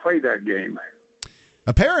 we don't play that game.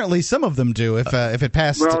 Apparently, some of them do. If it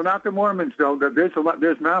passed, well, not the Mormons though.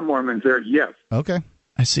 There's non-Mormons there. Yes. Okay,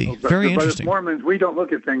 I see. Very interesting. But Mormons, we don't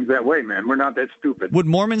look at things that way, man. We're not that stupid. Would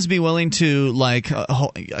Mormons be willing to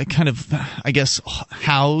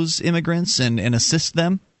house immigrants and assist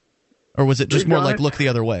them? Or was it just more like look the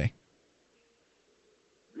other way?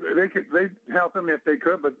 They help them if they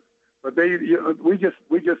could, but we just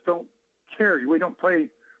don't care. We don't play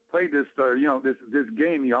this this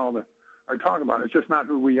game y'all are talking about. It's just not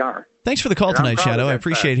who we are. Thanks for the call tonight, Shadow. I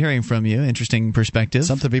appreciate hearing from you. Interesting perspective.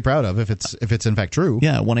 Something to be proud of if it's in fact true.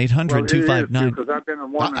 Yeah, 1-800-259. Because I've been a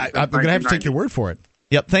Mormon since I'm going to have to take your word for it.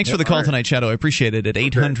 Yep. Thanks for the call tonight, Shadow. I appreciate it. At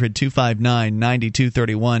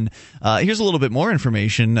 800-259-9231. Here's a little bit more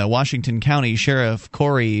information. Washington County Sheriff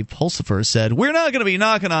Corey Pulsifer said, "We're not going to be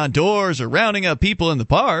knocking on doors or rounding up people in the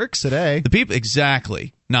parks today." The people,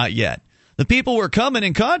 exactly, not yet. The people we're coming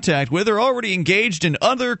in contact with are already engaged in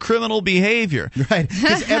other criminal behavior. Right,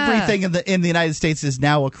 because everything in the United States is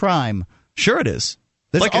now a crime. Sure, it is.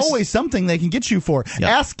 There's always something they can get you for. Yep.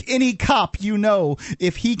 Ask any cop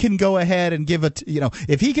if he can go ahead and give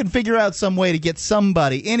if he can figure out some way to get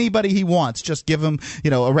anybody he wants, just give them,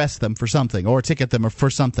 arrest them for something or ticket them for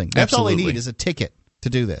something. That's Absolutely. all they need is a ticket to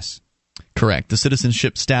do this. Correct. The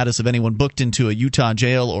citizenship status of anyone booked into a Utah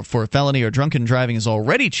jail or for a felony or drunken driving is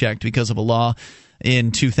already checked because of a law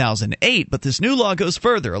in 2008, but this new law goes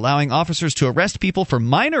further, allowing officers to arrest people for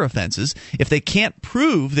minor offenses if they can't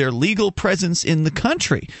prove their legal presence in the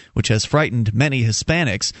country, which has frightened many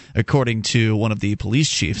Hispanics, according to one of the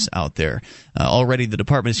police chiefs out there. Already the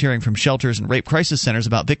department is hearing from shelters and rape crisis centers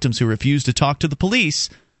about victims who refuse to talk to the police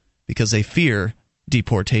because they fear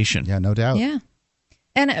deportation. Yeah, no doubt. Yeah.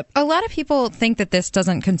 And a lot of people think that this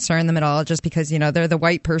doesn't concern them at all just because, they're the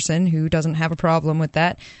white person who doesn't have a problem with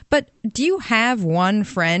that. But do you have one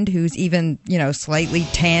friend who's even, slightly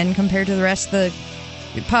tan compared to the rest of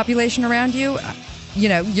the population around you?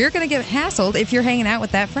 You're going to get hassled if you're hanging out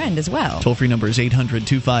with that friend as well. Toll-free number is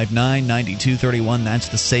 800-259-9231. That's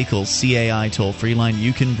the SACL CAI toll-free line.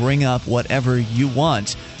 You can bring up whatever you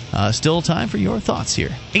want. Still time for your thoughts here.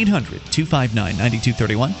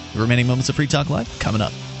 800-259-9231. The remaining moments of Free Talk Live coming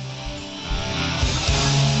up.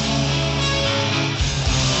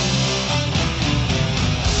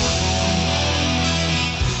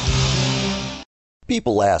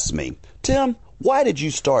 People ask me, Tim, why did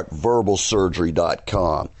you start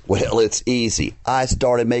verbalsurgery.com? Well, it's easy. I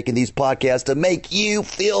started making these podcasts to make you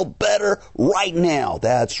feel better right now.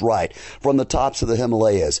 That's right. From the tops of the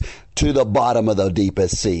Himalayas to the bottom of the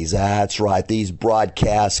deepest seas. That's right. These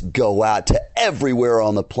broadcasts go out to everywhere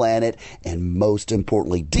on the planet and most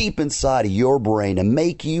importantly, deep inside of your brain to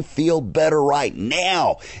make you feel better right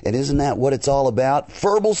now. And isn't that what it's all about?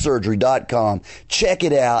 Verbalsurgery.com. Check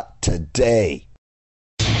it out today.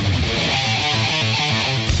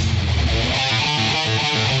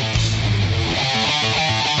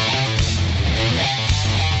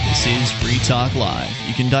 This is Free Talk Live.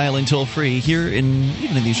 You can dial in toll-free here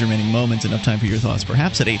even in these remaining moments. Enough time for your thoughts,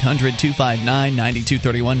 perhaps, at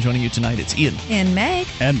 800-259-9231. Joining you tonight, it's Ian. And Meg.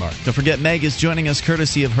 And Mark. Don't forget, Meg is joining us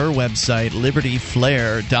courtesy of her website,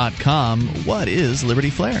 libertyflare.com. What is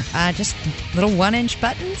Liberty Flare? Just little 1-inch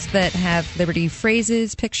buttons that have Liberty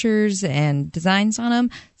phrases, pictures, and designs on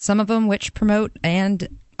them. Some of them which promote and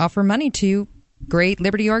offer money to great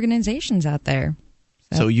Liberty organizations out there.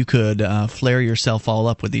 So you could flare yourself all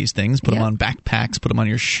up with these things, put them on backpacks, put them on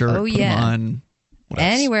your shirt, put them on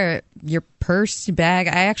anywhere, your purse, bag.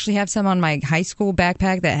 I actually have some on my high school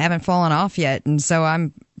backpack that haven't fallen off yet, and so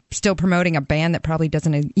I'm still promoting a band that probably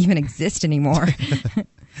doesn't even exist anymore.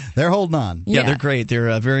 They're holding on. Yeah, they're great.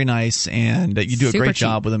 They're very nice, and you do a Super great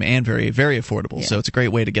job cheap. with them, and very, very affordable. Yeah. So it's a great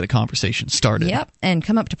way to get a conversation started. Yep, and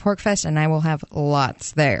come up to PorkFest, and I will have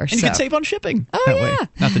lots there. And you can save on shipping that way.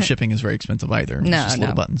 Not that shipping is very expensive either. It's just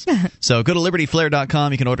little buttons. So go to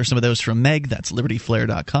libertyflare.com. You can order some of those from Meg. That's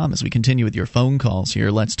libertyflare.com. As we continue with your phone calls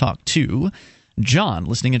here, let's talk to John,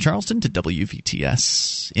 listening in Charleston to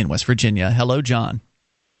WVTS in West Virginia. Hello, John.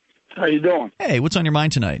 How you doing? Hey, what's on your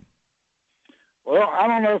mind tonight? Well, I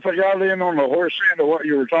don't know if I got in on the horse end of what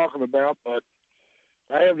you were talking about, but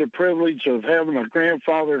I have the privilege of having a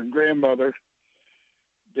grandfather and grandmother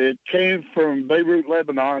that came from Beirut,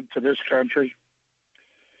 Lebanon to this country.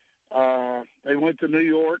 They went to New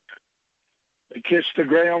York. They kissed the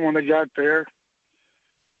ground when they got there.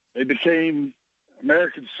 They became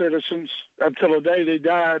American citizens. Up till the day they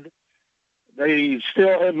died, they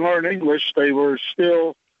still hadn't learned English. They were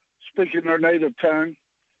still speaking their native tongue.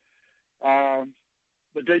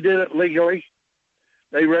 But they did it legally.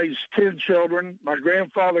 They raised 10 children. My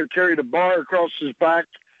grandfather carried a bar across his back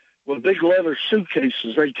with big leather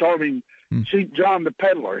suitcases. They called him Cheap John the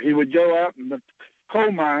Peddler. He would go out in the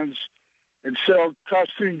coal mines and sell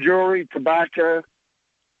costume jewelry, tobacco,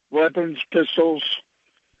 weapons, pistols,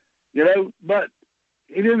 but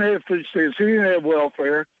he didn't have food stamps. He didn't have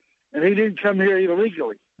welfare, and he didn't come here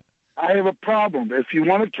illegally. I have a problem. If you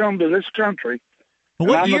want to come to this country... Well,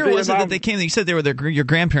 what year was it that they came? You said they were your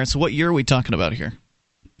grandparents. So what year are we talking about here?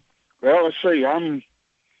 Well, let's see. I'm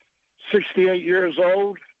 68 years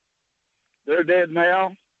old. They're dead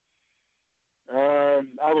now. I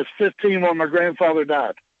was 15 when my grandfather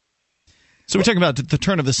died. So we're talking about the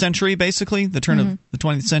turn of the century, basically? The turn of the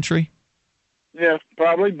 20th century? Yeah,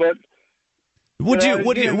 probably, but...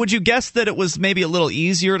 Would you guess that it was maybe a little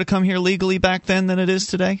easier to come here legally back then than it is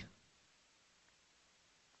today?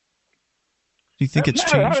 Do you think it's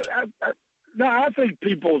changed? I think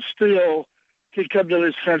people still can come to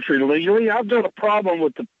this country legally. I've got a problem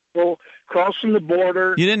with the people crossing the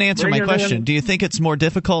border. You didn't answer my question. Do you think it's more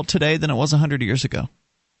difficult today than it was 100 years ago?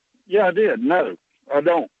 Yeah, I did. No, I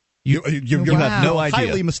don't. You have no idea.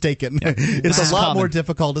 Highly mistaken. Yeah. It's a lot more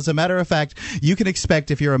difficult. As a matter of fact, you can expect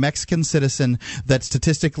if you're a Mexican citizen that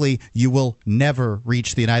statistically you will never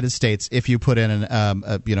reach the United States if you put in an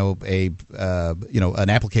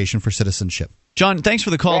application for citizenship. John, thanks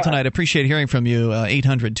for the call tonight. I appreciate hearing from you.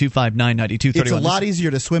 800-259-9231. It's a lot easier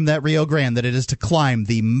to swim that Rio Grande than it is to climb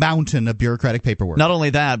the mountain of bureaucratic paperwork. Not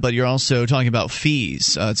only that, but you're also talking about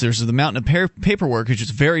fees. There's the mountain of paperwork, which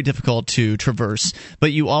is very difficult to traverse,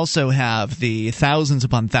 but you also have the thousands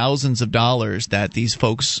upon thousands of dollars that these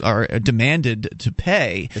folks are demanded to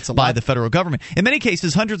pay by the federal government. In many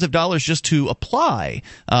cases, hundreds of dollars just to apply,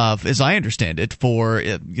 as I understand it, for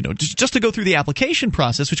just to go through the application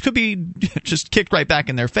process, which could be just kicked right back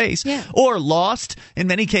in their face, or lost. In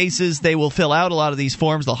many cases, they will fill out a lot of these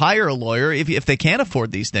forms. They'll hire a lawyer if they can't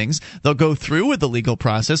afford these things. They'll go through with the legal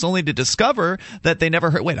process, only to discover that they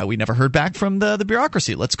never heard. We never heard back from the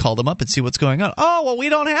bureaucracy. Let's call them up and see what's going on. Oh, well, we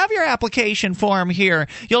don't have your application form here.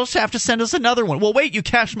 You'll just have to send us another one. Well, wait, you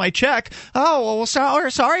cashed my check. Oh, well,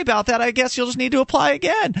 sorry about that. I guess you'll just need to apply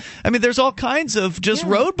again. I mean, there's all kinds of just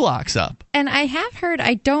roadblocks up. And I have heard,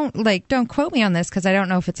 don't quote me on this because I don't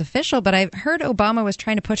know if it's official, but I've heard Obama was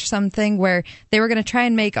trying to push something where they were going to try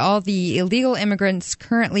and make all the illegal immigrants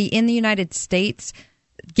currently in the United States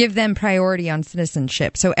give them priority on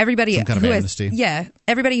citizenship. So everybody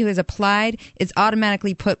everybody who has applied is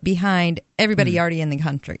automatically put behind everybody already in the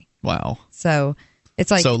country. Wow. So it's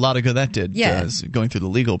like, so a lot of good that did, going through the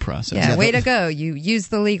legal process. Yeah, way to go. You use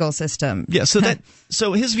the legal system. Yeah,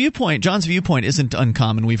 so his viewpoint, John's viewpoint, isn't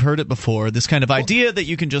uncommon. We've heard it before. This kind of idea that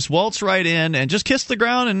you can just waltz right in and just kiss the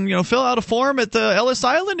ground and fill out a form at the Ellis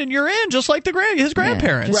Island and you're in, just like his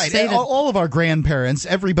grandparents. Right. All of our grandparents,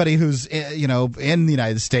 everybody who's in the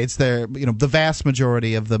United States, the vast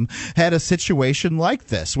majority of them had a situation like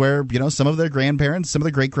this, where some of their grandparents, some of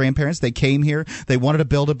their great grandparents, they came here, they wanted to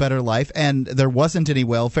build a better life, and there wasn't any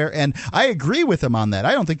welfare. And I agree with them on that.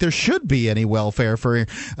 I don't think there should be any welfare for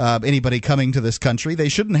anybody coming to this country. They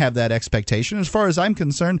shouldn't have that expectation. As far as I'm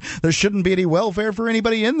concerned, there shouldn't be any welfare for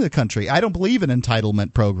anybody in the country. I don't believe in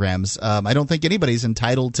entitlement programs. I don't think anybody's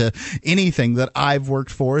entitled to anything that I've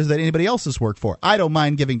worked for or that anybody else has worked for. I don't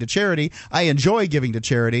mind giving to charity. I enjoy giving to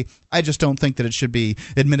charity. I just don't think that it should be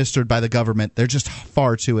administered by the government. They're just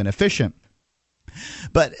far too inefficient.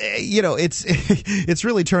 But it's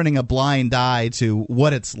really turning a blind eye to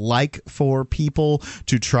what it's like for people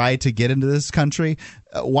to try to get into this country.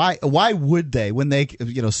 Why would they, when they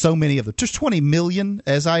so many of them, just 20 million,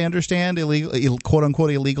 as I understand, illegal, quote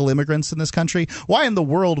unquote illegal immigrants in this country? Why in the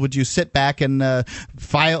world would you sit back and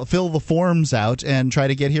fill the forms out and try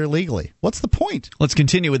to get here legally? What's the point? Let's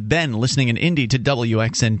continue with Ben, listening in Indy to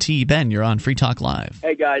WXNT. Ben, you're on Free Talk Live.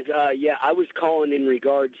 Hey guys, I was calling in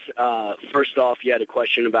regards. First off, you had a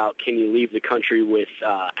question about can you leave the country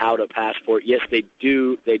without a passport? Yes, they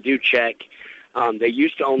do. They do check. They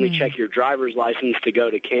used to only check your driver's license to go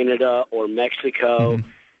to Canada or Mexico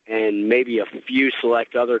and maybe a few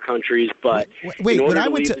select other countries. But when I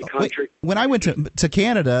went to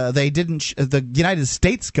Canada, they didn't. The United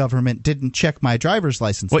States government didn't check my driver's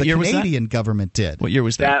license. What year was that? The Canadian government did. What year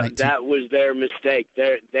was that? That was their mistake.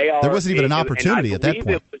 There wasn't even an opportunity at that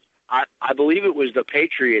point. I believe it was the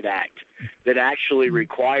Patriot Act that actually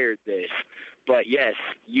required this. But yes,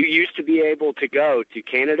 you used to be able to go to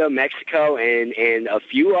Canada, Mexico, and a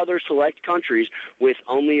few other select countries with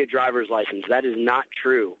only a driver's license. That is not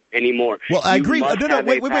true anymore. Well, I agree. No,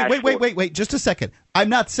 wait, just a second. I'm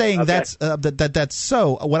not saying that's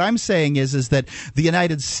so. What I'm saying is that the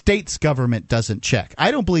United States government doesn't check.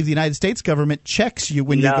 I don't believe the United States government checks you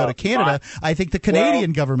when you go to Canada. I think the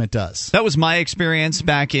Canadian government does. That was my experience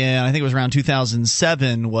back in, I think it was around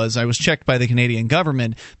 2007, was I was checked by the Canadian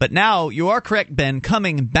government. But now, you are correct, Ben,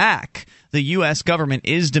 coming back, the U.S. government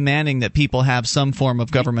is demanding that people have some form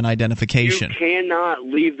of government identification. You cannot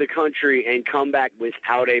leave the country and come back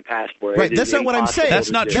without a passport. Right, that's not what I'm saying. That's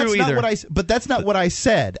not true either. But that's not what I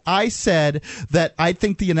said. I said that I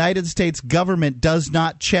think the United States government does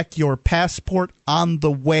not check your passport on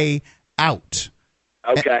the way out.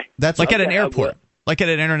 Okay. That's like at an airport, like at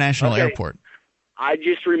an international airport. I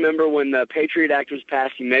just remember when the Patriot Act was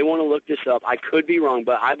passed. You may want to look this up. I could be wrong,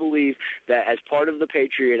 but I believe that as part of the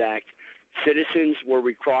Patriot Act, citizens were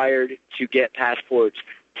required to get passports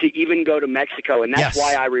to even go to Mexico, and that's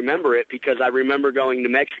why I remember it, because I remember going to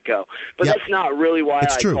Mexico. But that's not really why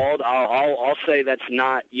I called. I'll say that's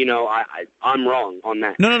not. I'm wrong on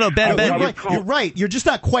that. No, Ben. You're right. You're just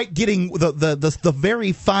not quite getting the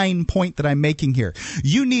very fine point that I'm making here.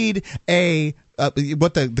 You need a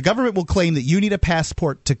what the government will claim that you need a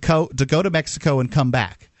passport to go to Mexico and come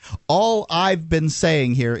back. All I've been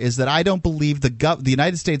saying here is that I don't believe the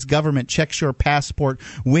United States government checks your passport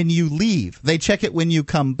when you leave. They check it when you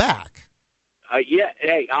come back. Yeah,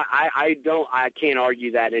 hey, I can't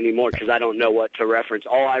argue that anymore because I don't know what to reference.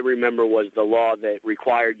 All I remember was the law that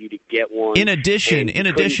required you to get one. In addition,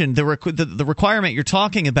 the requirement you're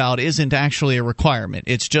talking about isn't actually a requirement.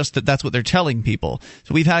 It's just that's what they're telling people.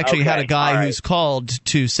 So we've actually had a guy who's called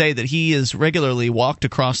to say that he has regularly walked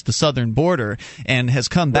across the southern border and has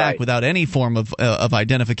come back without any form of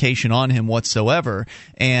identification on him whatsoever,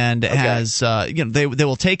 and has they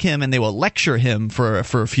will take him and they will lecture him for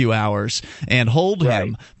a few hours and hold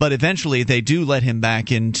him, but eventually they do let him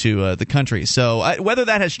back into the country. So whether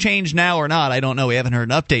that has changed now or not, I don't know. We haven't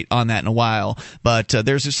heard an update on that in a while, but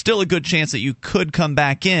there's still a good chance that you could come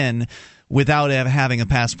back in without having a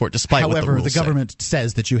passport, despite what the rules the government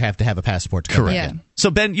says that you have to have a passport to come back in. So,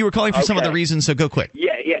 Ben, you were calling for some other reasons, so go quick.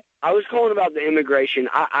 Yeah. I was calling about the immigration.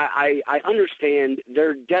 I understand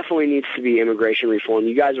there definitely needs to be immigration reform.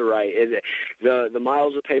 You guys are right. The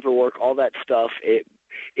miles of paperwork, all that stuff, it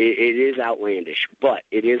is outlandish, but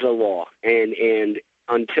it is a law, and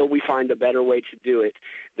until we find a better way to do it,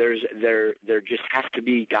 there just has to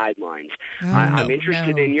be guidelines. I'm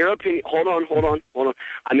interested in your opinion. Hold on.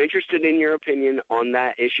 I'm interested in your opinion on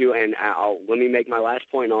that issue, and let me make my last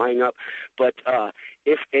point. I'll hang up. But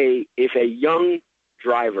if a young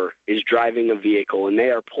driver is driving a vehicle and they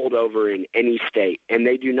are pulled over in any state and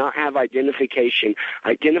they do not have identification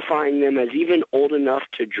identifying them as even old enough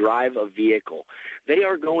to drive a vehicle, they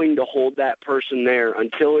are going to hold that person there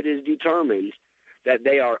until it is determined that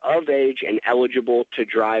they are of age and eligible to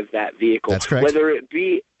drive that vehicle. That's correct. Whether it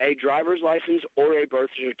be a driver's license or a birth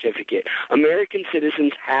certificate. American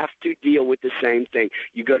citizens have to deal with the same thing.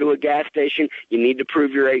 You go to a gas station, you need to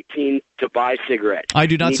prove you're 18 to buy cigarettes. I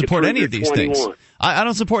do not support any of these things. I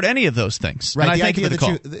don't support any of those things. Right. And the I thank you idea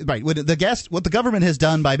for the that what the government has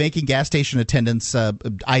done by making gas station attendants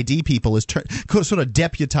ID people is sort of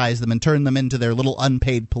deputize them and turn them into their little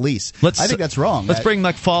unpaid police. I think that's wrong. Let's bring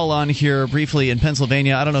McFall on here briefly in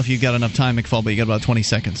Pennsylvania. I don't know if you've got enough time, McFall, but you got about 20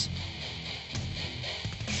 seconds.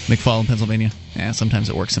 McFall in Pennsylvania. Yeah, sometimes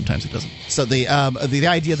it works, sometimes it doesn't. So the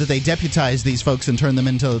idea that they deputize these folks and turn them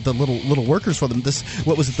into the little workers for them.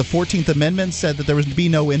 What was it? The 14th Amendment said that there would be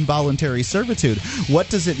no involuntary servitude. What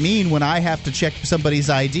does it mean when I have to check somebody's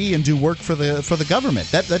ID and do work for the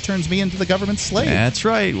government? That turns me into the government's slave. That's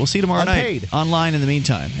right. We'll see you tomorrow Unpaid. night online in the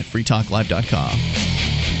meantime at freetalklive.com.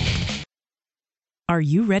 Are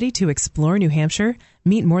you ready to explore New Hampshire,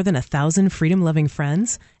 meet more than 1,000 freedom-loving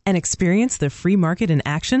friends, and experience the free market in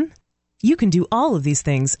action? You can do all of these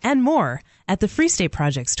things and more at the Free State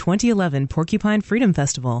Project's 2011 Porcupine Freedom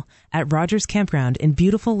Festival at Rogers Campground in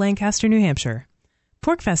beautiful Lancaster, New Hampshire.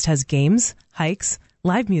 PorcFest has games, hikes,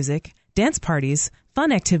 live music, dance parties,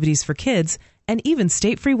 fun activities for kids, and even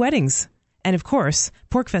state-free weddings. And of course,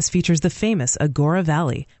 PorcFest features the famous Agora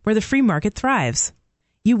Valley, where the free market thrives.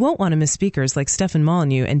 You won't want to miss speakers like Stefan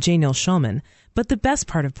Molyneux and J. Neil Schulman, but the best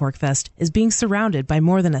part of PorcFest is being surrounded by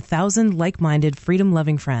more than 1,000 like-minded,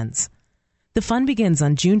 freedom-loving friends. The fun begins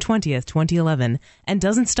on June 20th, 2011, and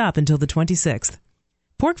doesn't stop until the 26th.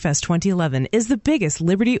 PorcFest 2011 is the biggest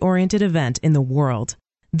liberty-oriented event in the world.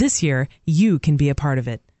 This year, you can be a part of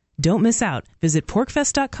it. Don't miss out. Visit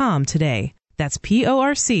porcfest.com today. That's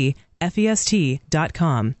PORCFEST.com.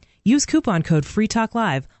 Use coupon code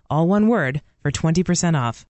FREETALKLIVE, all one word, for 20% off.